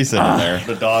fairly recent in there.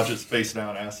 The Dodge is face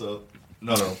down, ass up.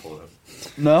 No, don't pull it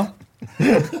up. No?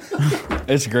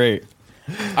 It's great.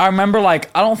 I remember like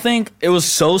I don't think it was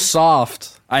so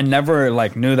soft. I never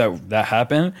like knew that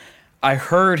happened. I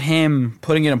heard him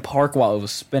putting it in park while it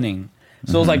was spinning.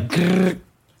 So it was like grrr,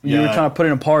 you were Yeah. trying to put it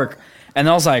in park. And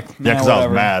I was like, Yeah, man, because I was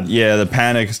whatever. mad. Yeah, the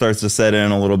panic starts to set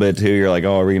in a little bit too. You're like,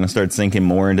 oh, are we gonna start sinking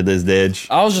more into this ditch?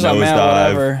 I was just like, man, Nosedive.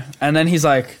 whatever. And then he's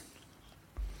like,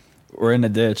 we're in the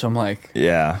ditch. I'm like,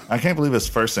 Yeah, I can't believe his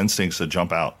first instinct is to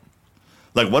jump out.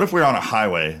 Like, what if we're on a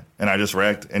highway and I just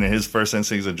wrecked and his first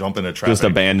instinct is to jump into traffic? just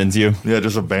abandons you. Yeah,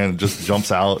 just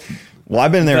jumps out. Well,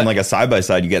 I've been there in like a side by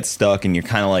side. You get stuck, and you're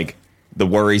kind of like the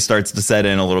worry starts to set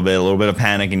in a little bit of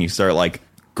panic, and you start like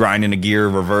grinding a gear,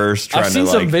 reverse, trying I've seen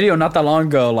to some like. video not that long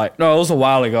ago. Like, no, it was a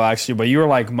while ago actually. But you were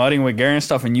like mudding with Gary and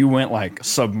stuff, and you went like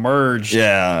submerged.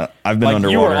 Yeah, I've been like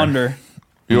underwater. you were under.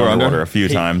 You were underwater a few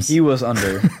times. He was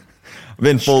under. I've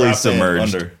been fully Strapped in,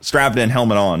 submerged, under. strapped in,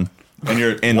 helmet on. And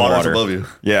you're In the water's water. above you.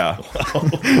 Yeah.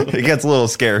 It gets a little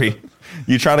scary.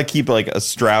 You try to keep like a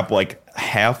strap like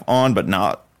half on but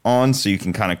not on so you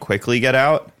can kind of quickly get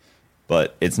out,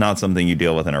 but it's not something you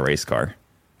deal with in a race car.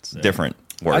 It's different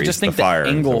worries. I just think the fire the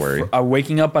is angle, a worry.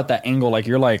 waking up at that angle, like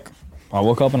you're like, I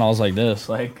woke up and I was like this,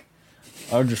 like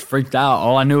I was just freaked out.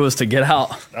 All I knew was to get out.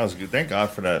 That was good. Thank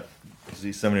God for that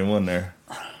Z71 there.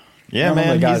 Yeah, I don't know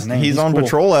man. the guy's name. He's He's on cool.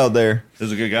 patrol out there. He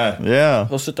was a good guy. Yeah.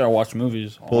 He'll sit there and watch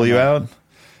movies. Pull you out.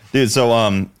 Dude,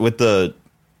 so with the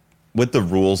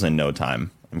rules in no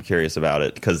time, I'm curious about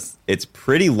it because it's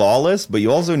pretty lawless, but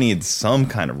you also need some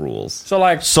kind of rules. So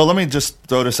like, So let me just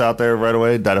throw this out there right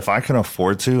away that if I can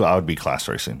afford to, I would be class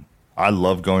racing. I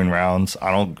love going rounds.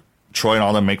 Troy and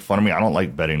all them make fun of me. I don't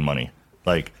like betting money.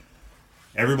 Like,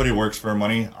 everybody works for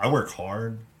money. I work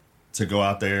hard to go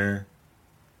out there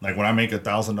Like when I make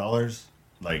 $1,000,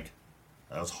 like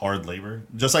that was hard labor,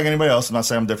 just like anybody else. I'm not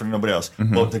saying I'm different than nobody else,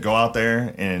 but to go out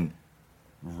there and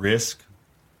risk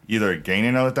either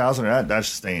gaining another 1,000 or that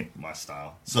just ain't my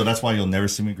style. So that's why you'll never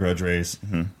see me grudge race.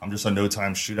 I'm just a no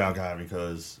time shootout guy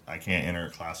because I can't enter a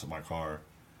class with my car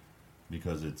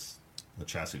because it's a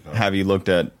chassis car. Have you looked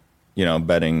at,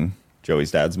 betting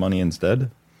Joey's dad's money instead?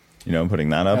 Putting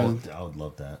that up? I would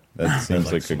love that. That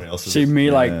seems like see me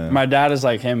my dad is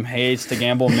like him, hates to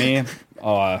gamble me.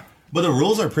 But the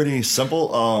rules are pretty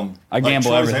simple. I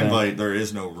gamble everything. Invite, there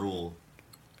is no rule.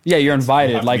 Yeah, you're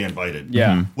invited. You have to be invited.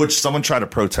 Yeah. Which someone tried to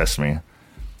protest me.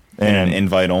 And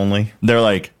invite only? They're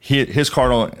like, his car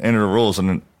don't enter the rules,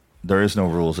 and there is no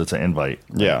rules. It's an invite.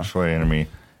 Yeah. Troy entered me.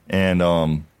 And,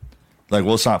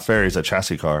 well, it's not fair. He's a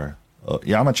chassis car.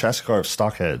 I'm a chassis car of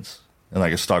stock heads and,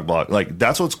 a stock block.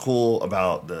 That's what's cool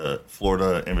about the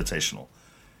Florida Invitational.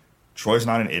 Troy's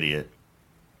not an idiot.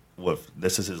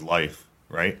 This is his life,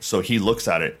 right? So he looks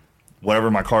at it.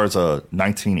 Whatever, my car is a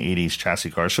 1980s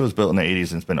chassis car. It was built in the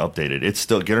 80s and it's been updated. It's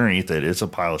still, get underneath it. It's a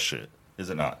pile of shit.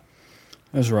 Is it not?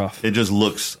 It was rough. It just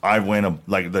looks, I win,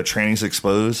 the training's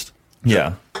exposed.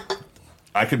 Yeah.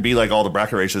 I could be like all the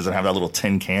bracket races and have that little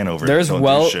tin can over there's it.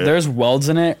 There's welds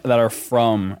in it that are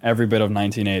from every bit of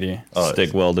 1980.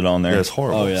 Stick welded on there. It's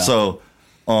horrible. Oh, yeah. So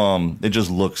it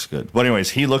just looks good. But anyways,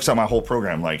 he looks at my whole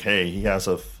program like, hey, he has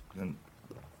a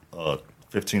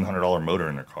 $1,500 motor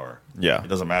in their car. Yeah. It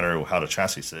doesn't matter how the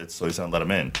chassis sits, so he's going to let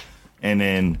him in. And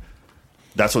then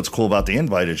that's what's cool about the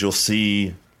invite is you'll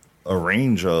see a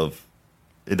range of,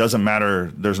 it doesn't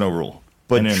matter, there's no rule.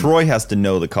 But then, Troy has to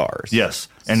know the cars. Yes.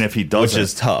 And if he doesn't. Which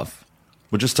is tough.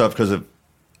 Because if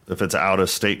it's an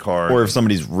out-of-state car. Or if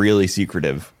somebody's really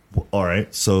secretive. All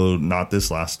right. So not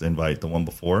this last invite, the one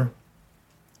before.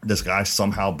 This guy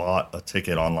somehow bought a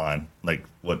ticket online. Like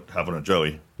what happened to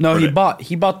Joey. No, he bought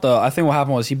the, I think what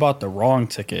happened was he bought the wrong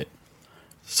ticket.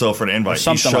 So for the invite,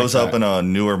 he shows up in a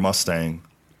newer Mustang.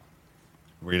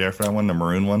 Were you there for that one? The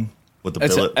maroon one? With the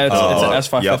billet? It's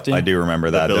an S550. Yep, I do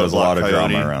remember that. There was a lot of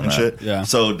drama around that. Shit. Yeah.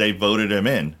 So they voted him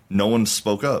in. No one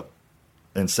spoke up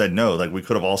and said no. We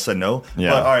could have all said no. Yeah.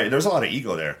 But all right, there's a lot of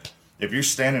ego there. If you're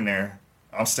standing there,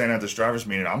 I'm standing at this driver's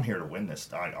meeting, I'm here to win this.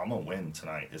 I'm going to win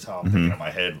tonight is how I'm thinking in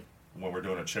my head when we're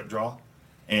doing a chip draw.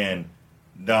 And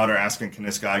now they're asking, can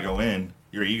this guy go in?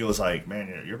 Your ego's like,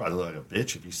 man, you're about to look like a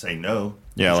bitch if you say no.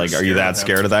 Yeah, are you that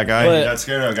scared of that guy? You're that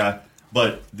scared of that guy.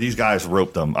 But these guys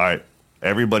roped them. All right,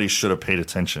 everybody should have paid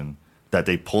attention that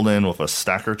they pulled in with a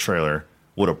stacker trailer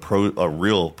with a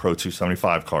real Pro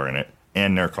 275 car in it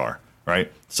and their car,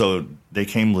 right? So they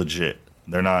came legit.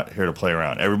 They're not here to play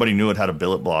around. Everybody knew it had a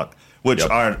billet block, which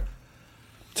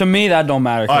to me, that don't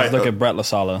matter because look at Brett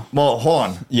LaSala. Well, hold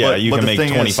on. Yeah, you can make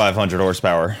 2,500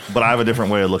 horsepower. But I have a different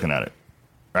way of looking at it,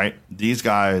 right? These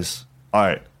guys, all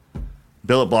right,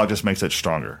 billet block just makes it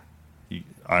stronger.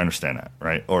 I understand that,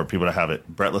 right? Or people that have it.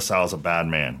 Brett LaSalle is a bad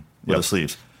man with the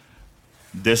sleeves.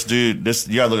 This dude,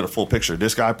 you gotta look at the full picture.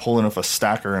 This guy pulling off a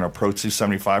stacker in a Pro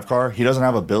 275 car, he doesn't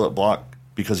have a billet block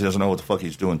because he doesn't know what the fuck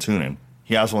he's doing tuning.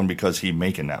 He has one because he's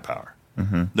making that power.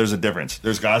 There's a difference.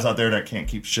 There's guys out there that can't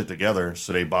keep shit together,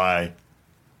 so they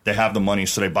have the money,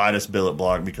 so they buy this billet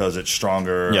block because it's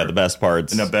stronger. Yeah, the best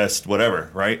parts. And the best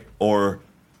whatever, right? Or,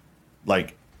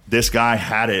 this guy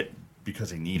had it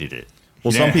because he needed it.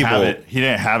 Well, some people... He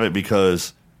didn't have it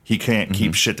because he can't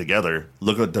keep shit together.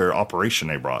 Look at their operation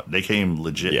they brought. They came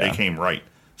legit. Yeah. They came right.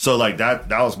 So, that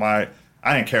was my...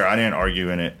 I didn't care. I didn't argue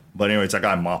in it. But anyways, that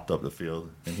guy mopped up the field,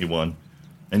 and he won.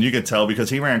 And you could tell because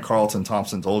he ran Carlton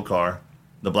Thompson's old car,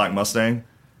 the Black Mustang,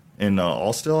 in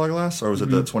all steel eyeglass, or was it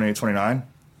the 2829?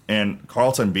 And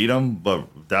Carlton beat him, but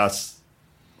that's...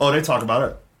 Oh, they talk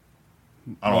about it.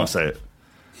 I don't want to say it.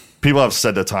 People have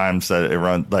said the times that it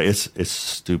runs... it's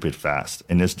stupid fast.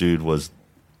 And this dude was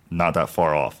not that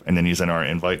far off. And then he's in our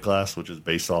invite class, which is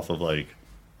based off of, a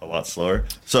lot slower.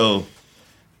 So...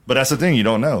 But that's the thing, you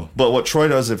don't know. But what Troy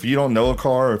does, if you don't know a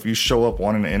car, or if you show up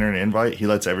wanting to enter an invite, he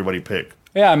lets everybody pick.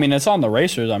 Yeah, I mean, it's on the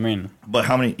racers, But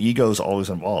how many egos always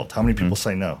involved? How many people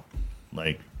say no?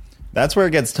 That's where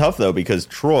it gets tough, though, because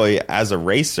Troy, as a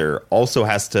racer, also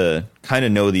has to kind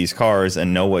of know these cars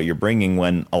and know what you're bringing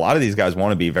when a lot of these guys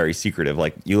want to be very secretive.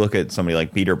 You look at somebody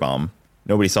like Peterbaum.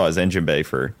 Nobody saw his engine bay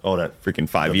for that freaking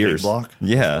 5 years. Big block?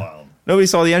 Yeah. Nobody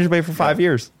saw the engine bay for 5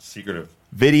 years. Secretive.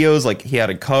 Videos, he had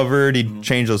it covered. He'd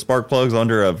change those spark plugs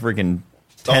under a freaking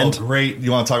tent. Oh, great. You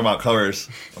want to talk about covers?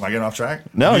 Am I getting off track?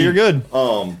 No, you're good.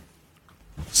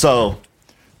 So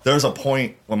there was a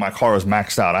point when my car was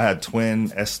maxed out. I had twin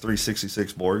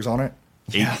S366 Borgs on it.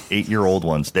 8-year-old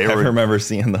ones. I remember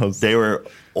seeing those. They were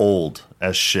old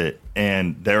as shit.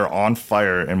 And they were on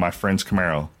fire in my friend's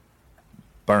Camaro.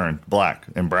 burned black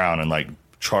and brown and like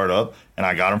charred up. And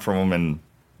I got them from them and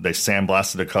they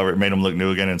sandblasted the cover. It made them look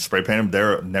new again and spray painted them.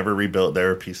 They're never rebuilt.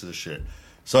 They're pieces of shit.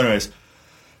 So anyways,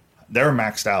 they were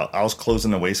maxed out. I was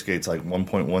closing the wastegates like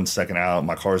 1.1 second out.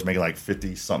 My car was making like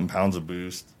 50-something pounds of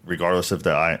boost, regardless if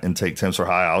the intake temps were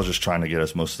high. I was just trying to get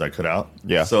as most as I could out.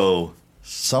 Yeah. So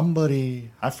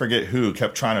somebody, I forget who,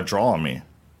 kept trying to draw on me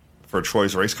for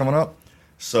Troy's race coming up.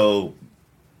 So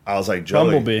I was like,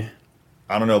 Joey. Bumblebee.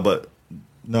 I don't know, but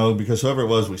no, because whoever it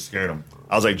was, we scared him.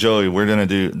 I was like, Joey, we're going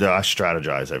to do, I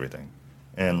strategize everything.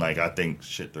 And like, I think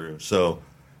shit through. So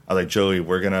I was like, Joey,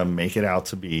 we're going to make it out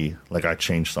to be like I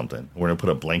changed something. We're going to put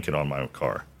a blanket on my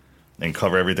car and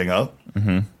cover everything up.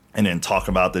 Mm-hmm. And then talk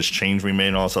about this change we made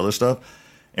and all this other stuff.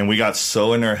 And we got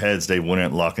so in their heads they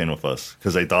wouldn't lock in with us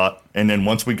because they thought. And then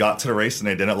once we got to the race and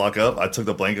they didn't lock up, I took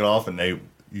the blanket off and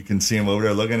you can see them over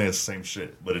there looking. It's the same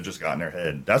shit, but it just got in their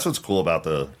head. That's what's cool about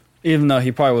the. Even though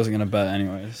he probably wasn't going to bet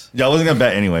anyways. Yeah, I wasn't going to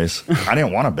bet anyways. I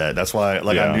didn't want to bet. That's why,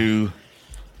 I knew.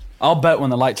 I'll bet when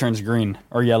the light turns green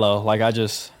or yellow. Like, I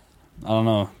don't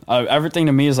know. Everything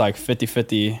to me is like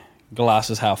 50-50, glass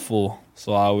is half full.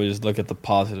 So I always look at the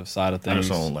positive side of things. I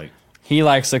just don't like. He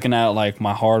likes looking at like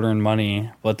my hard-earned money,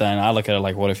 but then I look at it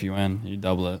like, what if you win? You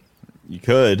double it. You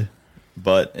could,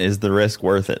 but is the risk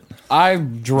worth it? I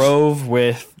drove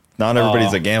with. Not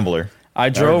everybody's a gambler.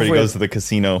 Everybody goes to the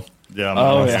casino. Yeah,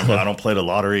 I don't play the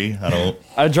lottery.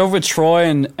 I drove with Troy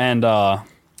and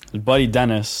his buddy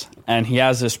Dennis, and he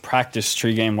has this practice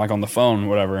tree game like on the phone,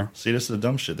 whatever. See, this is the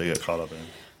dumb shit they get caught up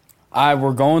in.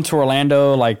 We're going to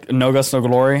Orlando, like no guts, no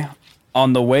glory.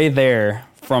 On the way there,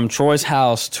 from Troy's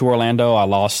house to Orlando, I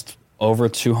lost over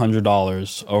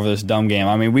 $200 over this dumb game.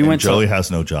 I mean, Joey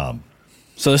has no job.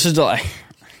 So this is like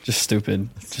just stupid,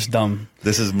 just dumb.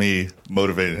 This is me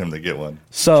motivating him to get one.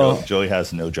 So Joey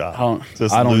has no job.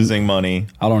 Losing money.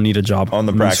 I don't need a job on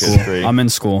the practice tree. I'm in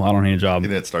school. I don't need a job. He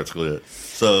didn't start school yet.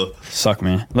 So suck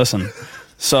me. Listen.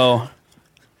 So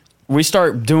we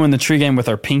start doing the tree game with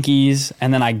our pinkies,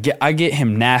 and then I get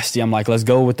him nasty. I'm like, let's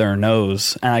go with our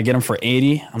nose, and I get him for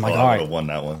 80. I'm like, all I right, would have won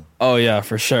that one. Oh yeah,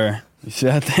 for sure. You see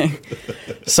that thing?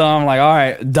 So I'm like, all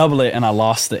right, double it, and I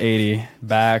lost the 80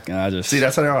 back, and I just see.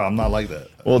 That's how I'm not like that.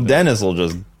 Well, Dennis will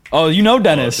just. Oh, you know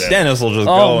Dennis. Dennis will just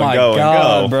go and go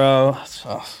God, and go,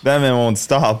 bro. That man won't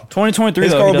stop. 2023,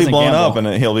 his though, car he will be blown gamble. up,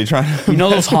 and he'll be trying to. You know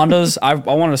those Hondas? I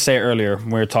wanted to say it earlier when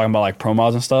we were talking about like pro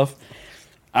mods and stuff.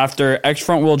 After X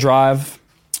front wheel drive,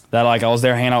 that like I was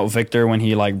there hanging out with Victor when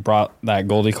he like brought that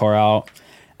Goldie car out,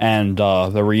 and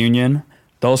the reunion.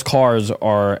 Those cars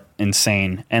are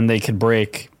insane, and they could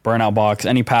break burnout box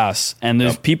any pass. And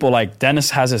there's people like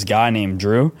Dennis has this guy named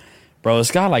Drew, bro.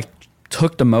 This guy like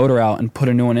took the motor out and put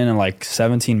a new one in like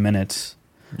 17 minutes.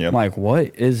 Yep. I'm like,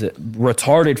 what is it?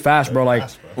 Retarded fast, bro. Like,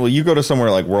 well, you go to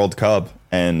somewhere like World Cup,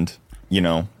 and you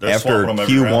know after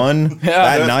Q1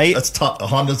 that night, that's top.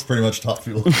 Honda's pretty much top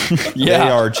fuel. They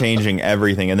are changing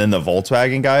everything, and then the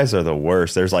Volkswagen guys are the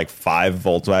worst. There's like 5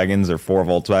 Volkswagens or 4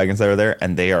 Volkswagens that are there,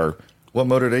 and they are. What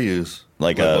motor they use?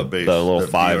 Like the little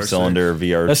 5-cylinder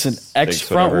VR. Listen, X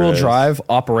front wheel drive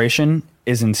operation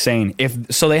is insane.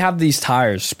 So they have these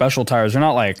tires, special tires. They're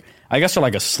not like, I guess they're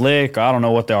like a slick. I don't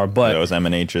know what they are, but those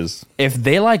M&Hs. If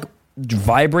they like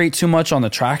vibrate too much on the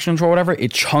traction or whatever,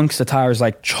 it chunks the tires.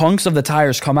 Like chunks of the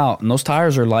tires come out, and those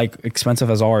tires are like expensive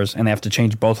as ours, and they have to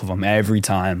change both of them every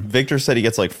time. Victor said he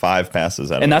gets like 5 passes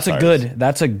out of and those tires.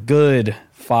 That's a good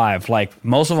 5. Like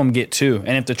most of them get 2,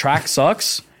 and if the track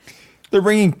sucks. They're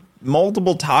bringing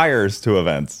multiple tires to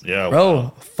events. Yeah,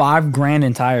 bro, $5,000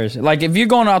 in tires. Like if you're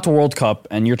going out to World Cup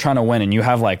and you're trying to win, and you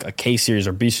have like a K series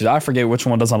or B series, I forget which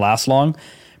one doesn't last long,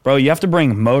 bro. You have to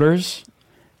bring motors,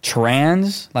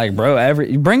 trans, like bro.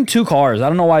 You bring 2 cars. I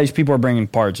don't know why these people are bringing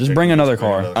parts. Just bring another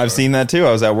car. I've seen that too.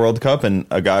 I was at World Cup and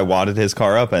a guy wadded his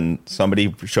car up, and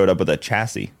somebody showed up with a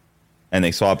chassis, and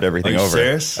they swapped everything over.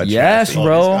 Serious? Yes,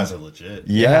 bro. These guys are legit.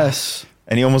 Yes,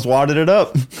 and he almost wadded it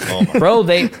up. Oh my bro,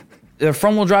 the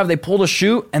front wheel drive, they pull the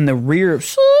chute, and the rear.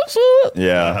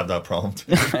 Yeah, I have that problem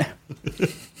too.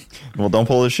 Well, don't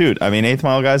pull the chute. I mean, 8th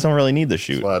mile guys don't really need the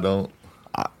chute. That's why I don't.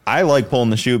 I like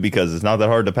pulling the chute because it's not that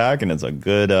hard to pack, and it's a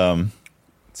good,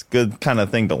 it's a good kind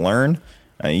of thing to learn.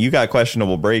 I mean, you got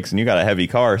questionable brakes, and you got a heavy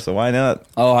car, so why not?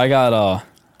 Oh, I got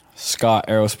Scott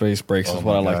Aerospace brakes is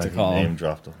what I like to call them. Name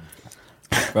dropped them.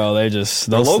 Bro,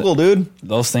 they're local, dude.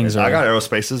 Those things are. I got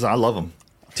Aerospaces. I love them.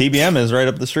 TBM is right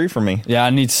up the street from me. Yeah, I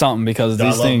need something because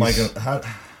these things. How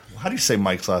do you say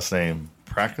Mike's last name?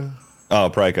 Praka?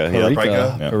 Oh, Prika.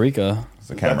 Yeah, Paprika.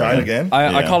 The camera died again?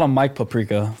 I call him Mike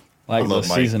Paprika. Like I love the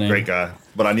Mike. seasoning. Great guy.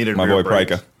 But I needed my rear boy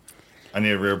brakes. Prika. I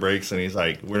needed rear brakes, and he's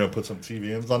like, "We're gonna put some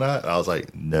TBMs on that." I was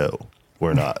like, "No."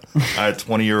 we're not. I had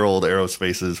 20-year-old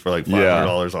Aerospaces for like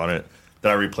 $500 on it that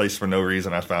I replaced for no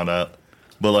reason, I found out.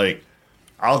 But like,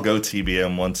 I'll go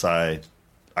TBM once I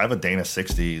have a Dana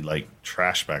 60 like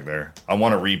trash back there. I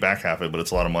want to reback half it, but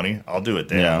it's a lot of money. I'll do it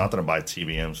then. I'm not going to buy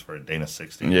TBMs for a Dana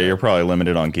 60. Yeah, you're probably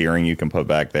limited on gearing you can put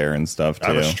back there and stuff too.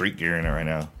 I have a street gear in it right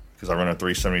now because I run a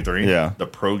 373. Yeah. The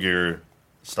Pro Gear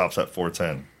stops at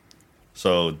 410.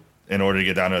 So in order to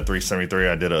get down to a 373,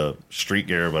 I did a street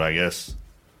gear, but I guess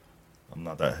I'm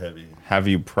not that heavy. Have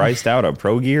you priced out a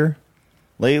Pro Gear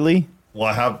lately?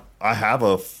 Well, I have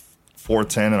a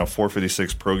 410 and a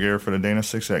 456 Pro Gear for the Dana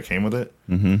 60 that came with it.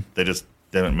 Mm-hmm. They just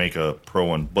didn't make a Pro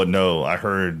one. But no, I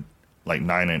heard like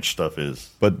 9-inch stuff is.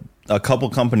 But a couple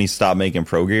companies stopped making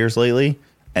Pro Gears lately,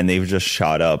 and they've just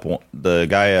shot up. The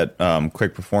guy at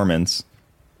Quick Performance,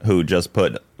 we just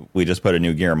put a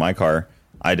new gear in my car.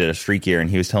 I did a street gear, and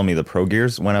he was telling me the Pro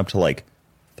Gears went up to like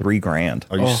 $3,000.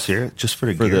 Are you serious? Just for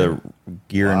the gear? For the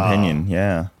gear and pinion,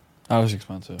 yeah. That was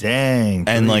expensive. Dang.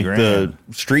 And like the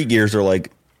street gears are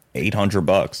like $800,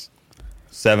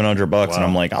 $700, Wow. and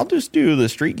I'm like, I'll just do the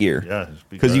street gear. Yeah,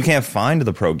 because you can't find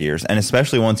the Pro Gears, and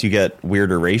especially once you get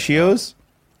weirder ratios.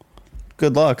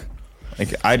 Good luck.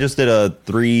 Like I just did a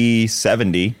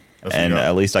 370, and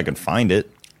at least I can find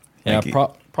it. Yeah,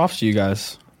 props to you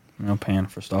guys. Paying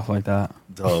for stuff like that.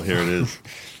 Oh, here it is.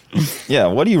 Yeah,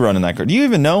 what do you run in that car? Do you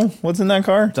even know what's in that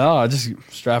car? Oh, I just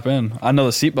strap in. I know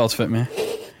the seatbelts fit me.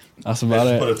 That's about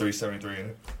it. Put a 373 in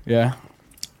it. Yeah.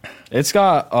 It's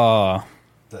got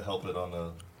to help it on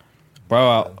the.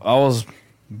 Bro, I was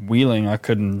wheeling. I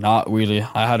could not wheelie.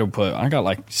 I got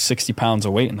like 60 pounds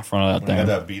of weight in the front of that When thing.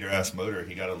 he had that beater ass motor,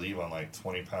 he got to leave on like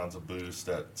 20 pounds of boost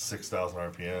at 6,000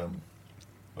 RPM,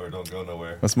 or don't go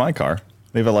nowhere. That's my car.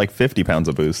 They have like 50 pounds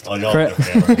of boost. Oh, y'all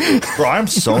bro, I'm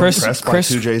so impressed by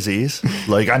 2JZs.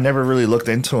 Like, I never really looked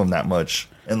into them that much.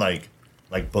 And like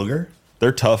Booger.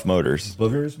 They're tough motors.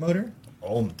 Booger's motor?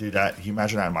 Oh, dude, can you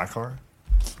imagine that in my car?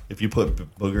 If you put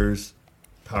Booger's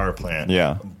power plant.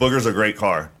 Yeah. Booger's a great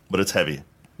car, but it's heavy.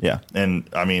 Yeah. And,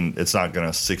 I mean, it's not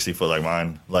going to 60 foot like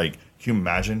mine. Like, can you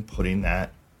imagine putting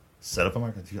that setup in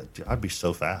my car? Dude, I'd be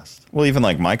so fast. Well, even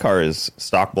like my car is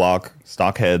stock block,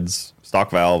 stock heads, stock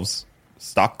valves,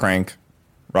 stock crank,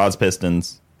 rods,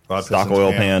 pistons, stock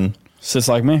oil pan. Sits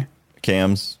like me.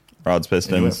 Cams, rods,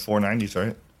 pistons. And you went 490s,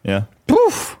 right? Yeah.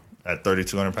 Poof. At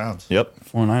 3,200 pounds. Yep.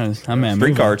 490s. That man Street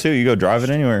moving. car too. You go drive it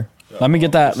anywhere. Let me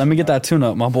get that tune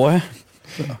up, my boy.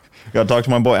 Got to talk to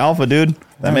my boy Alpha, dude.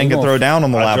 That man can throw down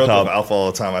on the I drove laptop. with Alpha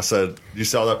all the time. I said, you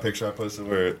saw that picture I posted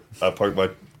where I parked by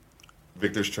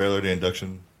Victor's trailer, the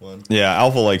induction one? Yeah,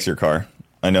 Alpha likes your car.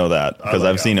 I know that because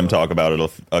I've seen him talk about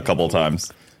it a couple of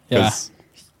times. Yeah.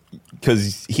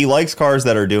 Because he likes cars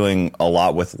that are doing a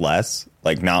lot with less.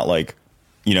 Like, not like,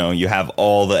 you have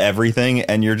all the everything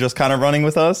and you're just kind of running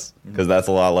with us because that's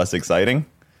a lot less exciting.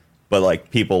 But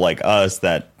like people like us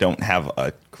that don't have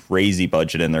a crazy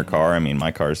budget in their car. I mean,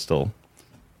 my car is still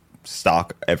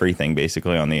stock everything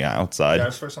basically on the outside. Yeah,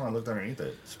 that's the first time I looked underneath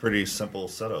it. It's a pretty simple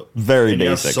setup. Very and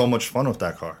basic. You have so much fun with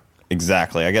that car.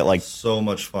 Exactly. I get like so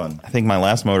much fun. I think my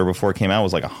last motor before it came out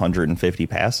was like 150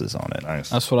 passes on it. Nice.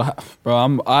 That's what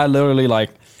I literally like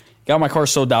got my car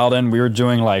so dialed in. We were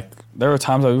doing like, there were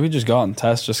times that we just go out and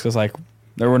test just because like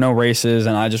there were no races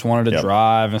and I just wanted to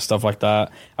drive and stuff like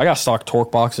that. I got stock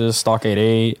torque boxes, stock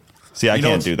 8.8. See, I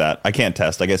can't do that. I can't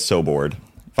test. I get so bored.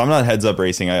 If I'm not heads up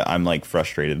racing, I'm like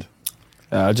frustrated.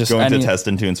 Just going to test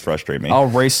and tunes frustrate me. I'll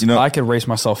race. I could race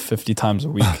myself 50 times a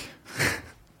week.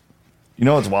 You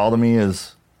know what's wild to me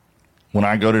is when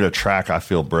I go to the track, I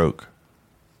feel broke.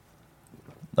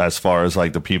 As far as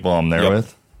like the people I'm there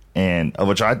with, and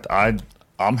which I'm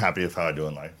happy with how I do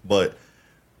in life. But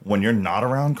when you're not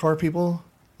around car people,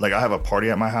 like I have a party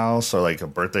at my house or like a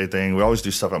birthday thing. We always do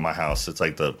stuff at my house. It's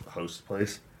like the host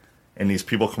place, and these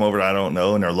people come over that I don't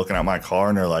know, and they're looking at my car,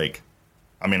 and they're like,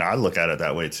 I mean, I look at it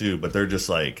that way too, but they're just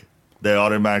like, they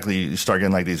automatically start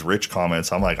getting like these rich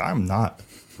comments. I'm like, I'm not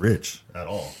rich at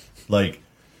all. Like,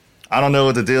 I don't know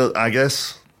what the deal. I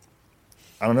guess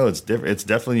I don't know. It's different. It's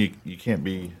definitely you can't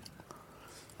be.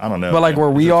 I don't know. But like where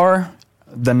we are,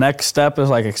 the next step is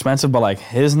like expensive. But like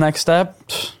his next step,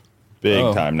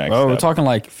 big time next. We're step. talking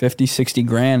like 50, 60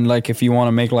 grand. Like if you want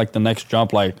to make like the next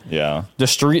jump, like the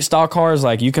street style cars,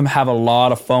 like you can have a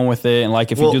lot of fun with it. And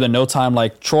like if you do the no time,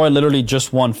 like Troy literally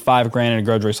just won $5 grand in a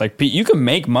grudge race. Like Pete, you can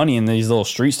make money in these little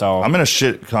street style. I'm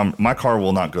gonna my car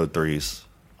will not go threes.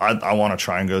 I want to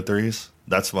try and go threes.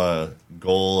 That's my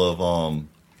goal of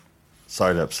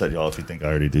Sorry to upset y'all if you think I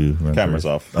already do. Cameras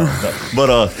off.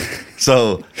 But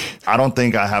so I don't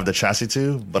think I have the chassis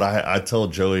to. But I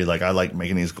told Joey, like, I like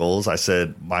making these goals. I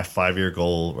said my 5-year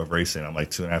goal of racing, I'm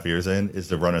like 2.5 years in, is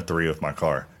to run a 3 with my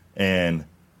car. And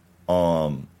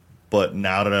but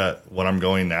now that what I'm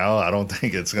going now, I don't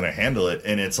think it's gonna handle it.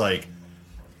 And it's like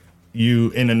you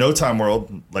in the no time world,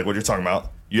 like what you're talking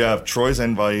about. You have Troy's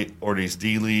invite or these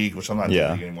D-League, which I'm not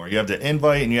D-League anymore. You have the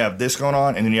invite and you have this going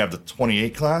on, and then you have the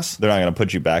 28 class. They're not going to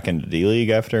put you back into D-League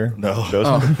after? No.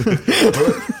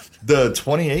 The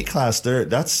 28 class,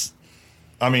 that's,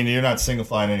 I mean, you're not single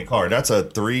flying any car. That's a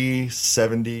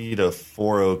 370 to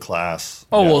 40 class.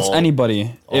 Oh, well, it's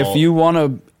anybody. If you want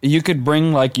to, you could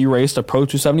bring, like, you raced a Pro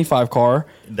 275 car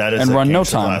and run no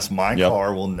time. Class. My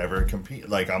car will never compete.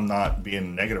 Like, I'm not being a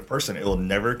negative person. It will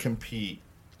never compete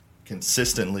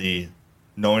consistently,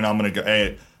 knowing I'm going to go,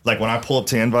 hey, like when I pull up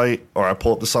to invite or I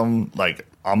pull up to something, like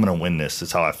I'm going to win this.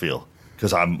 Is how I feel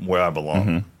because I'm where I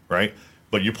belong, right?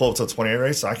 But you pull up to a 28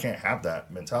 race, I can't have that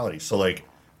mentality. So like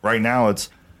right now,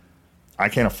 I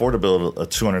can't afford to build a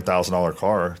 $200,000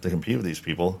 car to compete with these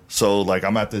people. So like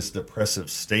I'm at this depressive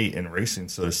state in racing,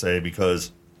 so to say,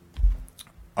 because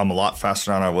I'm a lot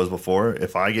faster than I was before.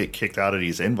 If I get kicked out of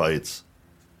these invites,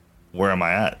 where am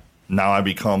I at? Now I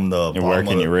become the. And where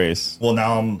can you race? Well,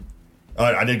 now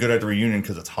I did good at the reunion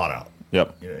because it's hot out.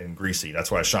 Yep. And greasy.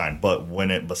 That's why I shine. But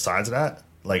besides that,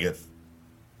 like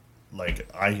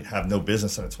like I have no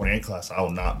business in a 28 class, I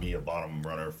will not be a bottom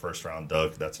runner, first round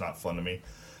duck. That's not fun to me.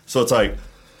 So it's like,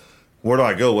 where do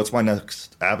I go? What's my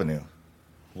next avenue?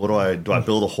 What do I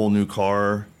build a whole new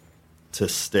car to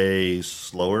stay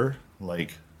slower?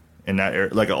 Like. In that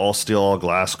area, like an all steel, all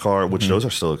glass car, which those are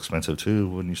still expensive too.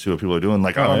 When you see what people are doing,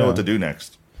 like I don't know what to do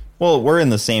next. Well, we're in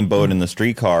the same boat in the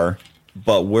street car,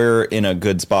 but we're in a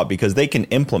good spot because they can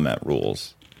implement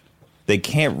rules. They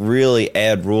can't really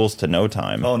add rules to no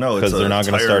time. Oh no, because they're not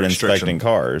going to start inspecting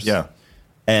cars. Yeah,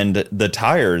 and the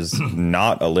tires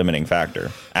not a limiting factor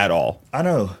at all. I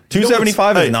know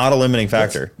 275 is not a limiting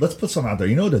factor. Let's put something out there.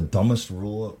 You know the dumbest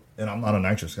rule, and I'm not a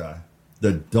nitrous guy.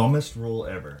 The dumbest rule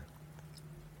ever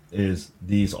is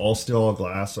these all steel, all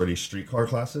glass, or these street car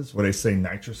classes where they say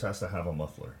nitrous has to have a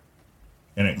muffler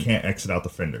and it can't exit out the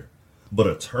fender. But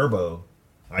a turbo,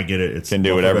 I get it. It can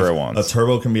do whatever it wants. A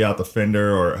turbo can be out the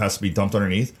fender or it has to be dumped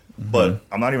underneath. But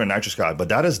I'm not even a nitrous guy. But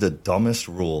that is the dumbest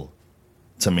rule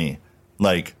to me.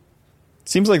 Like,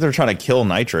 seems like they're trying to kill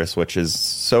nitrous, which is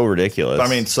so ridiculous. I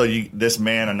mean, so this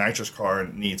a nitrous car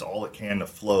needs all it can to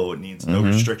flow. It needs no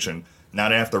restriction. Now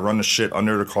they have to run the shit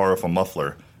under the car with a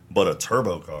muffler. But a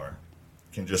turbo car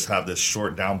can just have this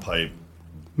short downpipe.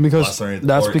 Because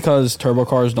that's because turbo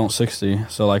cars don't 60.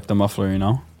 So like the muffler, you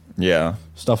know? Yeah.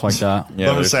 Stuff like that.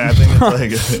 Yeah. I'm saying, I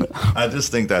think it's like, I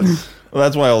just think that's. Well,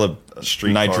 that's why all the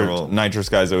street nitrous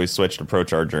guys always switch to Pro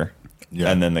Charger. Yeah.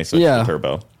 And then they switch to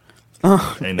turbo.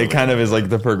 It kind of is like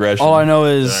the progression. All I know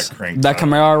is that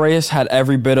Camaro race had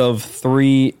every bit of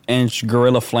 3-inch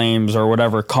Gorilla Flames or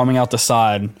whatever coming out the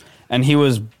side. And he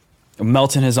was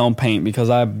melting his own paint because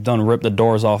I've done ripped the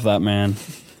doors off that man.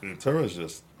 Dude,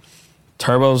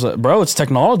 turbos, bro, it's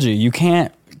technology. You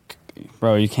can't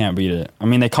beat it. I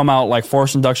mean, they come out like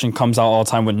Force Induction comes out all the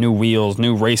time with new wheels,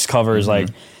 new race covers, like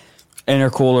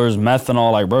intercoolers,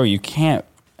 methanol. Like, bro, you can't.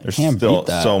 There's can't still beat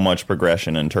that. So much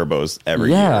progression in turbos every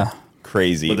year.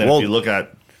 Crazy. But then if you look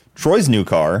at Troy's new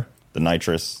car, the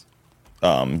nitrous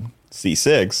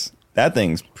C6, that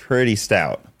thing's pretty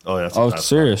stout. Oh, yeah. That's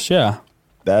serious, yeah.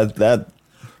 But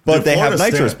Dude, they have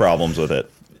nitrous problems with it.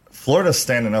 Florida's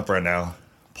standing up right now.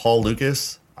 Paul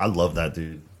Lucas, I love that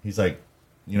dude. He's like,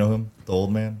 you know him, the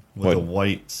old man with the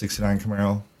white '69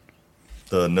 Camaro,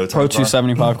 the no time Pro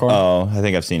 275 car. Oh, I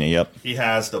think I've seen it. Yep. He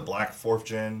has the black 4th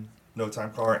gen no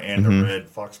time car and the red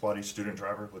Fox body student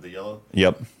driver with the yellow.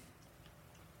 Yep.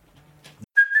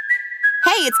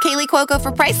 Hey, it's Kaylee Cuoco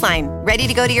for Priceline. Ready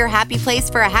to go to your happy place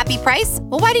for a happy price?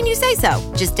 Well, why didn't you say so?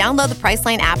 Just download the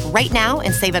Priceline app right now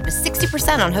and save up to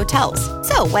 60% on hotels.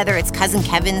 So whether it's Cousin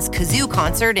Kevin's Kazoo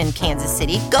Concert in Kansas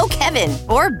City, go Kevin,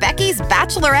 or Becky's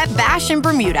Bachelorette Bash in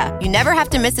Bermuda, you never have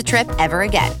to miss a trip ever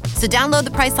again. So download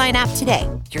the Priceline app today.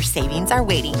 Your savings are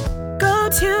waiting. Go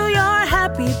to your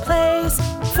happy place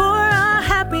for a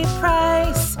happy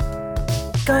price.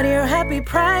 Go to your happy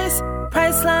price,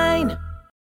 Priceline.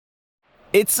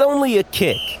 It's only a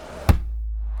kick,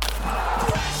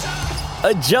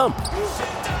 a jump,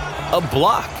 a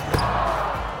block.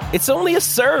 It's only a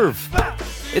serve.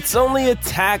 It's only a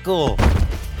tackle,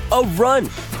 a run.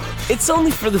 It's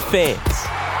only for the fans.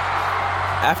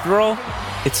 After all,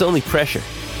 it's only pressure.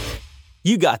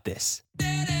 You got this.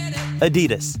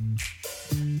 Adidas.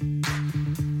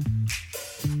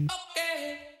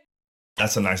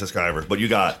 That's the nicest car ever. But you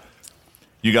got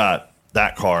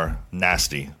that car,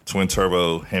 nasty, twin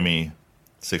turbo Hemi,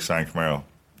 6.9 Camaro.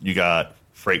 You got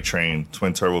Freight Train,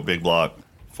 twin turbo big block,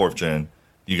 4th gen.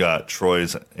 You got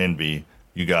Troy's Envy.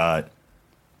 You got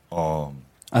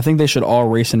I think they should all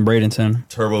race in Bradenton.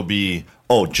 Turbo B.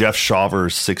 Oh, Jeff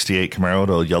Shawver's 68 Camaro,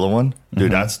 the yellow one.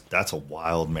 Dude, that's a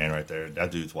wild man right there.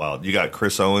 That dude's wild. You got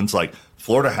Chris Owens. Like,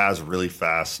 Florida has really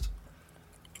fast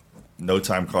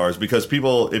no-time cars because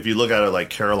people, if you look at it like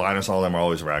Carolinas, all of them are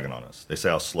always ragging on us. They say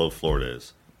how slow Florida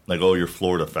is. Like, oh, you're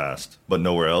Florida fast, but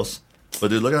nowhere else. But,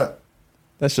 dude, look at...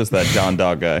 That's just that John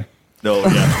Dog guy. No,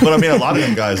 yeah. But, I mean, a lot of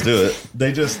them guys do it.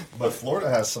 But Florida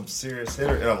has some serious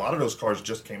hitter, and a lot of those cars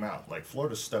just came out. Like,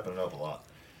 Florida's stepping it up a lot.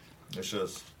 It's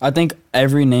just... I think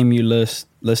every name you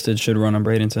listed should run on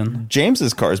Bradenton.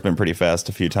 James's car's been pretty fast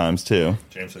a few times, too.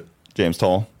 James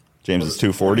Tall. James is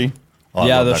 240. Oh,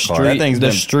 yeah,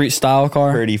 the street style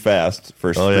car. Pretty fast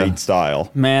for street style.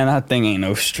 Man, that thing ain't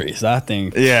no streets. That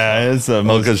thing. Yeah, it's a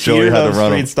because Joey had to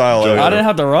run street style. I didn't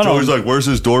have to run Joey's like, where's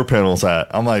his door panels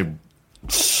at? I'm like,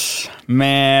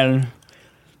 man,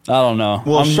 I don't know.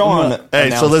 Well, Sean.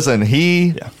 So listen,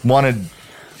 he's not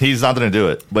going to do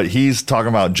it, but he's talking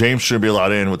about James should be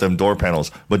allowed in with them door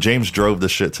panels. But James drove the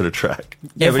shit to the track.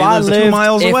 If I lived 2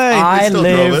 miles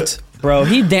away, bro,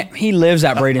 he lives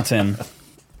at Bradenton.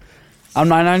 I'm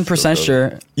 99%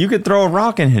 sure. You could throw a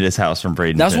rock and hit his house from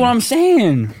Bradenton. That's what I'm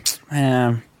saying.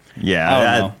 Man. Yeah, I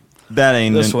don't know. That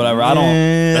ain't this whatever. I don't.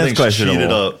 That's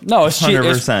questionable. No, it's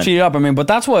cheated up. I mean, but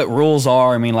that's what rules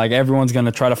are. I mean, like everyone's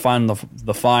gonna try to find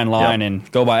the fine line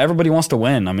and go by. Everybody wants to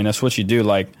win. I mean, that's what you do.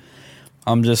 Like,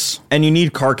 I'm just. And you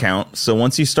need car count. So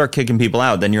once you start kicking people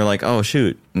out, then you're like, oh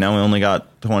shoot, now we only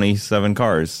got 27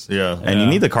 cars. Yeah, and you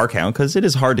need the car count because it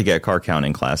is hard to get car count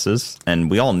in classes, and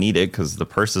we all need it because the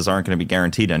purses aren't going to be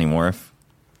guaranteed anymore if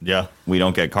we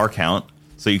don't get car count.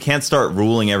 So you can't start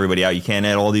ruling everybody out. You can't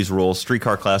add all these rules.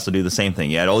 Streetcar class will do the same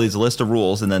thing. You add all these list of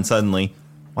rules, and then suddenly,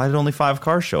 why did only 5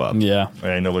 cars show up? Yeah.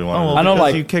 Ain't nobody wanted I know,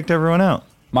 like, you kicked everyone out.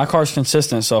 My car's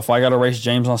consistent, so if I got to race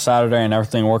James on Saturday and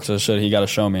everything works as it should, he got to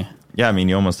show me. Yeah, I mean,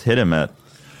 you almost hit him at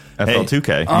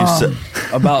FL2K.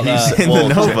 About that. In the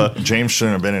Nova. James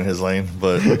shouldn't have been in his lane,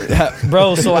 but...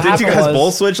 Bro, so what did happened you guys was,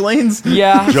 both switch lanes?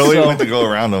 Yeah. Joey went to go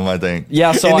around him, I think.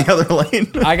 Yeah, so in the other lane.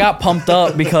 I got pumped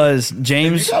up because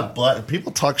James...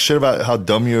 People talk shit about how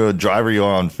dumb you're a driver you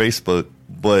are on Facebook,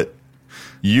 but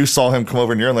you saw him come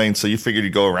over in your lane, so you figured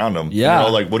you'd go around him. Yeah. You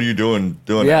know, like, what are you doing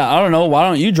that? I don't know. Why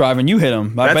don't you drive and you hit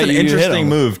him? That's an interesting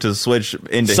move to switch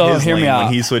into his lane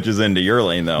when he switches into your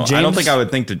lane, though. I don't think I would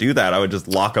think to do that. I would just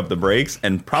lock up the brakes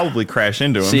and probably crash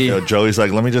into him. See, Joey's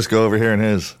like, let me just go over here in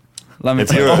his. Let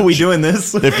me are we doing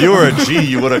this? If you were a G,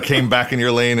 you would have came back in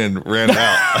your lane and ran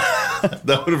out.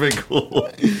 That would have been cool.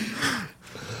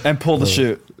 And pull the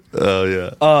chute. Oh,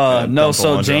 yeah. No,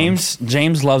 so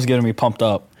James loves getting me pumped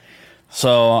up.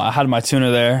 So I had my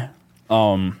tuner there,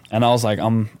 and I was like,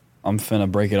 I'm finna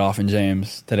break it off in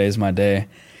James. Today's my day.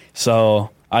 So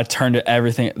I turned it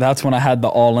everything. That's when I had the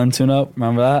all-in tune-up.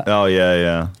 Remember that? Oh,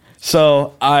 yeah.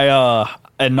 So I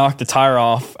knocked the tire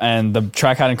off, and the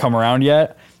track hadn't come around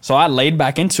yet. So I laid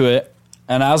back into it,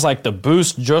 and I was like, the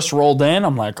boost just rolled in.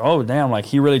 I'm like, oh, damn, like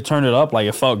he really turned it up. Like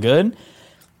it felt good.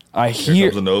 Here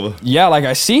comes the Nova. Yeah, like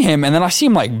I see him, and then I see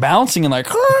him like bouncing and like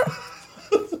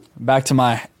back to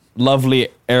my lovely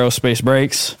aerospace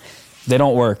brakes. They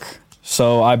don't work.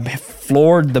 So I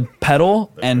floored the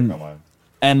pedal and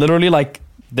literally like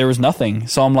there was nothing.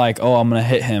 So I'm like, oh, I'm going to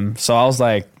hit him. So I was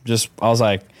like,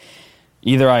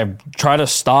 either I try to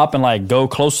stop and like go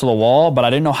close to the wall, but I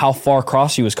didn't know how far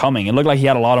across he was coming. It looked like he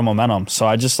had a lot of momentum. So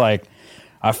I just like,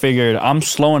 I figured I'm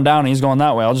slowing down and he's going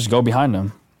that way. I'll just go behind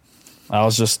him. That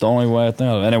was just the only way I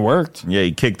think, and it worked. Yeah,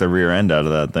 you kicked the rear end out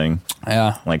of that thing.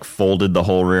 Yeah, like folded the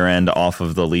whole rear end off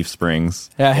of the leaf springs.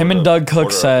 Yeah, him and Doug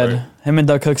Cook said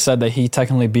that he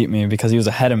technically beat me because he was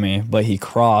ahead of me, but he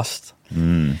crossed.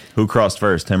 Who crossed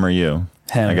first, him or you?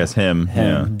 Him. I guess him.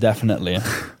 Yeah, definitely.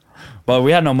 But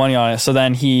we had no money on it, so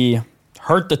then he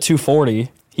hurt the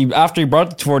 240. After he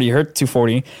brought the 240, he hurt the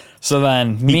 240. So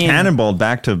then he cannonballed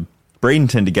back to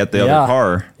Bradenton to get the other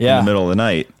car in the middle of the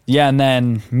night. Yeah, and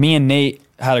then me and Nate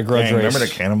had a grudge race. Remember the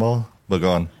cannonball? Look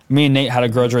on. Me and Nate had a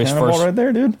grudge race cannonball first. Right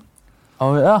there, dude.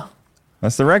 Oh, yeah.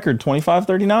 That's the record,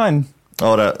 25:39.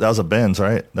 Oh, that was a Benz,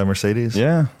 right? That Mercedes?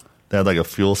 Yeah. They had like a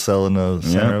fuel cell in the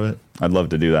center of it. I'd love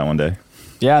to do that one day.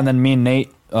 Yeah, and then me and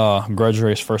Nate grudge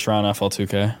race first round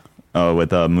FL2K. Oh,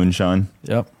 with Moonshine?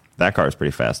 Yep. That car's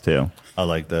pretty fast, too. I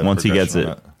like that. Once he gets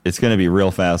it, it's going to be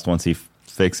real fast once he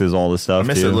fixes all the stuff. I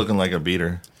miss it looking like a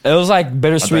beater. It was like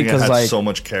bittersweet because like so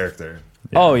much character.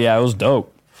 Yeah. Oh yeah, it was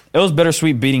dope. it was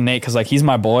bittersweet beating Nate because like he's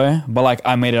my boy, but like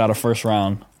I made it out of first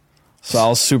round, so I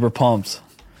was super pumped.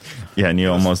 Yeah, and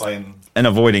you almost and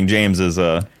avoiding James is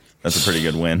that's a pretty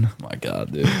good win. My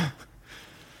God, dude. I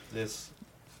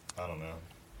don't know.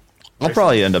 I'll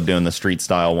probably end up doing the street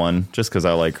style one just because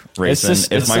I like racing.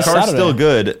 If my car's Saturday. still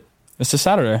good, it's a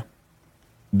Saturday.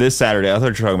 This Saturday, I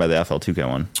thought you were talking about the FL2K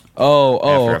one.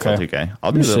 Oh, After okay. FL2K.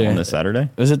 I'll do that one this Saturday.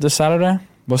 Is it this Saturday?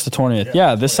 What's the 20th?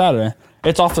 Yeah, this Saturday.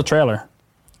 It's off the trailer.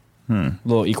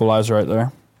 Little equalizer right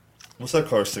there. What's that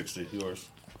car 60? Yours?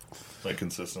 Like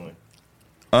consistently?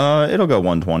 It'll go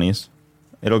 120s.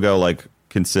 It'll go like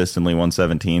consistently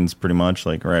 117s, pretty much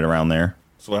like right around there.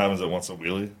 So what happens at once a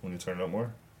wheelie when you turn it up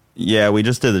more? Yeah, we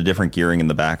just did a different gearing in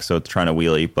the back, so it's trying to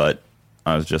wheelie. But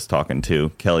I was just talking to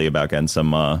Kelly about getting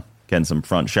some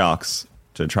front shocks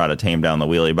to try to tame down the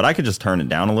wheelie. But I could just turn it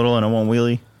down a little and it won't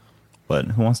wheelie. But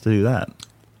who wants to do that?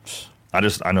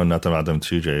 I know nothing about them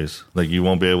 2Js. Like you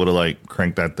won't be able to like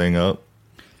crank that thing up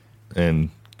and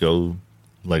go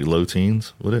like low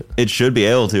teens with it. It should be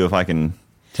able to if I can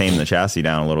tame the chassis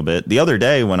down a little bit. The other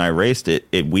day when I raced it,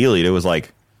 it wheelied. It was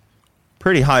like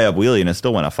pretty high up wheelie and it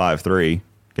still went a 5.3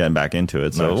 getting back into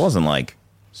it. So It wasn't like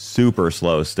super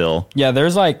slow still. Yeah,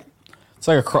 there's like, it's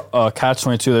like a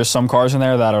catch-22. There's some cars in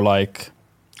there that are like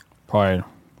probably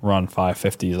run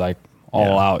 550s like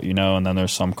all out, you know, and then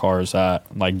there's some cars that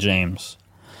like James.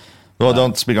 Well,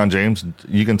 don't speak on James.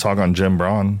 You can talk on Jim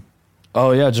Braun.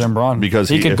 Oh yeah, Jim Braun. Because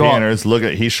he could if go he enters,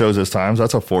 he shows his times.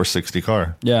 That's a 460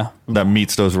 car. Yeah, that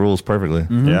meets those rules perfectly.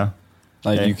 Mm-hmm. Yeah,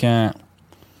 like you can't.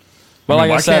 But I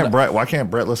mean, like I said, why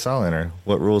can't Brett LaSalle enter?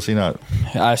 What rules he not?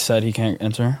 I said he can't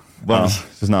enter. Well,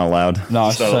 he's not allowed. No,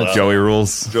 I said Joey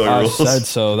rules. I said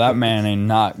so. That man ain't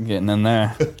not getting in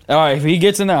there. All right, if he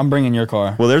gets in there, I'm bringing your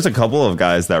car. Well, there's a couple of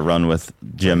guys that run with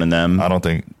Jim and them. I don't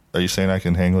think. Are you saying I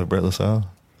can hang with Brett LaSalle?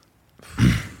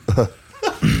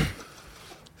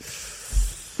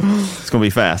 It's gonna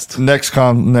be fast. Next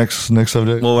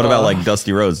subject. Well, what about like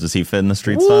Dusty Rhodes? Does he fit in the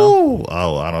street Woo! style?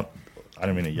 Oh, I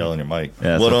didn't mean to yell in your mic.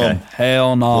 Yeah, it's okay.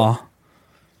 Hell no.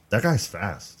 That guy's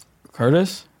fast.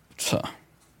 Curtis?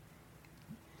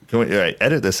 Can we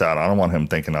edit this out? I don't want him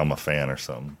thinking I'm a fan or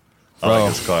something. I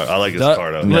like his car. I like his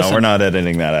car though. No, we're not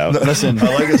editing that out. Listen,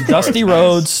 I like his car. Dusty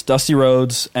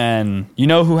Rhodes, and you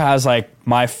know who has like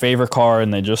my favorite car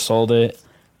and they just sold it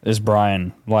is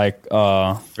Brian. Like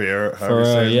Fair,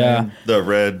 yeah. The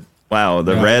red. Wow,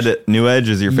 the red New Edge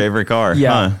is your favorite car.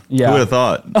 Yeah, huh? yeah. Who would have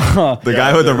thought? The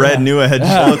guy with the red New Edge.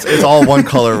 Well, it's all one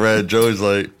color red. Joey's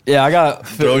like, yeah, I got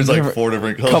Joey's like 4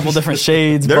 different colors. couple different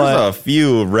shades. There's but a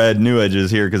few red New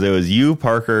Edges here because it was you,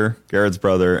 Parker, Garrett's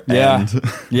brother, and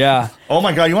yeah. Oh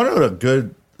my God, you want to know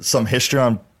some history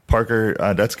on Parker?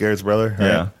 That's Garrett's brother.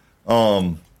 Right?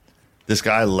 Yeah. This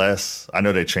guy Les, I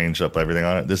know they changed up everything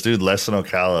on it. This dude Les in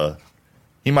Ocala,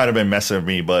 he might have been messing with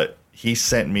me, but he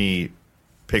sent me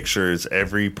pictures,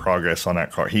 every progress on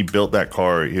that car. He built that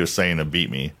car, he was saying, to beat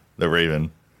me, the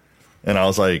Raven. And I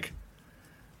was like,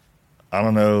 I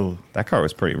don't know. That car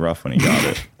was pretty rough when he got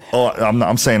it.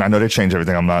 I'm saying I know they changed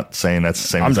everything. I'm not saying that's the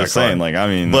same. I'm just saying, car. like, I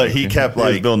mean, but he kept he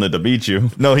like was building it to beat you.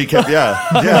 No, he kept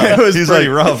yeah. It was He's pretty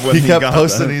like, rough when he kept got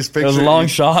posting that. these pictures. It was a long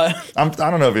shot. I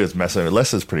don't know if he was messing with it.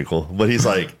 Les is pretty cool, but he's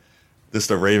like, this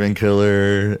the Raven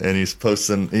killer, and he's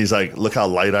posting. He's like, look how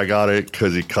light I got it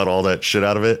because he cut all that shit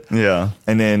out of it. Yeah,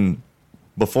 and then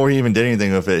before he even did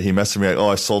anything with it, he messaged me like, "Oh,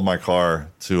 I sold my car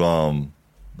to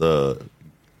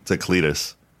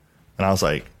Cletus," and I was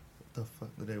like, "What the fuck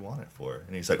did they want it for?"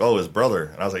 And he's like, "Oh, his brother,"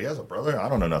 and I was like, "Yeah, his brother? I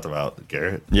don't know nothing about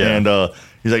Garrett." Yeah, and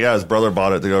he's like, "Yeah, his brother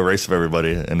bought it to go race with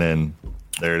everybody," and then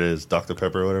there it is, Dr.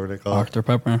 Pepper, whatever they call it. Dr.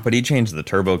 Pepper. But he changed the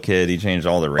turbo kit. He changed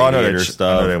all the radiator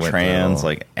stuff, trans,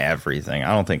 like everything.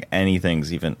 I don't think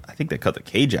anything's even. I think they cut the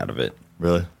cage out of it.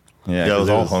 Really? Yeah, it was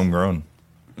all homegrown.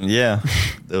 Yeah,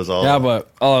 it was all. Yeah,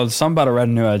 but something about a red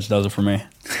New Edge does it for me.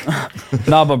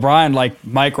 No, but Brian, like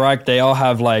Mike Reich, they all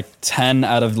have like 10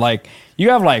 out of like you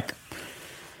have like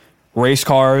race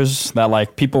cars that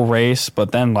like people race,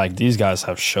 but then like these guys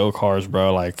have show cars,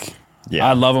 bro. Like, yeah,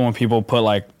 I love it when people put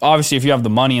like obviously if you have the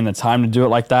money and the time to do it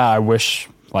like that. I wish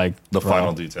like the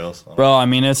final details, bro. I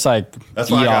mean, it's like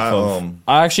that's why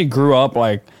I actually grew up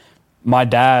like my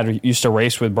dad used to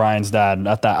race with Brian's dad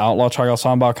at that outlaw track I was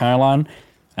talking about, Caroline.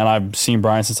 And I've seen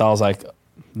Brian since I was like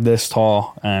this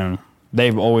tall, and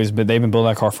they've been building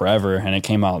that car forever. And it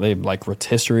came out, they like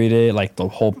rotisserie'd it, like the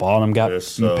whole bottom got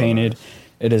painted. Nice.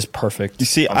 It is perfect. You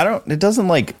see, it doesn't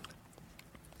like,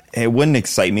 it wouldn't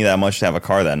excite me that much to have a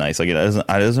car that nice. Like it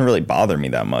doesn't really bother me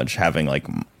that much having like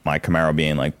my Camaro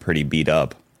being like pretty beat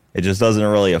up. It just doesn't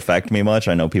really affect me much.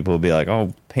 I know people will be like,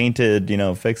 oh, painted,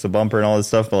 fix the bumper and all this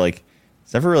stuff, but like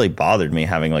it's never really bothered me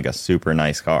having like a super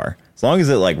nice car. As long as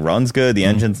it like runs good, the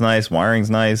engine's nice, wiring's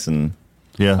nice, and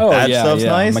that stuff's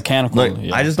nice. Mechanical.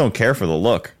 Like, I just don't care for the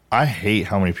look. I hate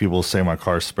how many people say my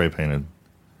car's spray painted.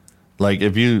 Like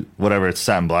if you whatever, it's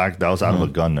satin black. That was out of a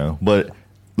gun though. But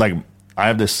like I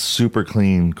have this super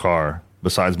clean car.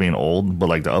 Besides being old, but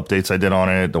like the updates I did on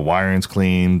it, the wiring's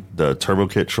clean, the turbo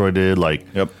kit Troy did, like,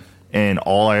 and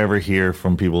all I ever hear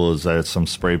from people is that it's some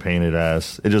spray painted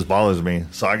ass. It just bothers me.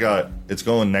 So it's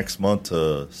going next month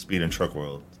to Speed and Truck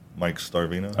World. Mike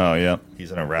Starvino. Oh yeah,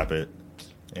 he's gonna wrap it,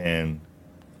 and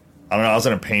I don't know. I was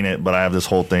gonna paint it, but I have this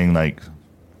whole thing like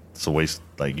it's a waste.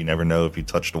 Like you never know if you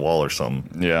touch the wall or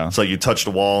something. Yeah. So you touch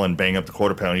the wall and bang up the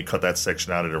quarter panel, you cut that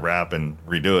section out of the wrap and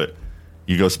redo it.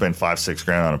 You go spend $5-6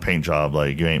 grand on a paint job,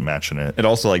 like you ain't matching it. It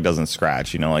also like doesn't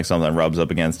scratch, like something rubs up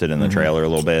against it in the trailer a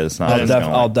little bit. It's not.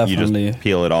 I'll definitely you just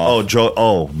peel it off.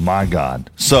 Oh my God!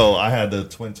 So I had the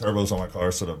twin turbos on my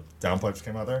car, so the downpipes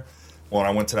came out there. Well, when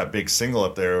I went to that big single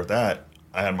up there with that,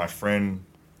 I had my friend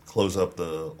close up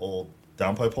the old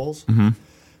downpipe holes and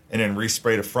then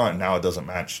respray the front. Now it doesn't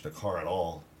match the car at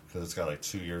all because it's got like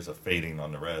 2 years of fading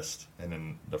on the rest and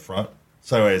then the front.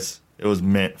 So, anyways, it was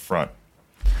mint front.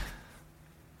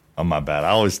 Oh, my bad.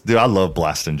 I love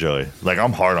blasting Joey. Like,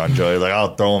 I'm hard on Joey. Like,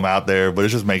 I'll throw him out there, but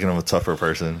it's just making him a tougher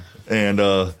person. And,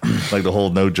 like, the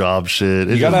whole no job shit.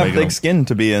 You gotta have thick skin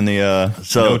to be in the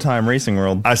no-time racing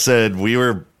world. I said,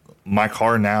 my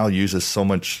car now uses so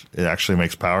much, it actually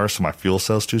makes power, so my fuel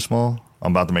cell's too small.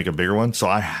 I'm about to make a bigger one. So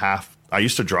I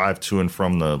used to drive to and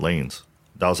from the lanes.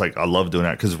 That was like, I love doing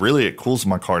that because really it cools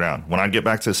my car down. When I get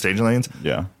back to the staging lanes,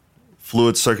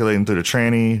 fluid circulating through the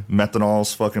tranny,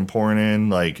 methanol's fucking pouring in,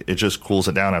 like it just cools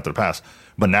it down after the pass.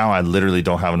 But now I literally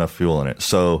don't have enough fuel in it.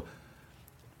 So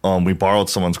we borrowed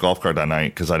someone's golf cart that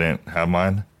night because I didn't have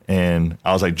mine. And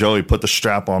I was like, Joey, put the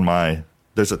strap on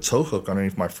there's a tow hook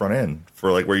underneath my front end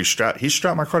for like where he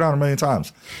strapped my car down a million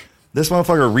times. This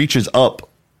motherfucker reaches up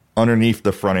underneath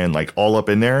the front end, like all up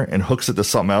in there and hooks it to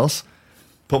something else.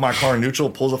 Put my car in neutral,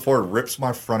 pulls it forward, rips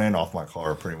my front end off my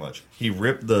car pretty much. He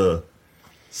ripped the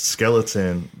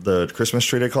skeleton, the Christmas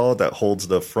tree they call it, that holds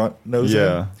the front nose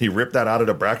in. He ripped that out of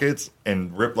the brackets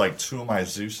and ripped like 2 of my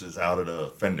Zeus's out of the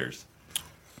fenders.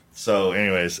 So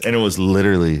anyways, and it was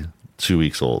literally 2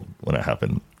 weeks old when it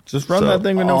happened. Just run that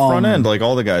thing with no front end like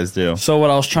all the guys do. So what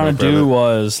I was trying to do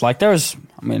was like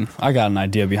I got an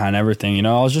idea behind everything,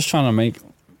 I was just trying to make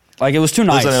like it was too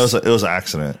nice. It was an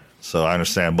accident. So I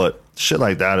understand, but shit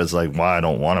like that is like why I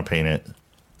don't want to paint it.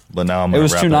 But now I'm gonna wrap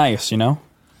it. It was too nice,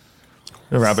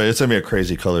 Wrap it. It's gonna be a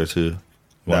crazy color too.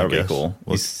 That would be cool.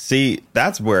 You see,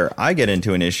 that's where I get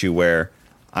into an issue where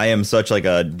I am such like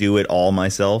a do it all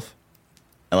myself.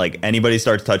 And like anybody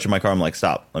starts touching my car, I'm like,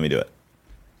 stop, let me do it.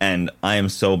 And I am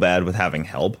so bad with having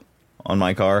help on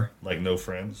my car. Like no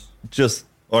friends?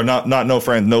 Or not no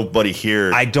friends, nobody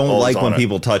here. I don't like when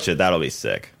people touch it. That'll be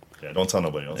sick. Yeah, don't tell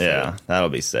nobody else. Yeah, that'll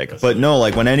be sick. But no,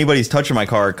 like when anybody's touching my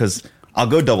car, because I'll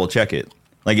go double check it.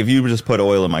 Like if you just put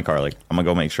oil in my car, like I'm gonna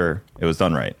go make sure it was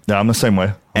done right. Yeah, I'm the same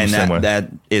way. That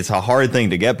it's a hard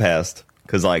thing to get past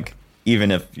because like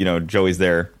even if Joey's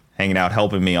there hanging out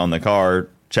helping me on the car,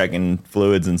 checking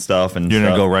fluids and stuff, and you're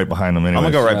gonna go right behind him. Anyways.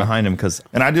 I'm gonna go right behind him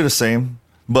and I do the same.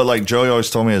 But like Joey always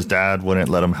told me, his dad wouldn't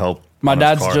let him help. My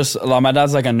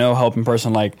dad's like a no helping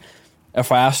person. Like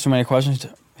if I ask too many questions,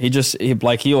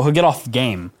 he'll get off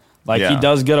game. Like he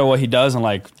does good at what he does, and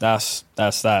like that's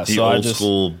that. He old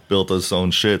school built his own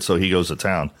shit, so he goes to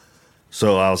town.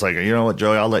 So I was like, you know what,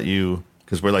 Joey, I'll let you,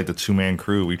 because we're like the 2-man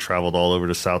crew. We traveled all over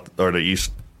the south or the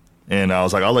east, and I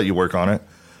was like, I'll let you work on it.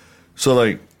 So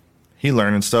like he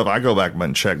learning stuff. I go back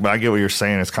and check, but I get what you're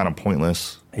saying. It's kind of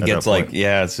pointless. It gets like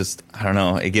it's just I don't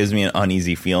know. It gives me an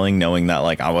uneasy feeling knowing that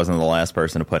like I wasn't the last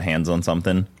person to put hands on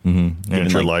something, and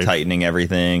even like tightening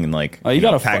everything and like you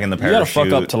gotta packing the parachute. You gotta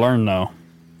fuck up to learn though.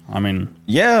 I mean,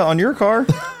 yeah, on your car.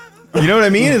 You know what I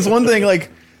mean? It's one thing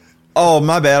like, oh,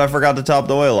 my bad, I forgot to top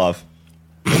the oil off.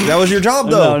 That was your job,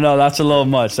 though. No, that's a little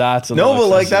much. But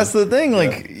like that's the thing.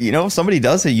 Like, if somebody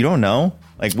does it, you don't know.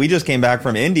 Like, we just came back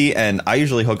from Indy, and I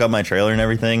usually hook up my trailer and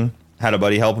everything. Had a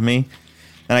buddy helping me,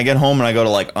 and I get home and I go to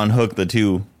like unhook the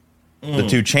two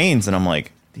chains, and I'm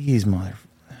like, these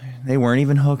they weren't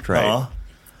even hooked right.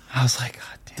 I was like,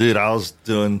 God damn. Dude, I was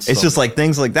doing. It's just like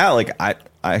things like that. Like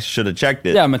I should have checked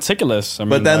it. Yeah, meticulous. I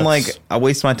mean, but then, like, I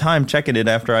waste my time checking it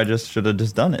after I just should have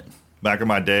just done it. Back in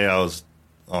my day, I was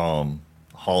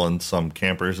hauling some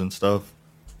campers and stuff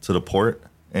to the port,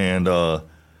 and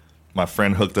my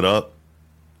friend hooked it up,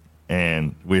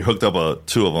 and we hooked up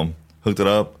 2 of them. Hooked it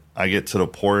up. I get to the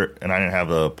port, and I didn't have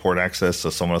the port access,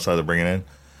 so someone else had to bring it in.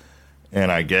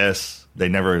 And I guess they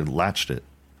never latched it,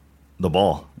 the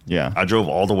ball. Yeah. I drove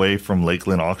all the way from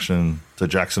Lakeland Auction to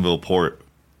Jacksonville Port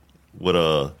with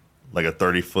a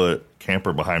 30-foot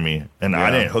camper behind me, and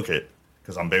I didn't hook it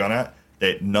because I'm big on that.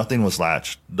 Nothing was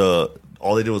latched.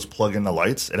 All they did was plug in the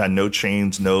lights. It had no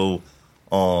chains, the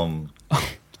ball,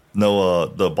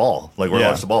 like where I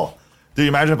lost the ball. Dude,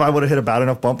 imagine if I would have hit a bad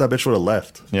enough bump, that bitch would have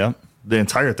left. Yeah. The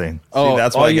entire thing. Oh, see,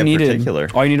 that's why I get particular.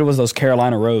 All you needed was those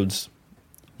Carolina roads.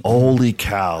 Holy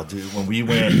cow, dude. When we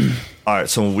went, all right,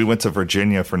 so when we went to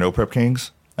Virginia for No Prep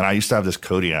Kings, and I used to have this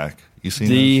Kodiak. You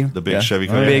seen the big Chevy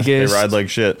Kodiak? Biggest they ride like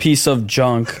shit. Piece of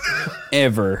junk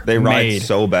ever. They ride made.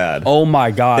 so bad. Oh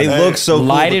my god. They look so cool,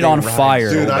 lighted on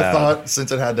fire. Dude, I thought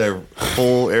since it had the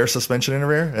full air suspension in the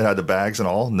rear, it had the bags and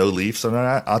all, no leafs and all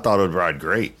that, I thought it would ride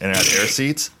great. And it had air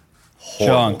seats.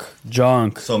 Horrible.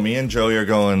 Junk. So me and Joey are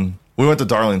going, we went to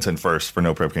Darlington first for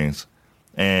No Prep Kings.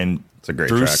 And it's a great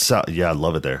track. Yeah, I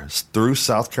love it there. Through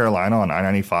South Carolina on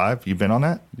I-95, you been on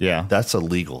that? Yeah. That's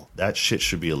illegal. That shit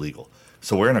should be illegal.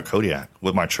 So we're in a Kodiak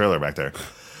with my trailer back there.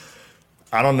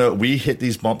 I don't know. We hit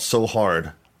these bumps so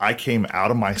hard. I came out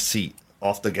of my seat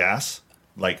off the gas.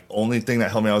 Like, only thing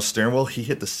that held me out was the steering wheel. He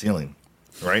hit the ceiling,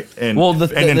 right? And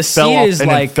the seat is like,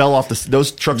 then fell off the.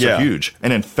 Those trucks are huge,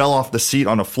 and then fell off the seat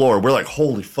on the floor. We're like,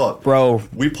 holy fuck, bro!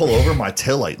 We pull over, my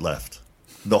taillight left.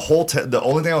 The whole the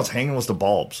only thing I was hanging was the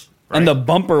bulbs. Right? And the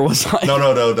bumper was like...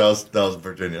 No, that was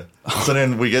Virginia. So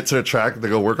then we get to the track to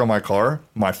go work on my car.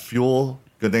 My fuel,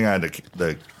 good thing I had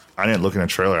I didn't look in the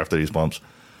trailer after these bumps,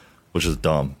 which is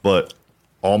dumb. But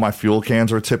all my fuel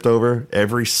cans were tipped over.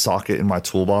 Every socket in my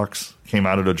toolbox came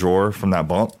out of the drawer from that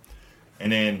bump.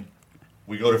 And then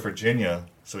we go to Virginia,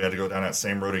 so we had to go down that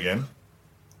same road again.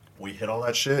 We hit all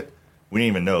that shit. We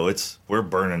didn't even know. We're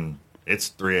burning. It's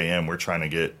 3 a.m. We're trying to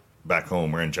get back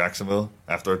home. We're in Jacksonville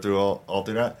after all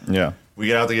through that. Yeah. We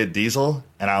get out to get diesel,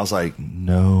 and I was like,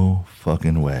 no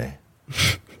fucking way.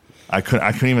 I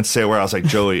couldn't even say where. I was like,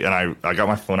 Joey, and I got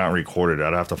my phone out and recorded it.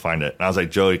 I'd have to find it. And I was like,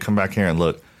 Joey, come back here and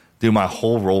look. Dude, my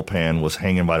whole roll pan was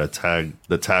hanging by the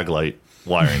tag light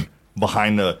wiring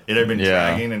behind it had been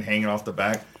dragging and hanging off the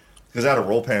back. Because I had a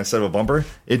roll pan instead of a bumper.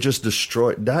 It just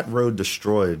that road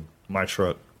destroyed my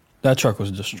truck. That truck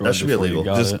was destroyed. That should be illegal.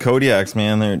 Just Kodiaks,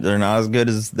 man. They're not as good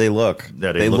as they look.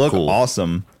 Yeah, they look cool.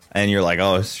 awesome. And you're like,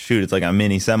 oh, shoot, it's like a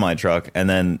mini semi truck. And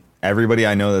then everybody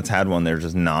I know that's had one, they're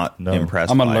just not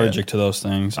impressed. I'm by allergic to those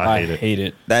things. I hate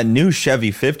it. That new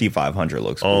Chevy 5500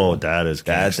 looks cool. Oh, that is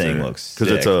gangster. That thing looks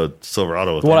because it's a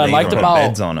Silverado. What I liked about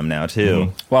beds on them now too.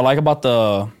 Mm-hmm. What I like about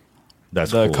the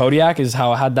cool. Kodiak is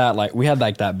how it had that we had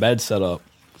that bed set up.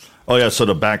 Oh yeah, so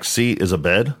the back seat is a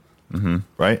bed,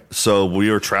 right? So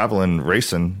we were traveling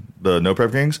racing the No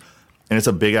Prep Kings, and it's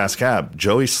a big ass cab.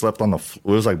 Joey slept on it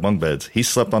was like bunk beds. He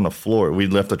slept on the floor. We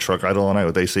left the truck idle all night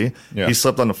with AC. Yeah. He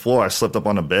slept on the floor. I slept up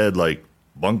on the bed like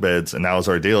bunk beds, and that was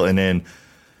our deal. And then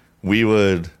we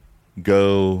would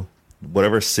go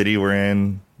whatever city we're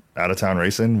in, out of town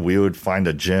racing. We would find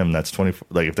a gym that's 24.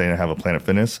 Like if they didn't have a Planet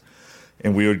Fitness,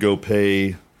 and we would go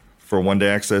pay for 1 day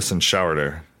access and shower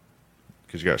there.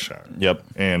 Because you got a shower. Yep.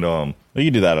 And you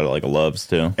can do that at like a Love's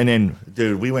too. And then,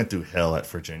 dude, we went through hell at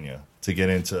Virginia to get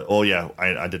into. Oh yeah,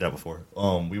 I did that before.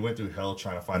 We went through hell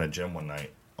trying to find a gym one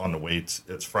night on the way.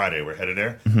 It's Friday. We're headed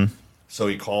there. Mm-hmm. So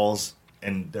he calls,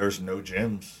 and there's no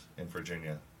gyms in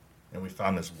Virginia, and we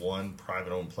found this one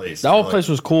private owned place. That whole place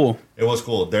was cool. It was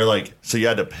cool. They're like, so you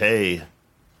had to pay.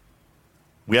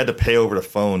 We had to pay over the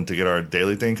phone to get our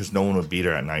daily thing because no one would be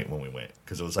there at night when we went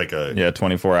because it was like a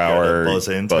 24-hour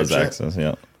buzz access.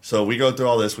 Yeah. So we go through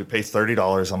all this. We pay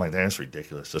 $30. I'm like, that's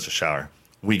ridiculous. Just a shower.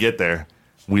 We get there.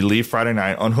 We leave Friday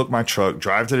night, unhook my truck,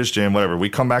 drive to this gym, whatever. We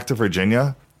come back to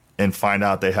Virginia and find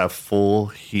out they have full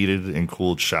heated and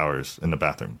cooled showers in the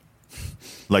bathroom.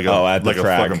 Like a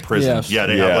fucking prison. Yes. Yeah,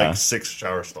 they have like 6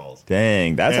 shower stalls.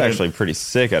 Dang, that's actually pretty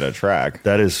sick at a track.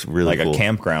 That is really like cool. a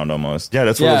campground almost. Yeah,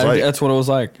 that's what it was like. That's what it was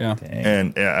like. Yeah. Dang.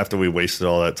 And after we wasted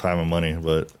all that time and money,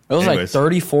 but it was like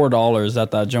 $34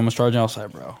 that gym was charging. I was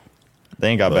like, bro, they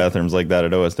ain't got bathrooms like that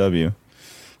at OSW.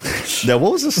 Now,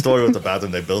 what was the story with the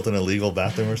bathroom? They built an illegal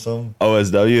bathroom or something?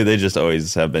 OSW, they just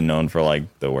always have been known for like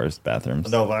the worst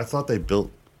bathrooms. No, but I thought they built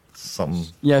something.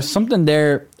 Yeah, something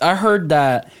there. I heard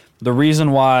that the reason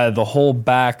why the whole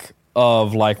back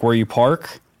of like where you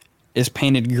park is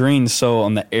painted green, so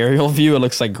on the aerial view it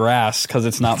looks like grass because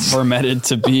it's not permitted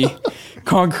to be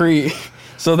concrete.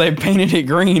 So they painted it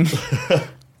green.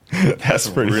 That's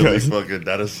pretty really good. fucking.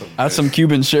 That's some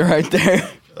Cuban shit right there.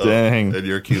 Dang. And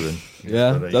you're Cuban.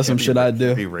 Yeah, that's some shit I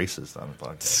do. Be racist on the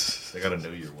podcast. They gotta know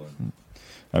you're one.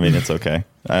 I mean, it's okay.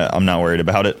 I'm not worried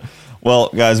about it. Well,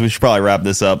 guys, we should probably wrap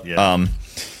this up. Yeah.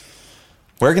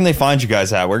 Where can they find you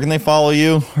guys at? Where can they follow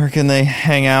you? Where can they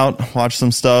hang out, watch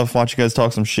some stuff, watch you guys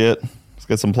talk some shit? Let's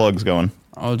get some plugs going.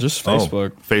 Oh, just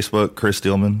Facebook. Facebook, Chris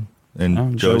Diehlman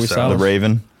and Joey Salas. The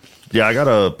Raven. Yeah, I got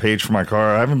a page for my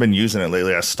car. I haven't been using it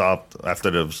lately. I stopped after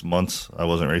those months I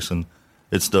wasn't racing.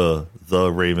 It's the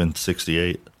Raven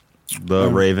 68. The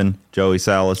Raven, Joey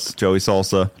Salas, Joey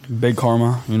Salsa. Big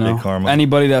karma, you know. Big karma.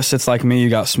 Anybody that sits like me, you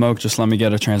got smoke, just let me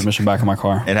get a transmission back in my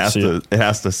car. It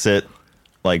has to sit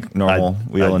like normal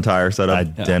wheel and tire setup.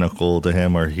 Identical to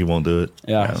him, or he won't do it.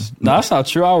 Yeah. No, that's not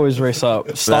true. I always race up.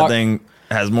 That thing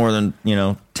has more than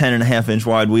 10.5-inch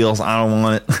wide wheels. I don't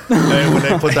want it. When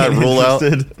they put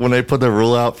that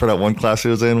rule out for that one class he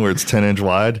was in where it's 10-inch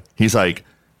wide, he's like,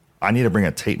 I need to bring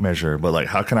a tape measure, but like,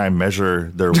 how can I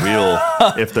measure their wheel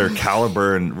if their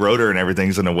caliber and rotor and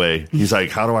everything's in a way? He's like,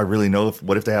 how do I really know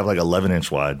what if they have like 11-inch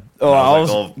wide? Oh,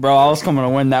 I was coming to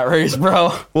win that race,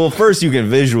 bro. Well, first you can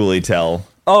visually tell.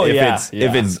 Oh, if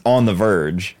it's on the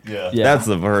verge. Yeah. That's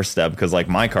the first step, because like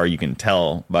my car, you can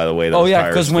tell by the way those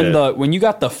tires because when you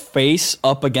got the face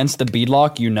up against the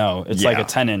beadlock, it's like a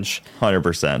 10-inch.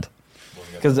 100%.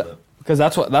 Because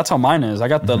that's how mine is. I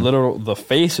got the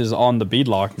face is on the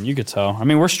beadlock, and you could tell. I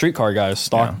mean, we're street car guys,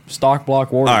 stock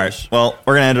block warriors. All right, well,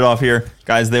 we're gonna end it off here,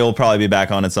 guys. They will probably be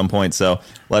back on at some point, so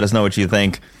let us know what you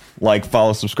think. Like,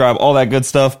 follow, subscribe, all that good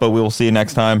stuff. But we will see you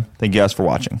next time. Thank you guys for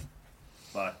watching.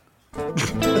 Bye.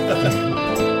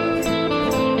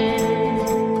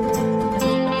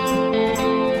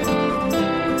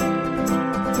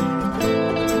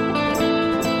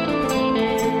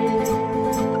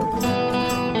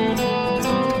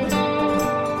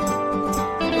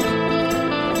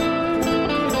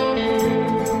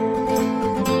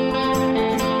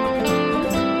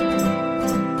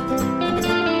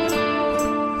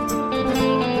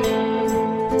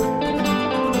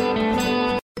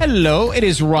 Hello, it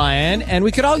is Ryan, and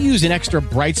we could all use an extra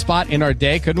bright spot in our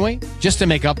day, couldn't we? Just to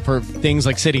make up for things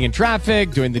like sitting in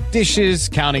traffic, doing the dishes,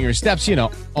 counting your steps,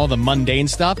 all the mundane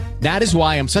stuff. That is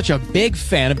why I'm such a big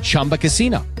fan of Chumba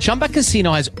Casino. Chumba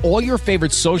Casino has all your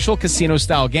favorite social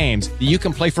casino-style games that you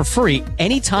can play for free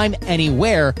anytime,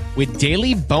 anywhere with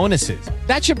daily bonuses.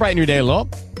 That should brighten your day a little.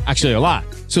 Actually, a lot.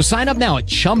 So sign up now at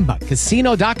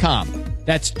ChumbaCasino.com.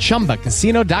 That's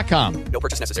ChumbaCasino.com. No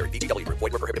purchase necessary. VGW Group.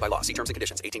 Void where prohibited by law. See terms and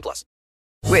conditions. 18+.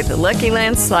 With the Lucky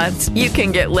Land Slots, you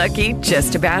can get lucky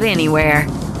just about anywhere.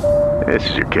 This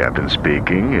is your captain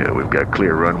speaking. We've got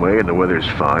clear runway and the weather's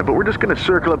fine, but we're just going to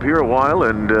circle up here a while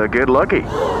and get lucky.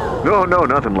 No,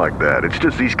 nothing like that. It's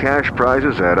just these cash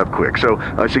prizes add up quick. So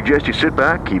I suggest you sit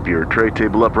back, keep your tray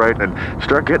table upright, and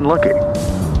start getting lucky.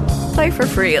 Play for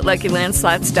free at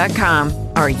LuckyLandSlots.com.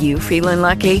 Are you feeling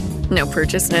lucky? No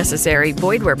purchase necessary.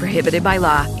 Void where prohibited by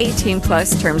law.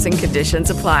 18+ terms and conditions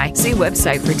apply. See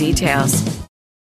website for details.